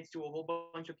kids to a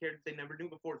whole bunch of characters they never knew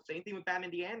before. Same thing with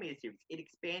Batman the Animated Series. It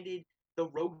expanded the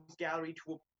rogues gallery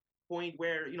to a point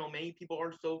where many people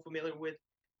are so familiar with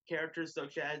characters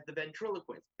such as the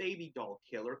ventriloquist, Baby Doll,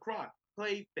 Killer Croc,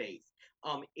 Clayface.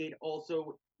 It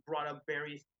also brought up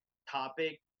various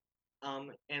topics,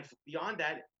 and beyond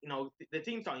that, the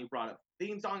theme song you brought up.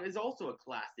 Theme song is also a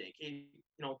classic. It,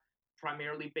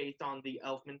 primarily based on the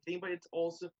Elfman theme, but it's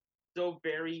also so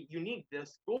very unique. The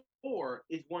score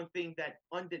is one thing that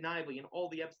undeniably in all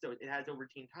the episodes it has over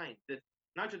Teen Titans.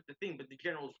 Not just the theme, but the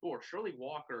general score. Shirley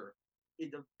Walker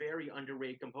is a very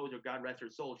underrated composer. God rest her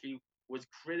soul. She was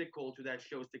critical to that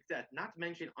show's success. Not to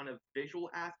mention, on a visual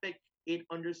aspect, it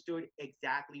understood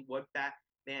exactly what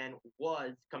Batman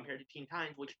was compared to Teen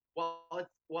Titans, which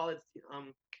while its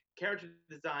character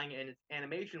design and its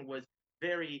animation was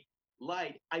very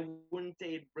light, I wouldn't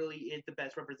say it really is the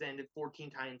best representative for Teen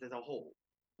Titans as a whole.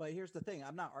 But here's the thing: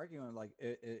 I'm not arguing like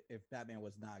if Batman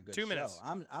was not a good 2 minutes.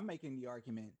 show. I'm making the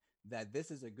argument that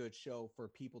this is a good show for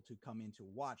people to come in to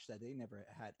watch that they never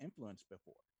had influence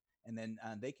before, and then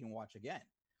they can watch again.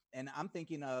 And I'm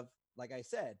thinking of, like I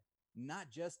said, not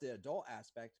just the adult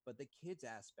aspect, but the kids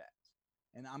aspect.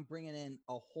 And I'm bringing in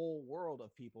a whole world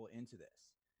of people into this.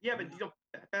 Yeah, but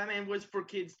Batman was for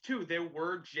kids too. There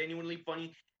were genuinely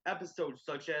funny episodes,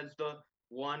 such as the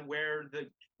one where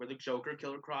the Joker,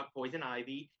 Killer Croc, Poison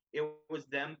Ivy. It was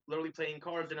them literally playing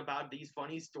cards and about these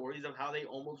funny stories of how they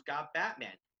almost got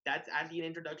Batman. That's actually an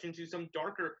introduction to some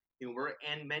darker humor,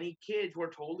 and many kids were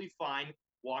totally fine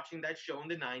watching that show in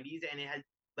the 90s, and it has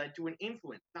led to an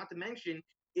influence. Not to mention,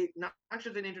 it not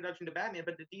just an introduction to Batman,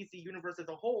 but the DC universe as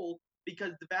a whole,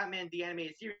 because the Batman the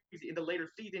Animated Series in the later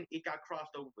season, it got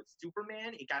crossed over with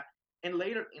Superman. And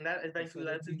later in that eventually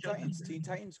led to Titans. Teen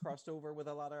Titans crossed over with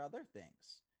a lot of other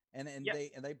things. And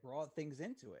they brought things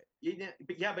into it.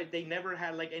 But they never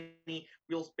had like any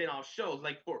real spin-off shows.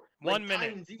 Like for 1 minute,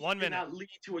 Titans, did not lead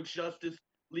to a Justice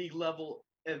League level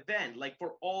event. Like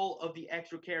for all of the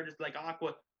extra characters like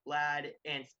Aqua Lad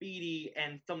and Speedy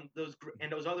and some of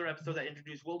those other episodes that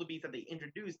introduced Wildebeest that they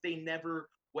introduced, they never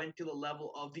went to the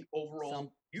level of the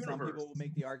overall universe. Some people will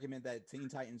make the argument that Teen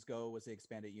Titans Go was the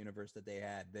expanded universe that they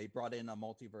had. They brought in a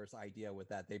multiverse idea with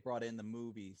that. They brought in the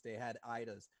movies. They had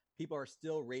IDAs. People are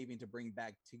still raving to bring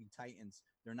back Teen Titans.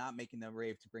 They're not making them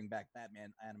rave to bring back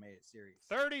Batman animated series.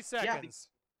 30 seconds.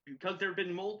 Yeah, because there have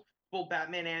been multiple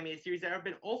Batman animated series that have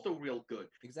been also real good.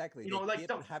 Exactly. You know, like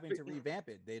having to revamp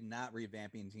it. They're not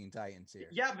revamping Teen Titans here.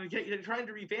 Yeah, but they're trying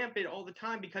to revamp it all the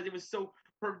time because it was so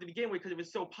perfect to begin with, because it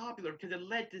was so popular, because it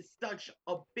led to such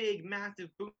a big, massive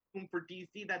boom for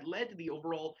DC that led to the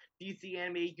overall DC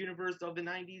animated universe of the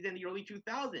 90s and the early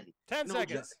 2000s. 10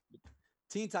 seconds.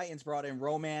 Teen Titans brought in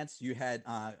romance. You had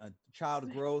child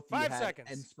growth. 5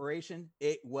 seconds. Inspiration.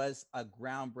 It was a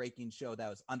groundbreaking show that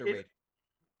was underrated.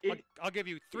 I'll give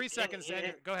you 3 seconds.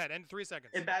 Go ahead. End 3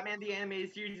 seconds. And Batman the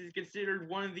Animated Series is considered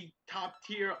one of the top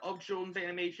tier of children's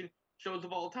animation shows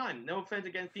of all time. No offense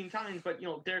against Teen Titans, but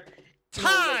they're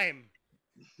time.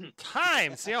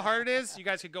 See how hard it is? You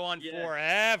guys could go on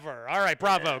forever. All right,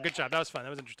 bravo. Good job. That was fun. That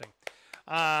was interesting.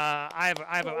 I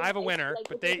have a winner,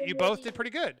 but you both did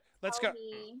pretty good.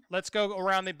 Let's go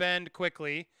around the bend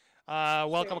quickly.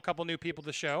 Welcome a couple new people to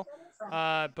the show.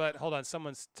 But hold on,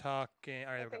 someone's talking.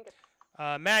 All right, there we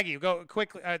go. Maggie, go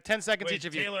quickly. 10 seconds each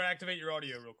of you. Taylor, activate your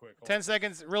audio real quick. 10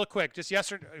 seconds, real quick. Just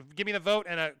yes or give me the vote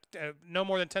and no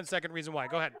more than 10-second reason why.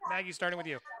 Go ahead, Maggie. Starting with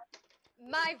you.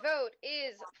 My vote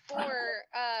is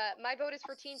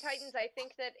for Teen Titans. I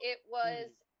think that it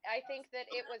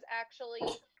was actually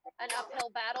an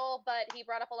uphill battle, but he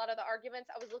brought up a lot of the arguments.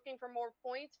 I was looking for more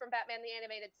points from Batman the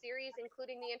Animated Series,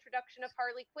 including the introduction of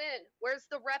Harley Quinn. Where's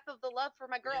the rep of the love for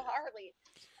my girl Harley?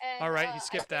 And, all right, you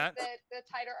skipped that. The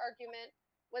tighter argument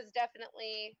was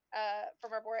definitely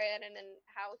from our boy Brandon and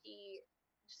how he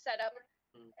set up.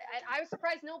 And I was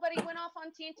surprised nobody went off on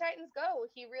Teen Titans Go.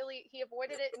 He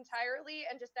avoided it entirely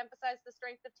and just emphasized the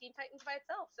strength of Teen Titans by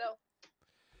itself. So.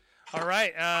 All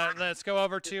right, let's go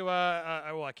over to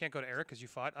well, I can't go to Eric because you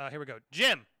fought. Here we go.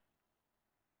 Jim.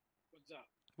 What's up?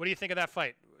 What do you think of that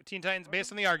fight? Teen Titans,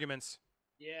 based on the arguments.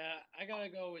 Yeah, I gotta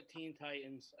go with Teen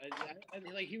Titans. I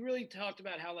like he really talked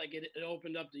about how like it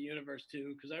opened up the universe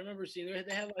too, because I remember seeing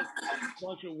they had like a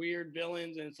bunch of weird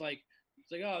villains, and it's like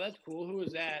oh, that's cool. Who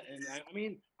is that? And I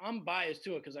mean I'm biased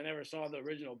to it because I never saw the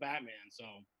original Batman, so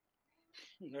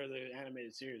or the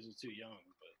animated series was too young.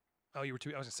 Oh, you were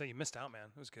too. I was gonna say you missed out, man.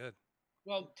 It was good.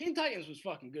 Well, Teen Titans was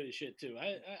fucking good as shit too.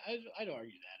 I'd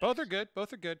argue that. Both are good.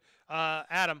 Both are good.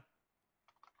 Adam.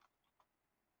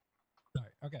 Sorry.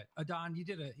 Okay, Don, you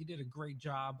did a great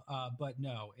job. But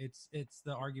no, it's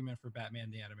the argument for Batman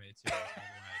the Animated Series. By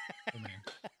the way,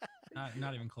 for me.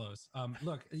 Not even close.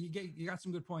 Look, you got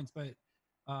some good points, but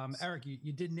Eric,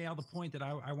 you did nail the point that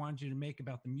I wanted you to make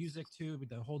about the music too, with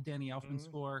the whole Danny Elfman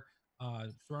score.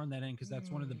 Throwing that in because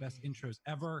that's one of the best intros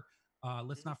ever.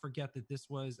 Let's not forget that this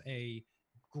was a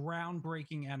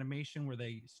groundbreaking animation where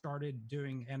they started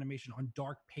doing animation on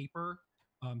dark paper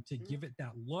to give it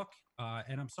that look.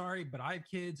 And I'm sorry, but I have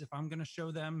kids. If I'm going to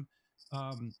show them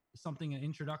something, an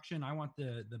introduction, I want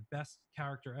the best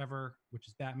character ever, which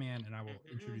is Batman, and I will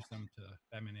introduce them to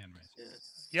Batman animation.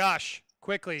 Yash,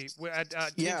 quickly,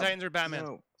 Teen Titans or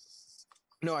Batman?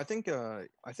 No, I think the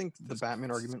Batman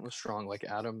argument was strong, like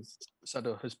Adam said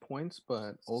his points,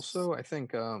 but also I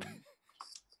think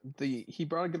he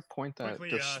brought a good point that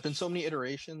there's been so many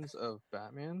iterations of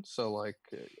Batman. So like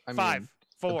I mean,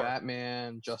 4,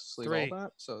 Batman, Justice League, 3, all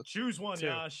that. So choose one, 2.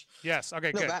 Yash. Yes.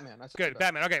 Okay. No, Good. Batman. Good.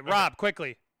 Batman. Okay. Rob,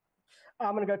 quickly.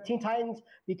 I'm gonna go Teen Titans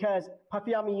because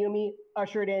Puffy Amiyumi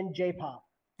ushered in J-pop.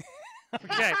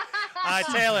 Okay.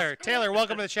 Taylor,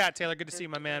 welcome to the chat. Taylor, good to see you,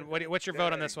 my man. What's your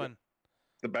vote on this one?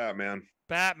 The Batman.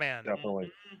 Batman.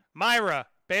 Definitely. Myra,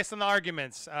 based on the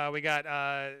arguments, we got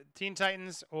Teen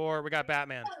Titans or we got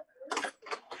Batman?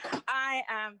 I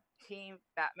am Team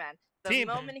Batman. The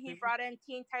moment he brought in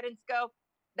Teen Titans Go,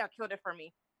 that killed it for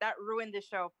me. That ruined the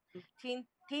show. Teen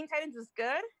Titans was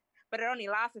good, but it only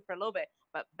lasted for a little bit.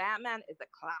 But Batman is a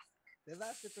classic. They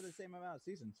lasted for the same amount of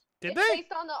seasons. It's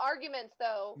based on the arguments,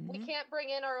 though. We can't bring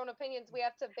in our own opinions. We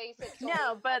have to base it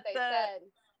on what they said.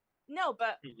 No,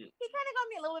 but he kind of got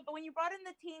me a little bit. But when you brought in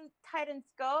the Teen Titans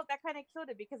Go, that kind of killed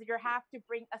it because you have to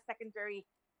bring a secondary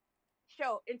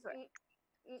show into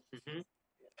it.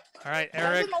 All right,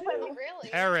 Eric.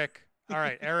 Eric. All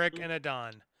right, Eric and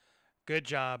Adon. Good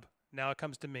job. Now it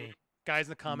comes to me. Guys in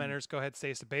the commenters, go ahead,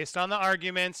 say based on the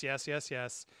arguments. Yes.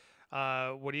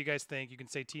 What do you guys think? You can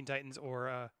say Teen Titans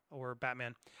or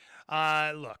Batman.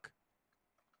 Look,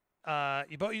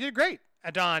 you did great.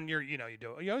 Adon, you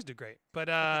always do great. But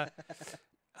yeah,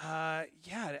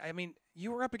 I mean,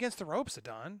 you were up against the ropes,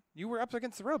 Adon. You were up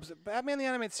against the ropes. Batman the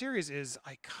Animated Series is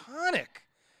iconic.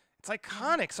 It's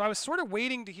iconic. So I was sort of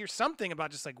waiting to hear something about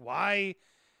just like why.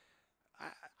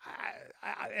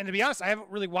 And to be honest, I haven't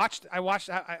really watched. I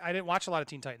didn't watch a lot of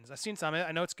Teen Titans. I've seen some of it.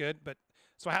 I know it's good, but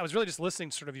so I was really just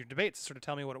listening to sort of your debates to sort of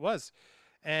tell me what it was.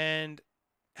 And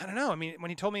I don't know. I mean,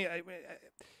 when he told me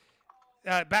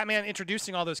Batman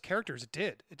introducing all those characters, it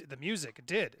did. The music, it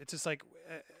did. It's just like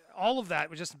all of that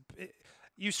was just.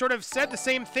 You sort of said the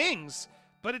same things,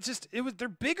 but they're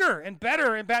bigger and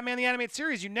better in Batman the Animated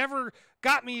Series. You never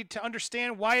got me to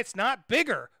understand why it's not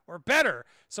bigger or better.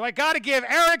 So I got to give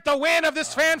Eric the win of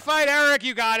this fan fight. Eric,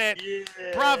 you got it.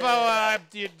 Yeah. Bravo.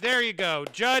 There you go.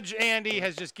 Judge Andy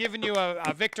has just given you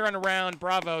a victor on a round.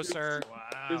 Bravo, sir. Wow.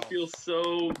 This feels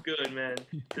so good, man.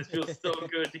 This feels so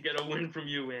good to get a win from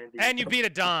you, Andy. And you beat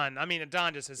Adon. I mean,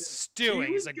 Adon just is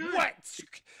stewing. He's like, good. What?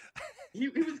 He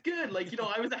was good. Like,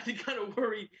 I was actually kind of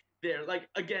worried there. Like,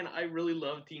 again, I really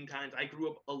love Teen Titans. I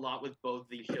grew up a lot with both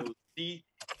these shows.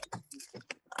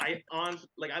 I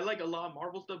like a lot of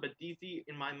Marvel stuff, but DC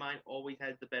in my mind always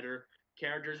had the better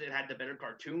characters. It had the better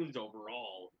cartoons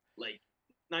overall. Like,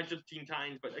 not just Teen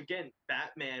Titans, but again,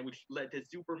 Batman, which led to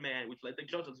Superman, which led to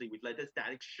Justice League, which led to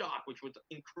Static Shock, which was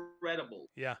incredible.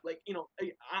 Yeah. Like,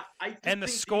 I and the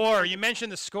score. You mentioned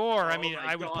the score. I mean,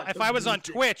 if I was on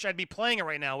Twitch, I'd be playing it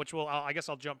right now, which I guess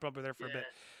I'll jump over there for a bit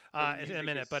in a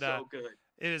minute. But so good.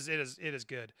 It is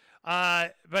good.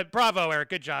 But bravo,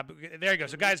 Eric. Good job. There you go.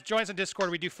 So, guys, join us on Discord.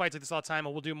 We do fights like this all the time,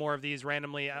 and we'll do more of these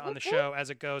randomly on the show as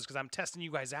it goes because I'm testing you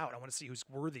guys out. I want to see who's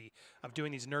worthy of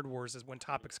doing these nerd wars when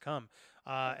topics come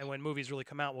and when movies really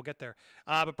come out. We'll get there.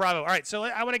 But bravo. All right. So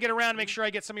I want to get around, make sure I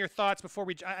get some of your thoughts before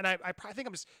we. And I think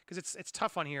I'm just because it's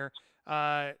tough on here.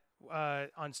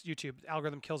 On YouTube, the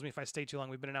algorithm kills me if I stay too long.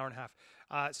 We've been an hour and a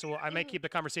half, so I may keep the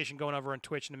conversation going over on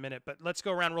Twitch in a minute. But let's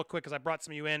go around real quick because I brought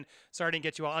some of you in. Sorry I didn't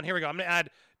get you all on. Here we go. I'm gonna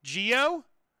add Gio.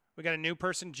 We got a new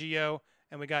person, Gio,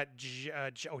 and we got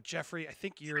Jeffrey. I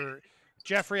think you're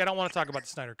Jeffrey. I don't want to talk about the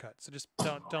Snyder Cut, so just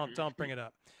don't bring it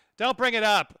up. Don't bring it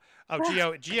up. Oh,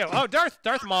 Gio. Oh,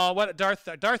 Darth Maul. What?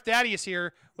 Darth Daddy is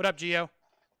here. What up, Gio?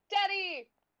 Daddy.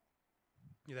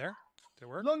 You there? Did it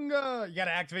work? Lunga, you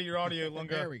gotta activate your audio,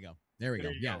 Lunga. There we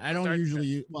go. Yeah, I don't usually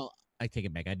use. Well, I take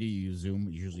it back. I do use Zoom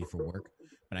usually for work,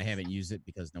 but I haven't used it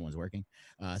because no one's working.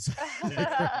 So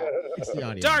it's the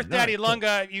audio. Darth Daddy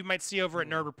Lunga, you might see over at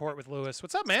Nerd Report with Lewis.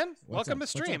 What's up, man? Welcome to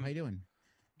stream. What's up? How you doing?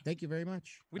 Thank you very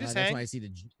much. We just hang. That's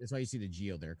why you see the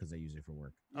Geo there because I use it for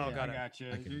work. Oh, got it. I got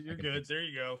you. You're good. There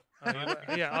you go.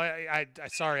 I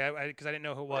sorry, because I didn't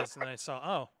know who it was, and then I saw.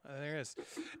 Oh, there it is.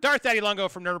 Darth Daddy Lungo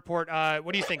from Nerd Report.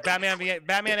 What do you think? Batman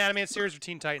animated series or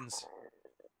Teen Titans?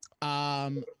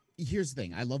 Here's the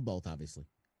thing. I love both, obviously.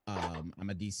 I'm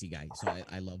a DC guy, so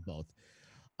I love both.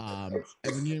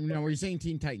 When you're saying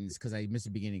Teen Titans, because I missed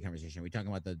the beginning of the conversation. Are we talking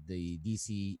about the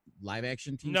DC live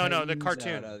action Teen Titans? No, the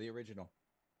cartoon. The original.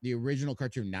 The original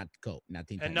cartoon, not Teen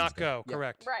Titans. And not Go,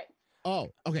 correct. Right. Oh,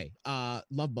 okay.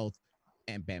 Love both.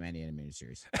 And Batman the Animated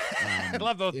Series. I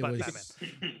love both, but Batman.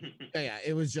 Yeah,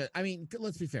 it was just, I mean,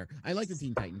 let's be fair. I like the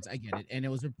Teen Titans. I get it. And it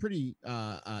was a pretty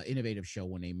innovative show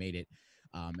when they made it.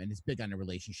 And it's big on the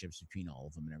relationships between all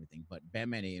of them and everything. But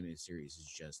Batman the Animated Series is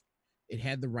just, it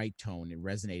had the right tone. It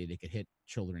resonated. It could hit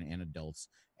children and adults.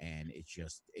 And it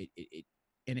just,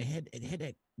 and it had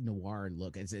that noir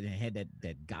look. It had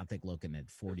that gothic look and that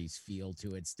 40s feel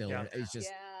to it still. Yeah. It's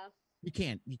just, you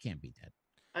can't beat that.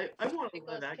 I want to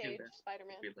live action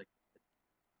Spider-Man.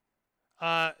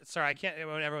 Sorry, I can't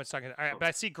when everyone's talking. All right, but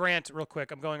I see Grant real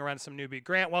quick. I'm going around to some newbie.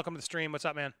 Grant, welcome to the stream. What's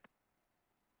up, man?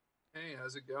 Hey,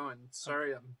 how's it going?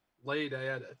 Sorry I'm late. I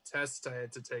had a test I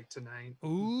had to take tonight.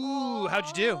 Ooh, how'd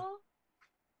you do?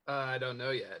 I don't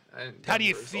know yet. How do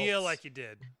you feel like you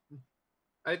did?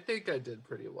 I think I did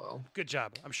pretty well. Good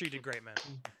job. I'm sure you did great, man.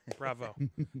 Bravo.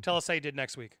 Tell us how you did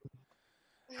next week.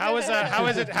 How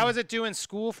is it doing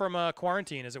school from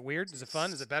quarantine? Is it weird? Is it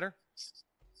fun? Is it better?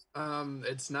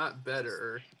 It's not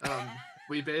better.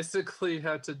 We basically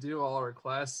had to do all our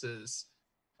classes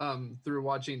through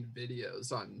watching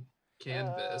videos on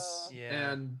Canvas.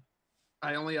 And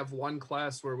I only have one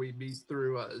class where we meet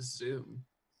through Zoom.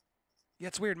 Yeah,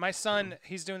 it's weird. My son,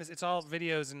 he's doing this. It's all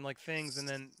videos and like things, and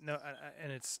then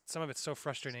and it's some of it's so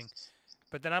frustrating.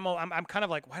 But then I'm kind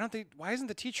of like, why isn't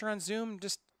the teacher on Zoom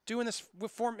just doing this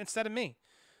form instead of me?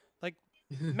 Like,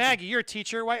 Maggie, you're a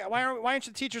teacher. Why aren't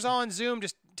the teachers all on Zoom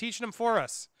just teaching them for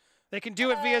us? They can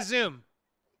do it via Zoom.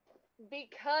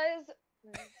 Because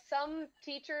some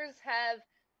teachers have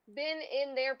been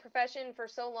in their profession for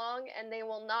so long and they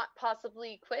will not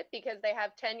possibly quit because they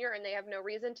have tenure and they have no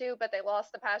reason to, but they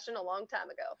lost the passion a long time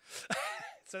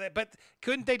ago. But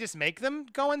couldn't they just make them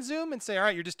go on Zoom and say, all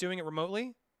right, you're just doing it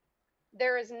remotely?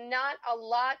 there is not a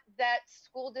lot that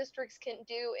school districts can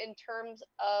do in terms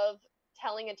of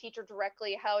telling a teacher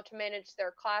directly how to manage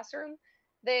their classroom.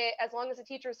 As long as the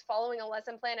teacher is following a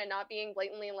lesson plan and not being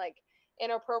blatantly like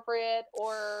inappropriate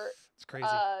or it's crazy.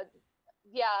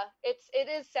 Yeah, it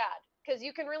is sad because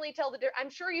you can really tell I'm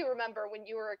sure you remember when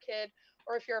you were a kid,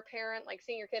 or if you're a parent, like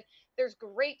seeing your kid, there's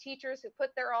great teachers who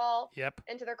put their all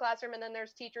into their classroom, and then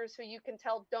there's teachers who you can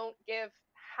tell don't give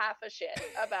half a shit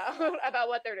about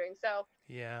what they're doing. So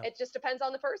yeah, it just depends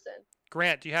on the person.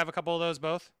 Grant, do you have a couple of those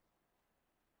both?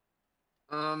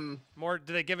 More?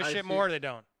 Do they give a shit more, or they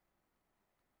don't?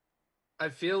 I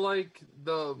feel like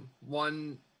my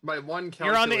one calculus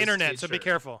You're on the internet, teacher, so be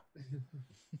careful.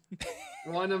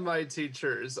 One of my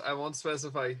teachers, I won't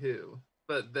specify who,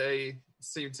 but they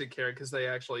seem to care because they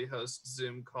actually host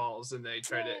Zoom calls and they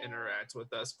try to interact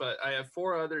with us. But I have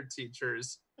 4 other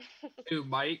teachers who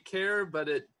might care, but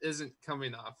it isn't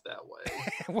coming off that way.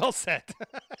 Well said.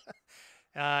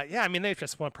 Yeah, I mean, they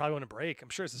just probably want to break. I'm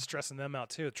sure it's stressing them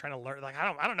out too, trying to learn. Like, I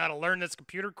don't know how to learn this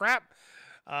computer crap.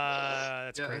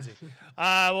 That's crazy.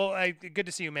 Well, good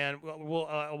to see you, man.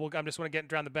 I'm just want to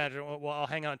get around the bench. I'll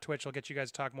hang out on Twitch. I'll get you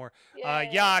guys to talk more.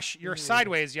 Yash, you're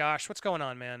sideways, Yash. What's going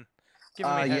on, man?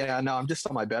 Yeah, no, I'm just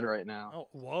on my bed right now. Oh,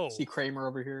 whoa. See Kramer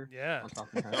over here? Yeah.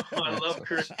 I love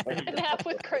Kramer. Nap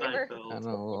with Kramer. I know,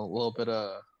 a little bit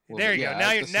of. There you go.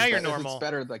 Now you're normal. It's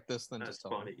better like this than That's just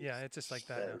funny. Yeah, it's just like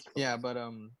that. Yeah, but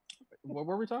what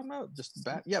were we talking about? Just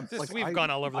Yeah, we've gone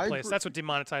all over the place. That's what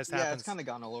demonetized happens. Yeah, it's kind of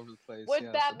gone all over the place.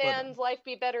 Would Batman's life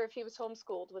be better if he was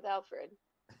homeschooled with Alfred?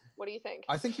 What do you think?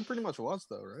 I think he pretty much was,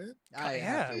 though, right?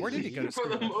 Yeah. Where did he go to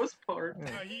school? For the most part.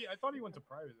 Yeah, I thought he went to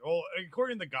private. Well,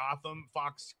 according to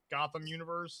Fox Gotham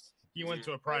universe, he went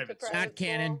to a private school. Not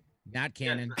canon. Not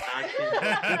canon.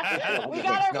 We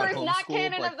got our first not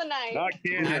canon of the night.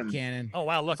 Not canon. Oh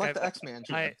wow! Look, it's like the X-Men.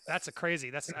 That's a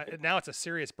crazy. That's now it's a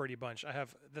serious Birdie Bunch.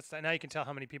 Now you can tell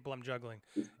how many people I'm juggling.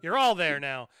 You're all there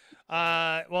now.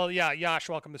 Well, yeah, Yash,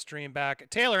 welcome to stream back.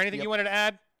 Taylor, anything you wanted to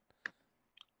add?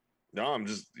 No, I'm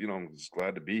just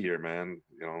glad to be here, man.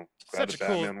 Glad Such that a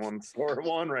cool. Batman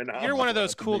won right now. You're one of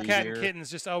those cool cat and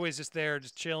kittens, just always just there,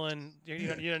 just chilling. You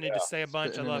don't need to say a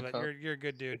bunch. I love it. You're a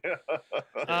good dude.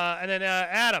 And then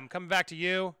Adam, coming back to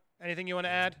you. Anything you want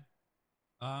to add?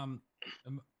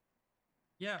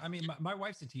 Yeah, I mean, my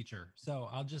wife's a teacher, so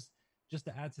I'll just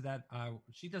to add to that,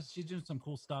 she's doing some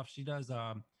cool stuff. She does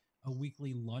a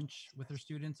weekly lunch with her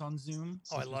students on Zoom.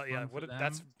 Oh, I love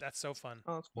that's so fun.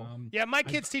 Oh, that's cool. Yeah, my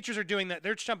kids' teachers are doing that.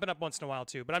 They're jumping up once in a while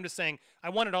too. But I'm just saying, I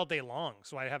want it all day long,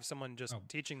 so I have someone just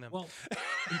teaching them. Well,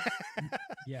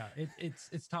 yeah,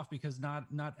 it's tough because not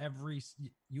every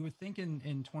you would think in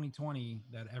 2020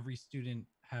 that every student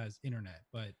has internet,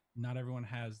 but not everyone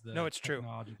has the. No, it's true.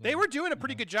 They were doing a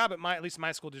pretty good job at least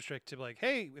my school district to be like,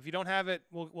 hey, if you don't have it,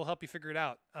 we'll help you figure it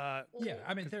out. Yeah,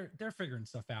 I mean they're figuring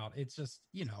stuff out. It's just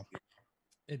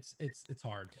it's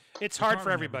hard. It's hard for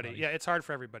everybody. Yeah, it's hard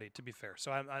for everybody, to be fair.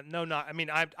 So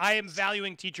I am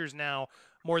valuing teachers now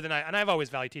more than and I've always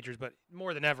valued teachers, but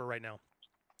more than ever right now.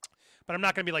 But I'm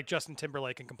not going to be like Justin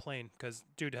Timberlake and complain because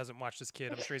dude hasn't watched his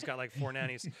kid. I'm sure he's got like 4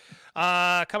 nannies.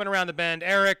 Coming around the bend,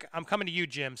 Eric, I'm coming to you,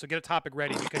 Jim. So get a topic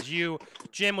ready because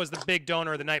Jim was the big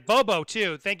donor of the night. Bobo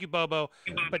too. Thank you, Bobo.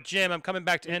 But Jim, I'm coming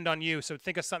back to end on you. So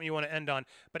think of something you want to end on.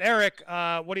 But Eric,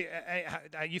 what do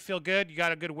you feel good? You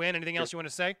got a good win? Anything else you want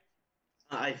to say?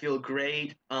 I feel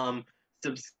great.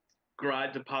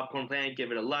 Subscribe to Popcorn Planet.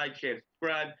 Give it a like, share,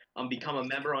 subscribe. Become a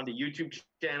member on the YouTube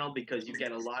channel because you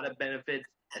get a lot of benefits,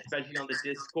 especially on the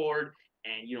Discord,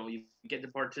 and you get to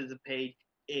participate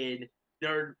in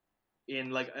a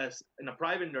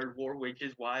private nerd war, which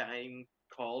is why I'm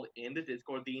called in the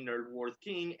Discord the Nerd Wars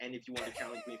King. And if you want to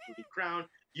challenge me for the crown,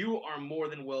 you are more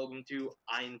than welcome to.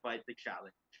 I invite the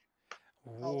challenge.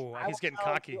 Ooh, he's getting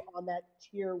cocky. On that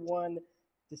tier 1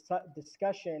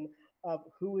 discussion of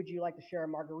who would you like to share a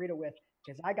margarita with,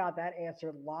 because I got that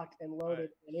answer locked and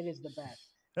loaded, and it is the best.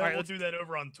 All right, let's do that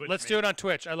over on Twitch. Let's do it on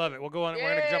Twitch. I love it. We'll go on. Yeah.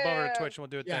 We're gonna jump over to Twitch and we'll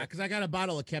do it there. Yeah, because I got a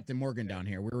bottle of Captain Morgan down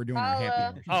here. We were doing our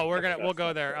happy. Oh, we'll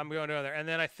go there. I'm going to go there. And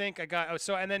then I think I got.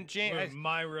 And then Jane.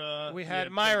 Myra. We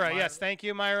had Myra. Yes, thank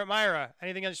you, Myra. Myra,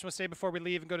 anything else you want to say before we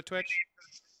leave and go to Twitch?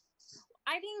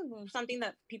 I think something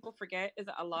that people forget is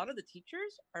that a lot of the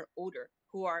teachers are older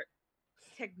who are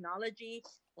technology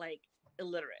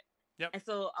illiterate. Yep. And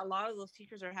so a lot of those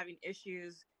teachers are having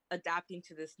issues adapting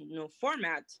to this new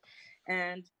format.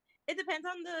 And it depends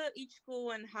on each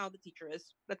school and how the teacher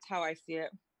is. That's how I see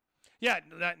it. Yeah,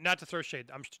 not to throw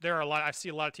shade. There are a lot. I see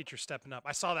a lot of teachers stepping up.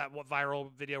 I saw that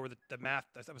viral video where the math,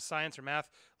 that was science or math,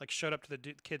 showed up to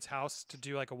the kid's house to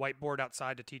do a whiteboard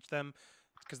outside to teach them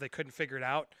because they couldn't figure it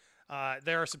out.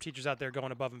 there are some teachers out there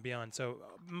going above and beyond. So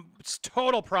it's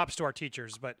total props to our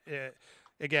teachers. But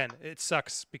again, it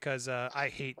sucks because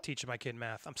I hate teaching my kid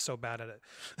math. I'm so bad at it.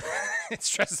 It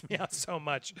stresses me out so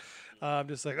much. I'm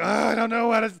just like, I don't know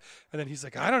what. And then he's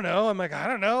like, I don't know. I'm like, I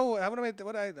don't know. What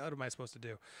am I supposed to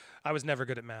do? I was never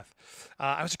good at math.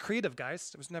 I was a creative,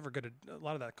 guys. I was never good at a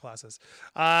lot of that classes.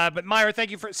 But Myra,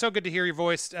 thank you for so good to hear your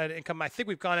voice and come. I think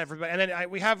we've gone everybody. And then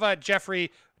we have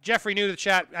Jeffrey. Jeffrey, new to the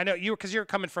chat. I know you because you're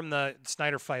coming from the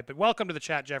Snyder fight. But welcome to the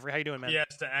chat, Jeffrey. How you doing, man? He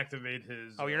has to activate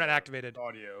his. Oh, you're not activated.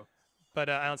 Audio. But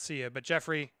I don't see you. But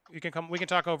Jeffrey, you can come. We can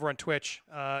talk over on Twitch.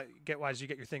 You get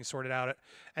your things sorted out.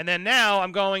 And then now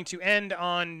I'm going to end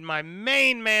on my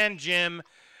main man, Jim,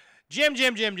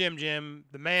 the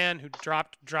man who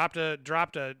dropped a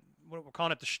what we're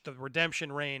calling it the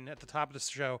redemption reign at the top of the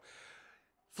show.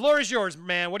 Floor is yours,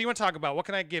 man. What do you want to talk about? What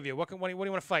can I give you? What do you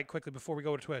want to fight quickly before we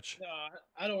go to Twitch?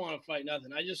 I don't want to fight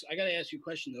nothing. I got to ask you a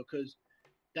question though, because.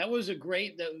 That was that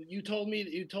you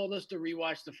told us to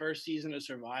rewatch the first season of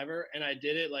Survivor, and I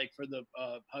did it like for the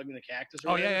Hugging the Cactus.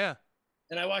 Oh yeah.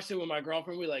 And I watched it with my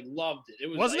girlfriend. We like loved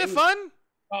it. Wasn't it fun?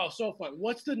 Oh, so fun.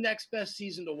 What's the next best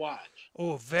season to watch?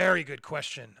 Oh, very good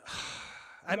question.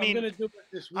 I mean, I'm gonna do it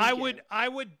this weekend. I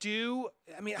would do.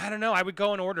 I mean, I don't know. I would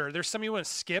go in order. There's some you want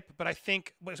to skip, but I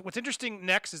think what's interesting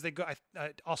next is they go.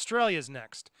 Australia's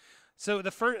next. So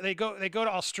they go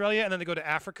to Australia and then they go to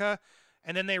Africa.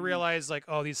 And then they realize, like,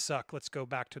 oh, these suck. Let's go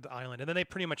back to the island. And then they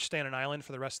pretty much stay on an island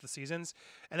for the rest of the seasons.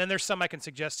 And then there's some I can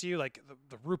suggest to you, like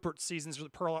the Rupert seasons,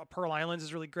 Pearl Islands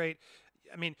is really great.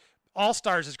 I mean, All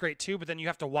Stars is great too, but then you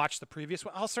have to watch the previous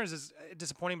one. All Stars is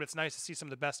disappointing, but it's nice to see some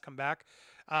of the best come back.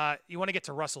 You want to get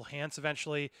to Russell Hantz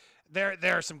eventually. There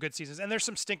are some good seasons, and there's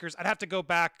some stinkers. I'd have to go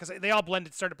back because they all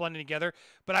started blending together.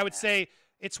 But I would say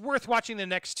it's worth watching the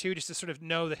next two just to sort of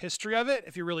know the history of it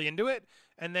if you're really into it,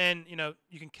 and then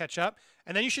you can catch up,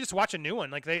 and then you should just watch a new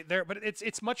one. Like but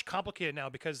it's much complicated now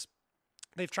because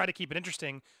they've tried to keep it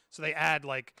interesting, so they add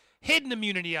like hidden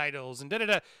immunity idols and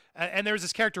da-da-da. And there was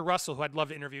this character Russell who I'd love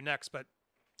to interview next, but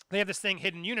they have this thing,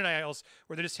 hidden unit idols,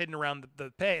 where they're just hidden around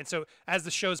the pay. And so as the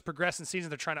shows progress in seasons,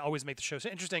 they're trying to always make the shows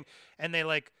interesting, and they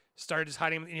like started just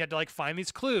hiding them, and you had to like find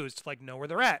these clues to like know where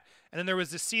they're at. And then there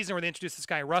was this season where they introduced this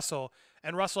guy Russell,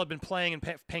 and Russell had been playing and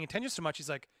paying attention so much, he's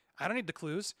like, I don't need the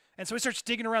clues. And so he starts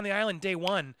digging around the island day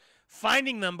one,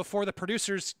 finding them before the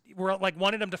producers were like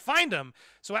wanted him to find them.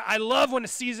 So I love when a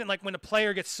season, like when a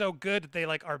player gets so good that they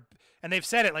like are, and they've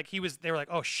said it, like they were like,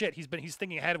 oh shit, he's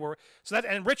thinking ahead.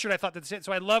 And Richard, I thought that's it.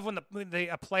 So I love when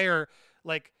a player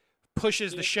like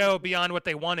pushes the show beyond what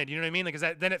they wanted. You know what I mean?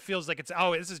 Like, then it feels like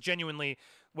this is genuinely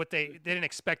what they didn't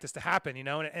expect this to happen,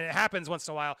 and it happens once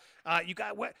in a while. You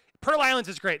got what? Pearl Islands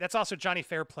is great. That's also Johnny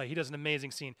Fairplay. He does an amazing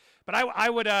scene. But I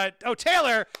would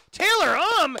Taylor,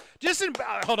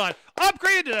 hold on,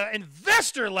 upgraded to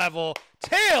investor level.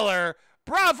 Taylor,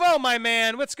 bravo, my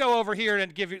man. Let's go over here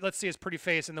and let's see his pretty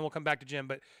face, and then we'll come back to Jim.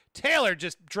 But Taylor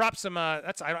just dropped some. I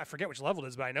forget which level it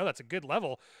is, but I know that's a good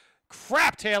level.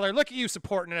 Crap, Taylor, look at you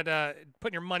supporting it,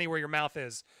 putting your money where your mouth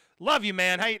is. Love you,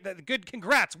 man. Good.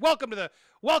 Congrats. Welcome to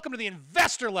the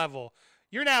investor level.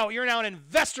 You're now an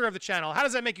investor of the channel. How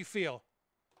does that make you feel?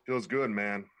 Feels good,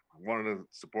 man. I wanted to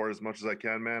support as much as I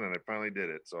can, man, and I finally did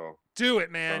it. So do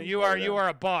it, man. You are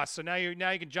a boss. So now you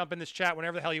can jump in this chat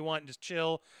whenever the hell you want and just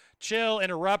chill,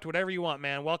 interrupt, whatever you want,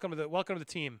 man. Welcome to the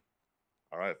team.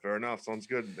 All right, fair enough. Sounds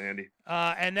good, Andy.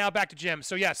 And now back to Jim.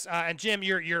 So yes, and Jim,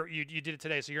 you did it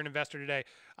today, so you're an investor today.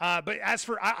 But as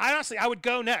for, I honestly, I would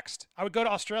go next. I would go to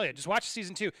Australia. Just watch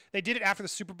season 2. They did it after the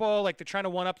Super Bowl. Like, they're trying to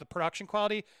one up the production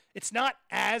quality. It's not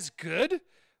as good,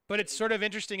 but it's sort of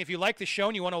interesting. If you like the show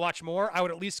and you want to watch more, I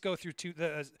would at least go through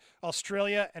the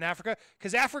Australia and Africa,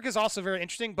 because Africa is also very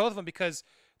interesting. Both of them, because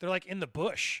they're like in the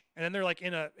bush, and then they're like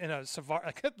in a safari.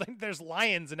 Like there's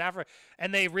lions in Africa,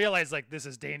 and they realize like this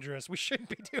is dangerous. We shouldn't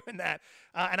be doing that.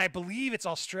 And I believe it's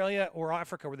Australia or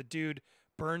Africa where the dude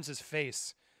burns his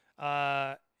face.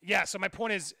 Yeah. So my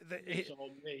point is,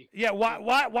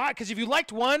 why? Because if you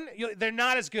liked one, they're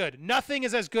not as good. Nothing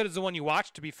is as good as the one you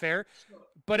watched, to be fair.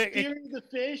 But the theory of the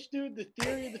fish, dude. The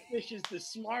theory of the fish is the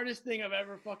smartest thing I've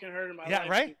ever fucking heard in my life. Yeah.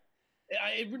 Right.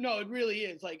 No, it really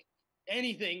is. Like,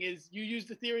 anything is, you use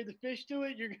the theory of the fish to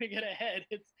it, you're gonna get ahead.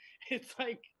 It's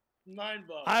like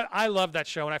mind-blowing. I love that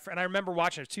show, and I remember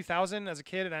watching it 2000 as a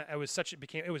kid, and it was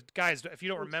guys, if you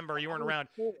don't remember, you weren't around.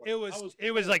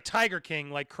 It was like Tiger King,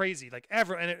 like crazy, like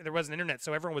there wasn't internet,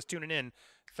 so everyone was tuning in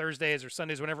Thursdays or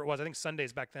Sundays, whenever it was. I think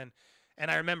Sundays back then. And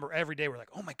I remember every day we're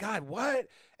like, oh my god, what?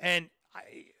 And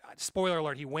spoiler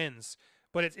alert, he wins.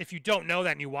 But if you don't know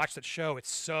that and you watch that show,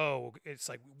 it's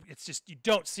just, you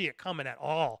don't see it coming at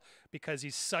all, because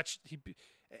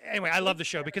Anyway, I love the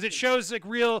show because it shows like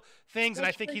real things, and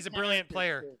I think he's a brilliant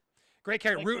player. Great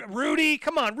character. Rudy,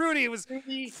 come on, Rudy was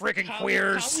freaking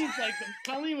queers.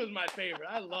 Colleen was my favorite.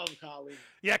 I love Colleen.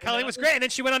 Yeah, Colleen was great, and then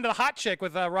she went on to the Hot Chick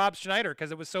with Rob Schneider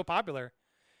because it was so popular.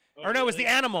 Oh, or no, it was The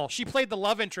Animal. She played the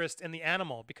love interest in The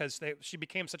Animal because she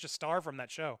became such a star from that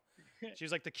show. She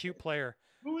was like the cute player.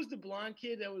 Who was the blonde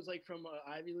kid that was like from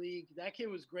Ivy League? That kid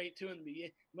was great too in the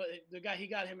beginning, but he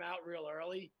got him out real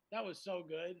early. That was so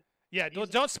good. Yeah,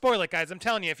 don't spoil it, guys. I'm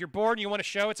telling you, if you're bored and you want a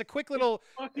show, it's a quick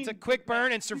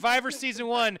burn. And Survivor season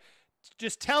 1,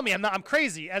 just tell me I'm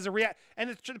crazy as a And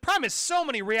the problem is, so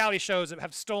many reality shows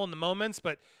have stolen the moments,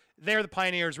 but they're the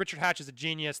pioneers. Richard Hatch is a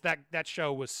genius. That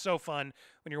show was so fun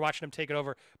when you're watching him take it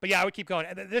over. But yeah, I would keep going.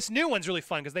 And this new one's really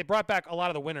fun because they brought back a lot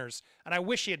of the winners, and I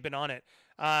wish he had been on it.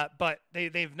 But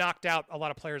they've knocked out a lot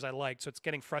of players I liked, so it's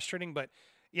getting frustrating. But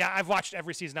yeah, I've watched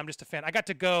every season. I'm just a fan. I got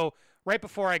to go right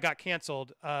before I got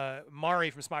canceled. Mari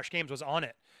from Smosh Games was on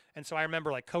it. And so I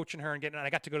remember like coaching her and I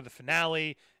got to go to the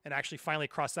finale and actually finally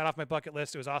cross that off my bucket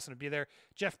list. It was awesome to be there.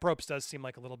 Jeff Probst does seem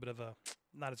like a little bit of a,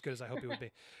 not as good as I hope he would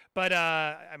be. But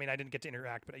I mean, I didn't get to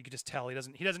interact, but you could just tell he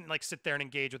doesn't like sit there and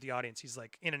engage with the audience. He's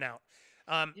like in and out.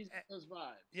 He's those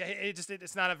vibes. Yeah,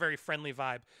 it's not a very friendly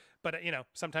vibe. But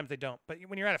sometimes they don't. But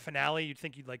when you're at a finale, you'd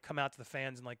think you'd like come out to the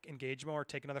fans and like engage more,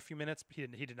 take another few minutes. But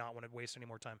he did not want to waste any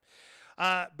more time.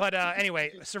 But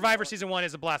anyway, Survivor season 1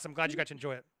 is a blast. I'm glad you got to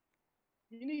enjoy it.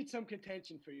 You need some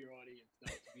contention for your audience though,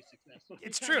 to be successful.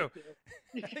 It's true.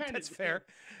 I think that's fair.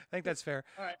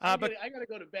 All right, I gotta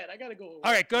go to bed.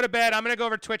 All right, go to bed. I'm gonna go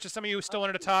over to Twitch. If some of you still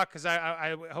wanted to talk, because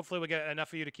I hopefully we'll get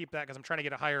enough of you to keep that, because I'm trying to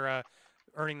get a higher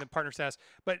earning the partner status.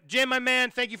 But Jim, my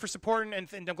man, thank you for supporting, and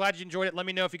I'm glad you enjoyed it. Let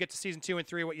me know if you get to season 2 and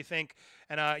 3 what you think,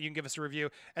 and you can give us a review.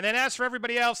 And then as for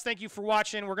everybody else, thank you for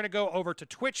watching. We're going to go over to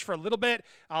Twitch for a little bit.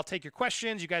 I'll take your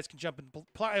questions. You guys can jump in.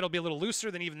 It'll be a little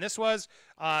looser than even this was,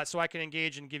 so I can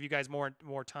engage and give you guys more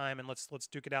time, and let's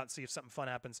duke it out and see if something fun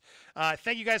happens.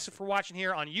 Thank you guys for watching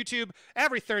here on YouTube.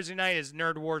 Every Thursday night is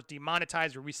Nerd Wars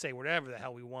Demonetized, where we say whatever the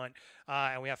hell we want,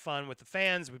 and we have fun with the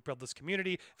fans. We build this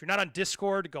community. If you're not on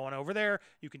Discord, go on over there.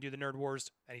 You can do the Nerd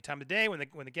Wars any time of the day when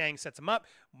the gang sets them up.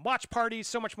 Watch parties,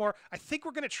 so much more. I think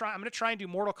I'm going to try and do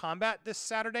Mortal Kombat this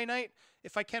Saturday night.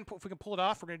 If we can pull it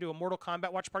off, we're going to do a Mortal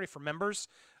Kombat watch party for members,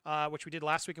 which we did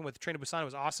last weekend with Train to Busan. It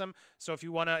was awesome. So if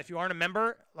you aren't a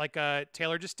member, like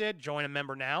Taylor just did, join a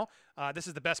member now. This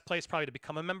is the best place probably to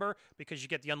become a member, because you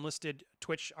get the unlisted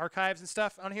Twitch archives and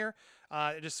stuff on here.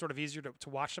 It's just sort of easier to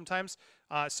watch sometimes.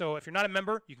 So if you're not a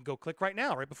member, you can go click right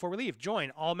now, right before we leave. Join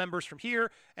all members from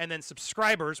here, and then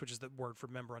subscribers, which is the word for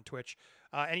member on Twitch.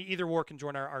 Either or can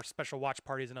join our special watch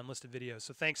parties and unlisted videos.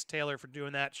 So thanks, Taylor, for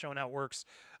doing that, showing how it works,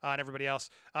 and everybody else.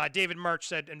 David March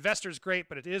said, "Investors great,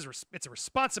 but it's a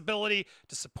responsibility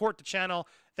to support the channel."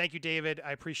 Thank you, David.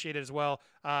 I appreciate it as well.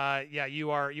 Yeah,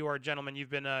 you are a gentleman. You've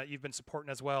been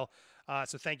supporting as well.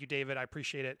 So thank you, David. I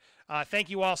appreciate it. Thank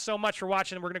you all so much for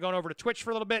watching. We're going to go over to Twitch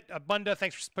for a little bit. Bunda,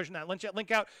 thanks for pushing that link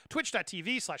out.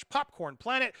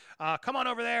 Twitch.tv/popcornplanet. Come on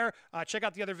over there. Check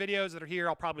out the other videos that are here.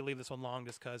 I'll probably leave this one long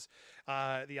just because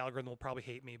the algorithm will probably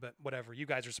hate me, but whatever. You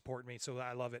guys are supporting me, so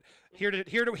I love it.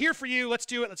 Here for you. Let's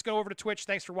do it. Let's go over to Twitch.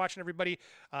 Thanks for watching, everybody.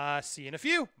 See you in a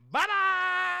few. Bye-bye.